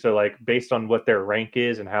character. So like based on what their rank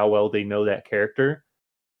is and how well they know that character,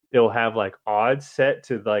 it'll have like odds set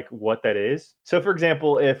to like what that is. So for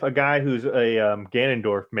example, if a guy who's a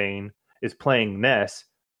Ganondorf main is playing Ness,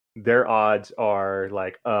 their odds are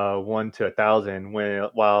like 1 to 1,000.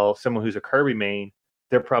 While someone who's a Kirby main,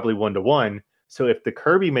 they're probably 1 to 1. So if the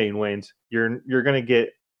Kirby main wins, you're gonna get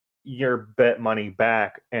your bet money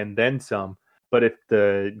back and then some. But if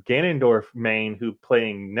the Ganondorf main who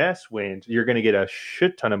playing Ness wins, you're gonna get a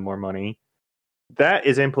shit ton of more money. That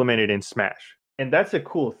is implemented in Smash, and that's a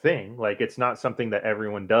cool thing. Like it's not something that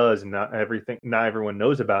everyone does, and not everyone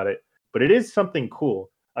knows about it, but it is something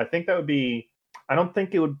cool. I think that would be. I don't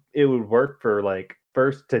think it would work for like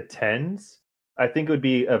first to tens. I think it would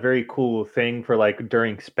be a very cool thing for like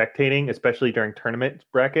during spectating, especially during tournament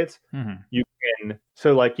brackets. Mm-hmm. You can,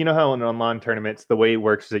 so like, you know how in online tournaments, the way it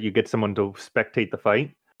works is that you get someone to spectate the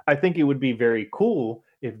fight. I think it would be very cool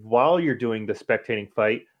if while you're doing the spectating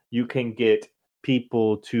fight, you can get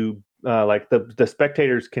people to like the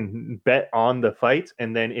spectators can bet on the fights.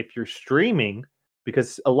 And then if you're streaming,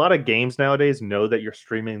 because a lot of games nowadays know that you're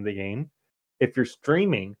streaming the game. If you're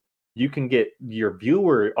streaming, you can get your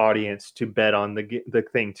viewer audience to bet on the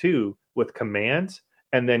thing too with commands,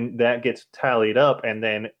 and then that gets tallied up, and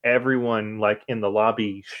then everyone like in the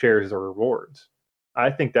lobby shares the rewards.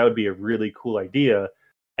 I think that would be a really cool idea.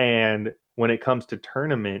 And when it comes to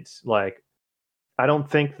tournaments, like I don't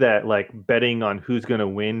think that like betting on who's going to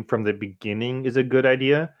win from the beginning is a good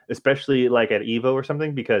idea, especially like at EVO or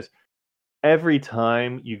something, because every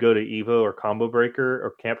time you go to EVO or Combo Breaker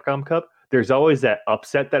or Capcom Cup, there's always that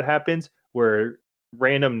upset that happens where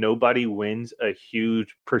random nobody wins a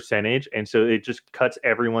huge percentage, and so it just cuts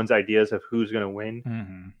everyone's ideas of who's going to win.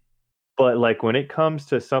 Mm-hmm. But like when it comes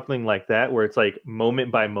to something like that where it's like moment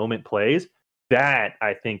by moment plays, that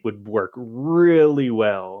I think would work really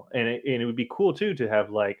well. And it would be cool too to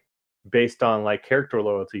have like based on like character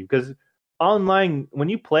loyalty, because online, when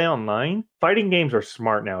you play online, fighting games are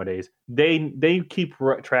smart nowadays. They keep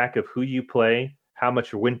track of who you play, how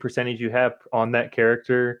much win percentage you have on that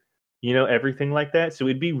character, you know, everything like that. So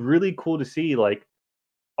it'd be really cool to see, like,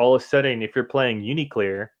 all of a sudden, if you're playing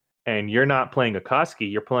Uniclear and you're not playing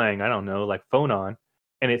Akatsuki, you're playing, I don't know, like Phonon,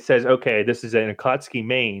 and it says, okay, this is an Akatsuki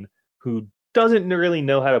main who doesn't really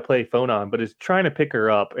know how to play Phonon, but is trying to pick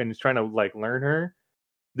her up and is trying to, like, learn her.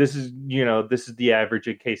 This is the average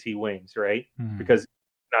in case he wins, right? Mm-hmm. Because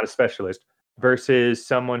not a specialist. Versus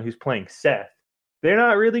someone who's playing Seth. They're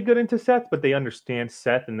not really good into Seth, but they understand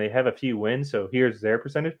Seth and they have a few wins, so here's their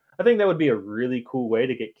percentage. I think that would be a really cool way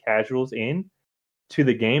to get casuals in to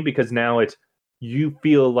the game, because now you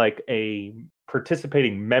feel like a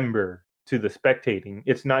participating member to the spectating.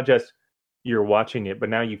 It's not just you're watching it, but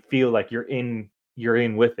now you feel like you're in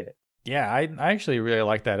with it. Yeah, I actually really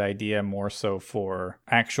like that idea more so for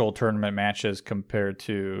actual tournament matches compared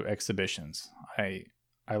to exhibitions.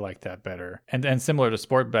 I like that better. And similar to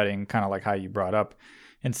sport betting, kind of like how you brought up,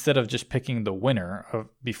 instead of just picking the winner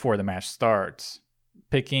before the match starts,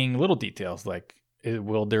 picking little details like,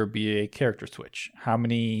 will there be a character switch? How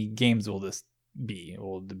many games will this be?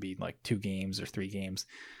 Will it be like 2 games or 3 games?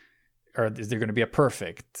 Or is there going to be a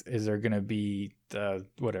perfect? Is there going to be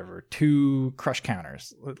 2 crush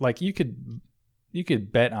counters? Like you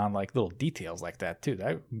could bet on like little details like that too.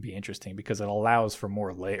 That would be interesting because it allows for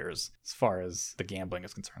more layers as far as the gambling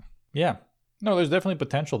is concerned. Yeah. No, there's definitely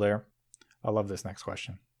potential there. I love this next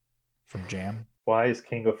question from Jam. Why is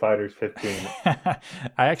King of Fighters 15? I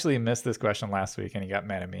actually missed this question last week and he got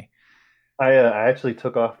mad at me. I actually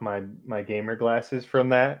took off my gamer glasses from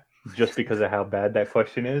that just because of how bad that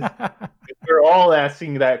question is. We're all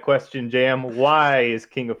asking that question, Jam. Why is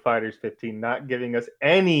King of Fighters 15 not giving us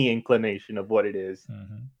any inclination of what it is?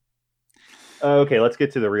 Mm-hmm. Okay, let's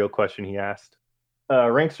get to the real question he asked.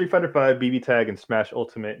 Rank Street Fighter V, BB Tag, and Smash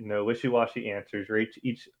Ultimate. No wishy-washy answers. Rate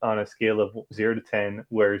each on a scale of 0 to 10,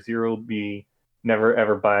 where 0 be never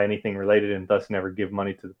ever buy anything related and thus never give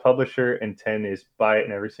money to the publisher, and 10 is buy it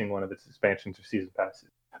in every single one of its expansions or season passes.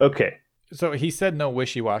 Okay. So he said no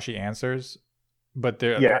wishy-washy answers, but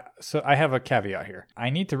there. Yeah. So I have a caveat here. I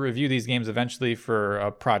need to review these games eventually for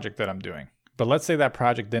a project that I'm doing. But let's say that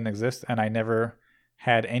project didn't exist and I never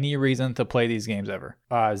had any reason to play these games ever.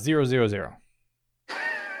 0, 0, 0.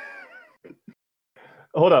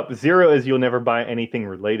 Hold up. 0 is you'll never buy anything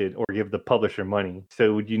related or give the publisher money.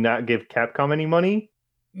 So would you not give Capcom any money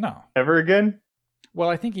No. ever again? Well,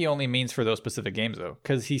 I think he only means for those specific games, though,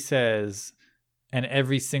 because he says, and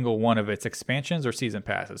every single one of its expansions or season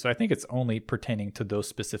passes. So I think it's only pertaining to those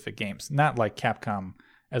specific games, not like Capcom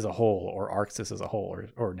as a whole or ArcSys as a whole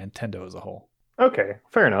or Nintendo as a whole. Okay.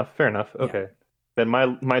 Fair enough. Okay. Yeah. Then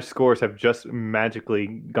my scores have just magically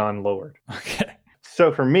gone lowered. Okay.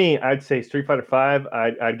 So for me, I'd say Street Fighter V,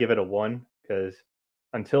 I'd give it a 1 because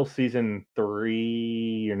until season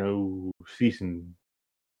 3, season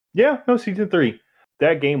 3,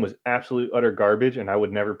 that game was absolute utter garbage and I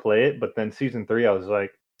would never play it. But then season 3, I was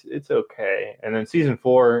like, it's okay. And then season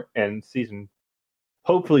 4 and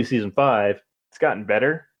hopefully season 5, it's gotten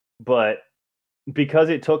better. But because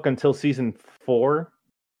it took until season 4,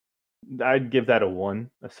 I'd give that a 1,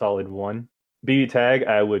 a solid 1. BB Tag,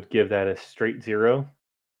 I would give that a straight 0.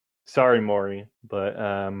 Sorry, Maury, but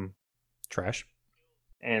Trash.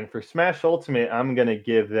 And for Smash Ultimate, I'm gonna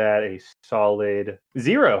give that a solid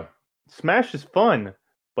 0. Smash is fun,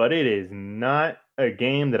 but it is not a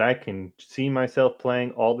game that I can see myself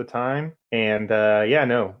playing all the time. And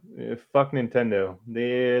fuck Nintendo.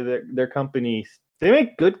 Their company, they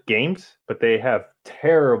make good games, but they have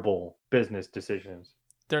terrible business decisions.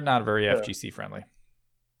 They're not very FGC friendly.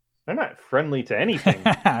 They're not friendly to anything,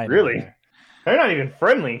 I know. really. They're not even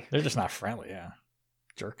friendly. They're just not friendly, yeah.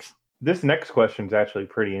 Jerks. This next question is actually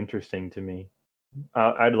pretty interesting to me.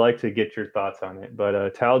 I'd like to get your thoughts on it.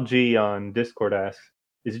 But Tal G on Discord asks,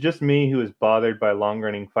 is it just me who is bothered by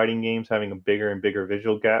long-running fighting games having a bigger and bigger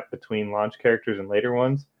visual gap between launch characters and later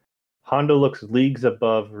ones? Honda looks leagues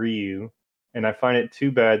above Ryu, and I find it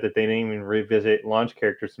too bad that they didn't even revisit launch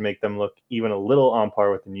characters to make them look even a little on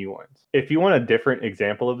par with the new ones. If you want a different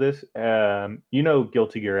example of this,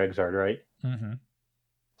 Guilty Gear Xrd, right? Mm-hmm.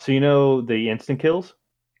 So the instant kills?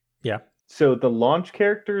 Yeah. So the launch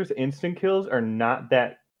characters' instant kills are not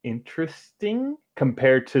that interesting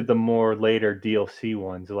compared to the more later DLC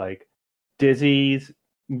ones. Like Dizzy's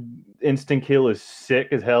instant kill is sick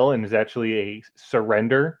as hell and is actually a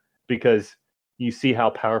surrender because you see how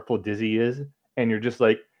powerful Dizzy is, and you're just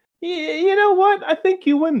like, you know what? I think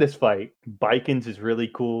you win this fight. Bikins is really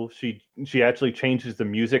cool. She actually changes the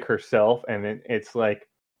music herself, and it's like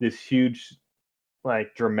this huge,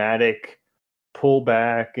 like dramatic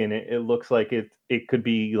pullback, and it looks like it could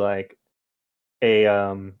be like a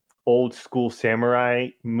old school samurai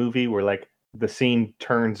movie where like the scene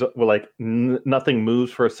turns where like nothing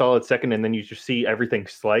moves for a solid second, and then you just see everything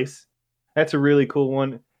slice. That's a really cool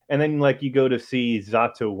one. And then like you go to see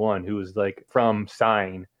Zato 1, who is like from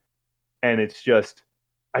Sign, and it's just,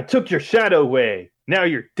 I took your shadow away, now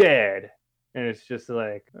you're dead. And it's just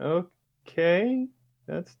like, okay,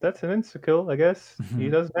 that's an insta-kill, I guess. He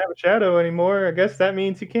doesn't have a shadow anymore. I guess that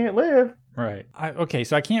means he can't live. Right. Okay,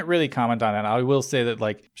 so I can't really comment on that. I will say that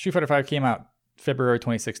like Street Fighter V came out February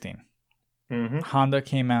 2016. Mm-hmm. Honda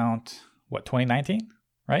came out, 2019,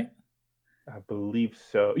 right? I believe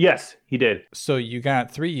so. Yes, he did. So you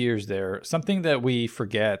got 3 years there. Something that we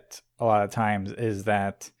forget a lot of times is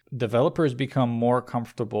that developers become more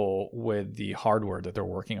comfortable with the hardware that they're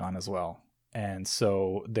working on as well. And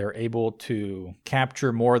so they're able to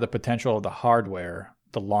capture more of the potential of the hardware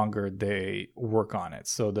the longer they work on it.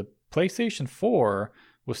 So the PlayStation 4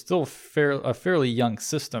 was still a fairly young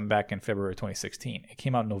system back in February 2016. It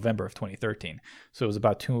came out in November of 2013. So it was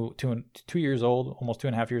about 2 years old, almost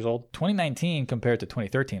 2.5 years old. 2019 compared to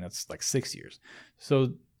 2013, that's like 6 years.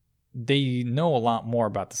 So they know a lot more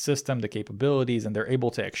about the system, the capabilities, and they're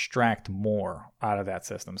able to extract more out of that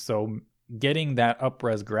system. So getting that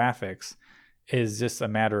up-res graphics is just a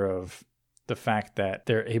matter of the fact that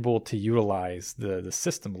they're able to utilize the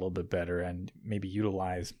system a little bit better and maybe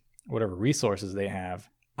utilize whatever resources they have.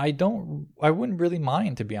 I wouldn't really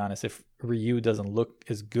mind, to be honest, if Ryu doesn't look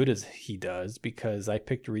as good as he does, because I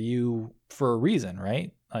picked Ryu for a reason,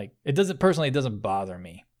 right? Like, it doesn't bother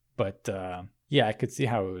me, but yeah, I could see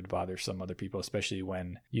how it would bother some other people, especially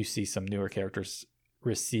when you see some newer characters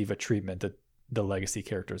receive a treatment that the legacy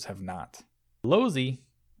characters have not. Lozy,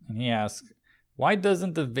 and he asks, why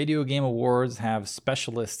doesn't the Video Game Awards have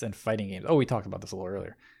specialists in fighting games? Oh, we talked about this a little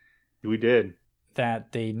earlier. We did.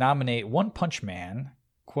 That they nominate One Punch Man,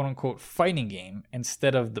 quote unquote, fighting game,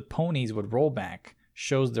 instead of the ponies with rollback,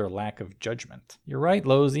 shows their lack of judgment. You're right,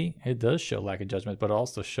 Lozy. It does show lack of judgment, but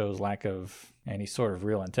also shows lack of any sort of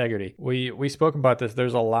real integrity. We spoke about this.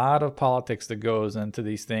 There's a lot of politics that goes into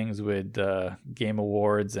these things with Game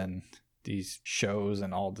Awards and these shows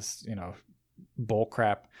and all this, bull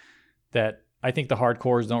crap that I think the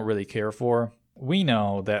hardcores don't really care for. We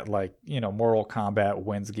know that, like, Mortal Kombat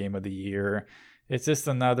wins Game of the Year. It's just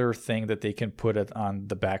another thing that they can put it on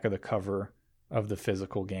the back of the cover of the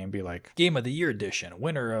physical game, be like, Game of the Year edition,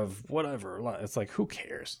 winner of whatever. It's like, who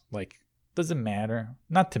cares? Like, doesn't matter.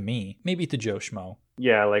 Not to me. Maybe to Joe Schmo.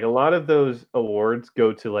 Yeah, like a lot of those awards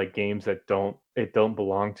go to like games that don't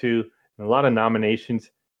belong to. And a lot of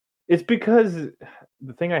nominations. It's because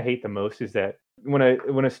the thing I hate the most is that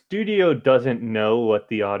when a studio doesn't know what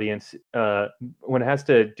the audience when it has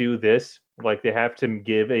to do this, like they have to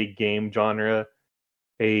give a game genre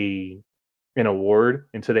an award,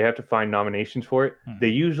 and so they have to find nominations for it. They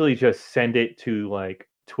usually just send it to like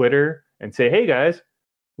Twitter and say, hey guys,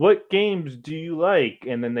 what games do you like?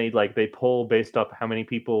 And then they poll based off how many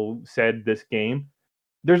people said this game.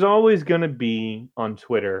 There's always going to be on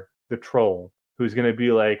Twitter the troll who's going to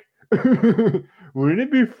be like, wouldn't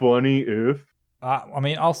it be funny if...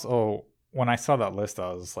 Also, when I saw that list,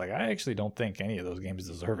 I was like, I actually don't think any of those games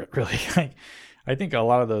deserve it, really. I think a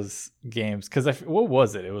lot of those games, because what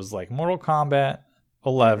was it? It was like Mortal Kombat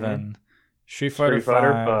 11, Street Fighter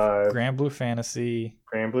 5, Grand Blue Fantasy.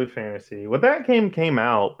 Well, that game came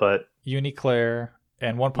out, but... Uniclair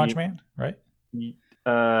and One Punch Man, right?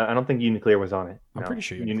 I don't think Uniclair was on it. I'm pretty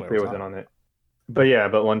sure Uniclair wasn't on it. But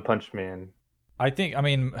One Punch Man.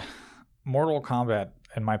 Mortal Kombat,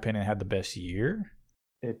 in my opinion, had the best year.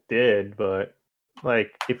 It did, but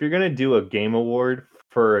like, if you're going to do a game award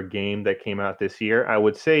for a game that came out this year, I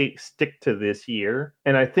would say stick to this year.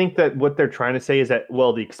 And I think that what they're trying to say is that,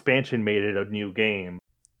 well, the expansion made it a new game.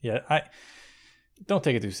 Yeah, I don't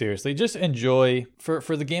take it too seriously. Just enjoy for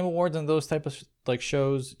the Game Awards and those type of like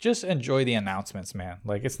shows. Just enjoy the announcements, man.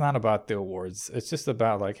 Like, it's not about the awards. It's just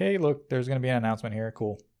about like, hey, look, there's going to be an announcement here.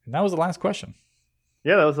 Cool. And that was the last question.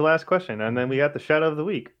 Yeah, that was the last question. And then we got the shout out of the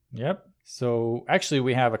week. Yep. So actually,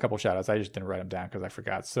 we have a couple shout outs. I just didn't write them down because I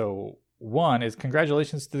forgot. So one is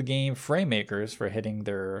congratulations to the game Framemakers for hitting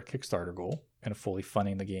their Kickstarter goal and fully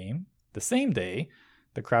funding the game. The same day,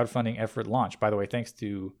 the crowdfunding effort launched. By the way, thanks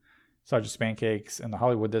to Sergeant Pancakes and the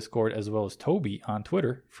Hollywood Discord, as well as Toby on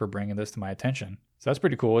Twitter for bringing this to my attention. So that's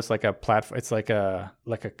pretty cool. It's like a platform. It's like a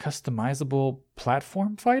customizable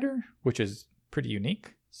platform fighter, which is pretty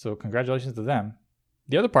unique. So congratulations to them.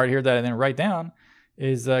 The other part here that I didn't write down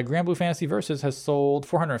is Grand Blue Fantasy Versus has sold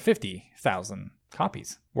 450,000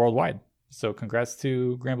 copies worldwide. So congrats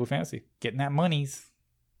to Grand Blue Fantasy. Getting that monies.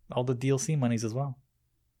 All the DLC monies as well.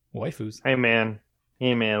 Waifus. Hey, man.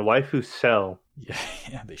 Waifus sell.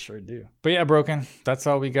 Yeah, they sure do. But yeah, Broken, that's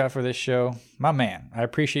all we got for this show. My man, I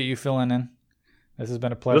appreciate you filling in. This has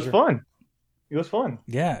been a pleasure. It was fun.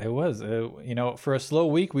 Yeah, it was. For a slow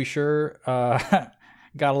week, we sure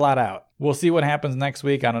got a lot out. We'll see what happens next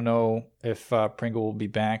week. I don't know if Pringle will be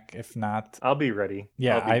back. If not, I'll be ready.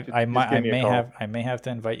 Yeah, I may have to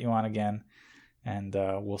invite you on again, and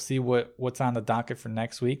we'll see what's on the docket for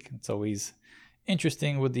next week. It's always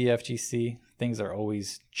interesting with the FGC. Things are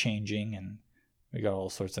always changing, and we got all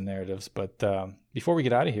sorts of narratives. But before we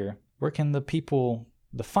get out of here, where can the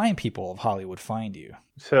fine people of Hollywood find you?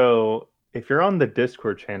 So if you're on the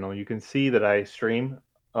Discord channel, you can see that I stream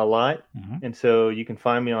a lot. And so you can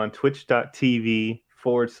find me on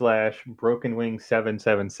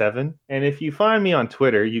twitch.tv/BrokenWing777. And if you find me on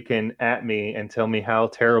Twitter, you can @ me and tell me how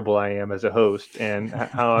terrible I am as a host and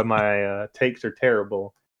how my takes are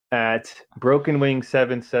terrible at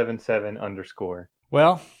BrokenWing777 _.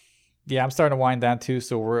 Well, yeah, I'm starting to wind down too,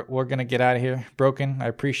 so we're gonna get out of here. Broken, I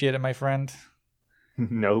appreciate it, my friend.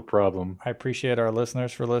 No problem. I appreciate our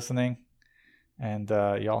listeners for listening, and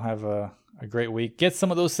y'all have a great week. Get some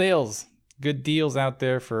of those sales, good deals out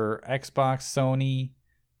there for Xbox, Sony,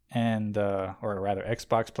 and or rather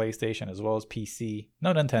Xbox, PlayStation, as well as PC.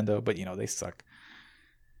 No Nintendo, but they suck.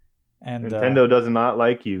 And Nintendo does not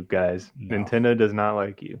like you guys. No. Nintendo does not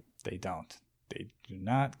like you. They don't. They do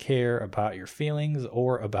not care about your feelings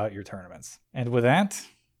or about your tournaments. And with that,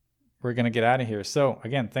 we're going to get out of here. So,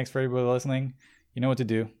 again, thanks for everybody listening. You know what to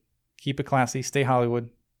do. Keep it classy, stay Hollywood,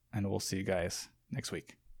 and we'll see you guys next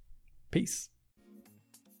week. Peace.